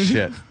coke. Oh,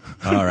 shit.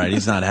 All right,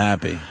 he's not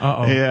happy.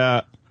 Uh-oh.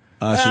 Yeah.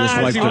 She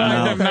just wiped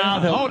her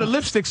mouth. Oh, the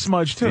lipstick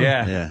smudge, too.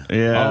 Yeah.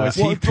 Yeah. Oh, is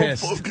he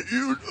pissed? What the fuck are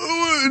you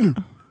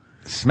doing?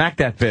 Smack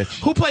that bitch.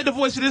 Who played the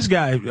voice of this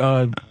guy? I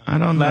don't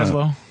know.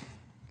 Laszlo.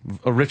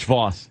 Rich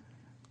Voss.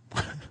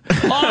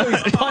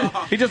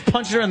 Oh, he just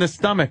punched her in the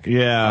stomach.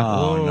 Yeah.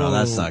 Oh, no,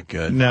 that's not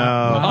good.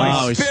 No.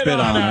 Oh, he spit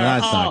on her.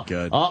 That's not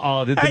good.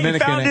 Uh-oh, the Hey,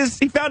 Dominican.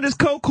 he found his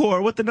coke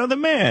whore with another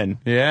man.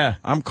 Yeah.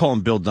 I'm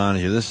calling Bill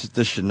Donahue.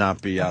 This should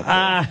not be out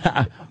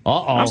there.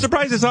 Uh-oh. I'm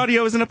surprised this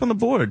audio isn't up on the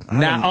board.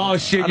 Now, oh,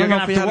 shit, you're going to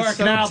have to work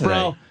now, today.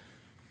 bro.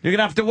 You're going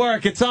to have to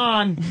work. It's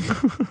on.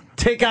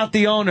 Take out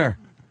the owner.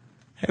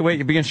 Hey, wait,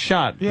 you're being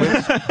shot. Yeah.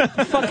 What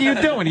the fuck are you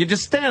doing? You're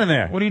just standing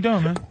there. What are you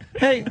doing, man?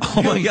 Hey.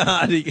 Oh, my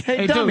God.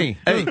 Hey, dummy.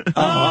 Hey.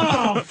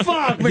 Oh,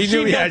 fuck. He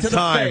knew he had to the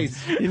time.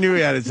 face. He knew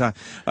he had time.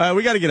 All right,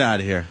 we got to get out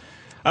of here.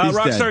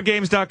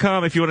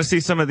 RockstarGames.com if you want to see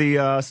some of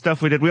the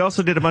stuff we did. We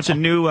also did a bunch of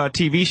new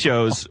TV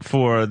shows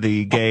for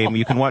the game.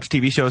 You can watch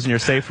TV shows in your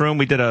safe room.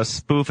 We did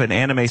an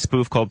anime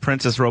spoof called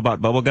Princess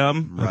Robot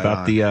Bubblegum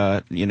about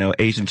the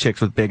Asian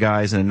chicks with big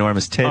eyes and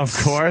enormous tits.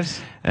 Of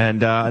course.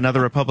 And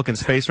another Republican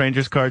Space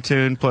Rangers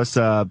cartoon. Plus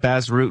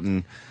Baz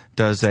Rutten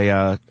does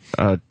a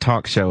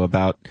talk show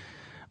about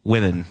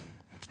women.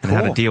 And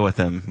how to deal with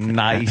them.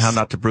 Nice. And how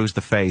not to bruise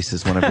the face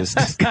is one of his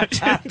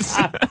discussions.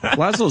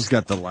 Laszlo's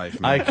got the life,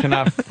 man. I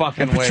cannot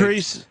fucking wait.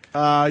 Patrice,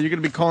 you're going to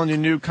be calling your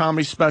new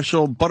comedy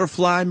special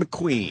Butterfly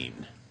McQueen.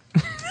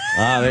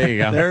 There you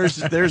go. There's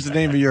the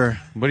name of your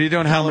What are you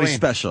doing comedy Halloween?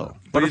 special.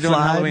 What are you doing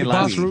Halloween,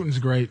 Boss Laszlo? Rutten's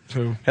great,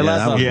 too. Hey,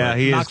 Laszlo. Yeah,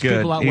 he is Knocks good.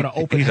 people out with an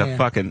open He's hand. a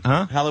fucking,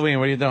 huh? Halloween,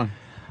 what are you doing?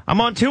 I'm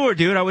on tour,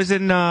 dude. I was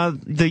in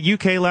the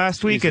UK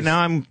last week, and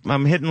now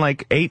I'm hitting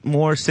like 8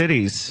 more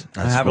cities.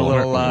 I have a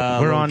little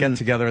we're on get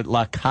together at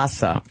La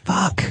Casa.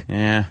 Fuck.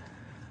 Yeah.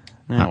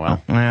 Yeah,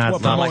 well. Yeah, What,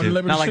 it's not like promoting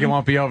Liberty Not like City? it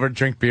won't be over.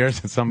 Drink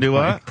beers at some Do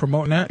point. what?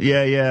 Promoting that?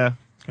 Yeah.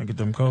 Can I get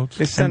them codes?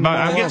 They send them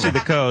I'll all get over. you the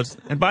codes.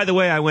 And by the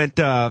way, I went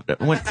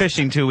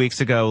fishing 2 weeks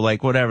ago.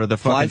 Like whatever the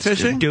Fly fucking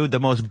fishing? dude, the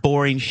most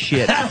boring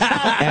shit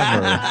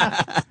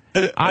ever.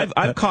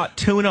 I've caught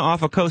tuna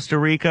off of Costa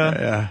Rica.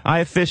 Yeah. I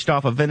have fished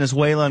off of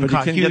Venezuela and But you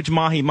caught can huge get-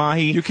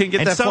 mahi-mahi. you can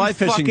get and that some fly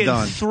fishing fucking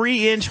done.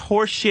 3-inch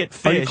horseshit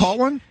fish. Oh, you caught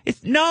one?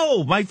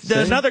 No,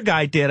 another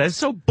guy did. It's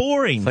so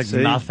boring. Like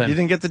See, nothing. You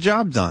didn't get the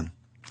job done.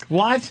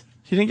 What?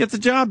 He didn't get the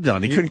job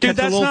done. He couldn't Dude, catch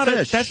a that's little not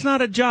fish. that's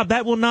not a job.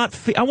 That will not.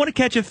 I want to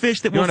catch a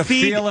fish that You will wanna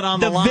feed feel it on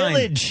the line.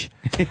 village.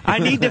 I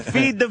need to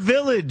feed the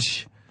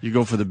village. You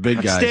go for the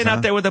big guys. Staying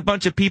out there with a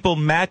bunch of people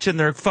matching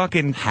their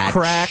fucking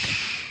crack.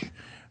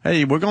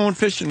 Hey, we're going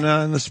fishing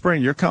in the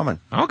spring. You're coming.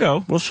 I'll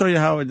go. We'll show you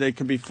how they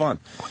can be fun.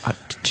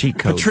 Cheat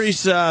codes.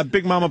 Patrice,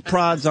 Big Mama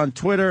Prods on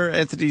Twitter.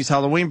 Anthony's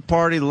Halloween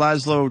party.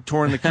 Laszlo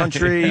touring the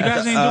country. You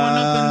guys ain't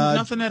doing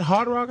nothing at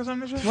Hard Rock or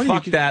something?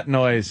 Fuck that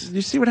noise.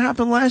 You see what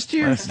happened last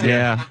year?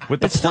 Yeah.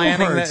 With the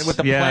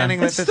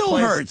planning it still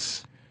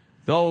hurts.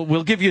 Oh,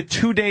 we'll give you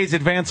 2 days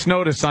advance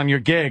notice on your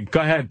gig.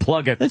 Go ahead,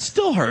 plug it. It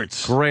still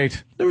hurts.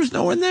 Great. There was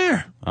no one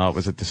there. Oh, it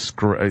was a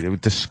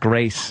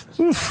disgrace.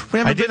 Oof,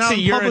 I did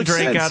see urine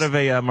drink out of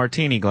a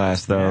martini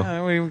glass, though.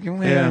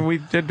 Yeah, we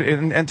did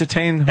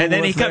entertain. And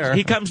then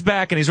he comes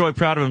back and he's really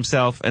proud of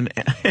himself. And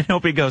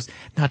Opie goes,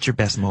 "Not your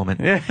best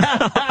moment." Yeah.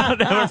 I'll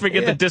never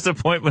forget the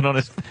disappointment on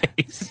his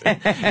face.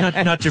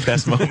 not your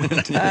best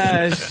moment.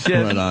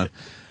 Shit. Right on.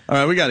 All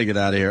right, we got to get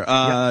out of here.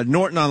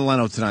 Norton on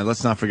Leno tonight.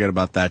 Let's not forget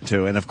about that,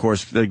 too. And, of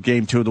course, the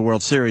Game 2 of the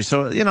World Series.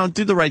 So,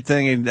 do the right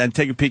thing and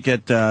take a peek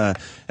at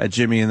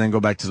Jimmy and then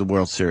go back to the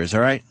World Series, all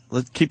right?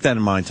 Let's keep that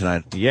in mind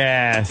tonight.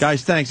 Yes.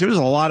 Guys, thanks. It was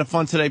a lot of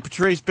fun today.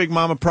 Patrice, Big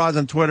Mama Prods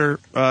on Twitter.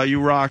 You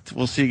rocked.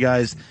 We'll see you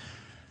guys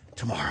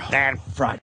tomorrow. And Friday.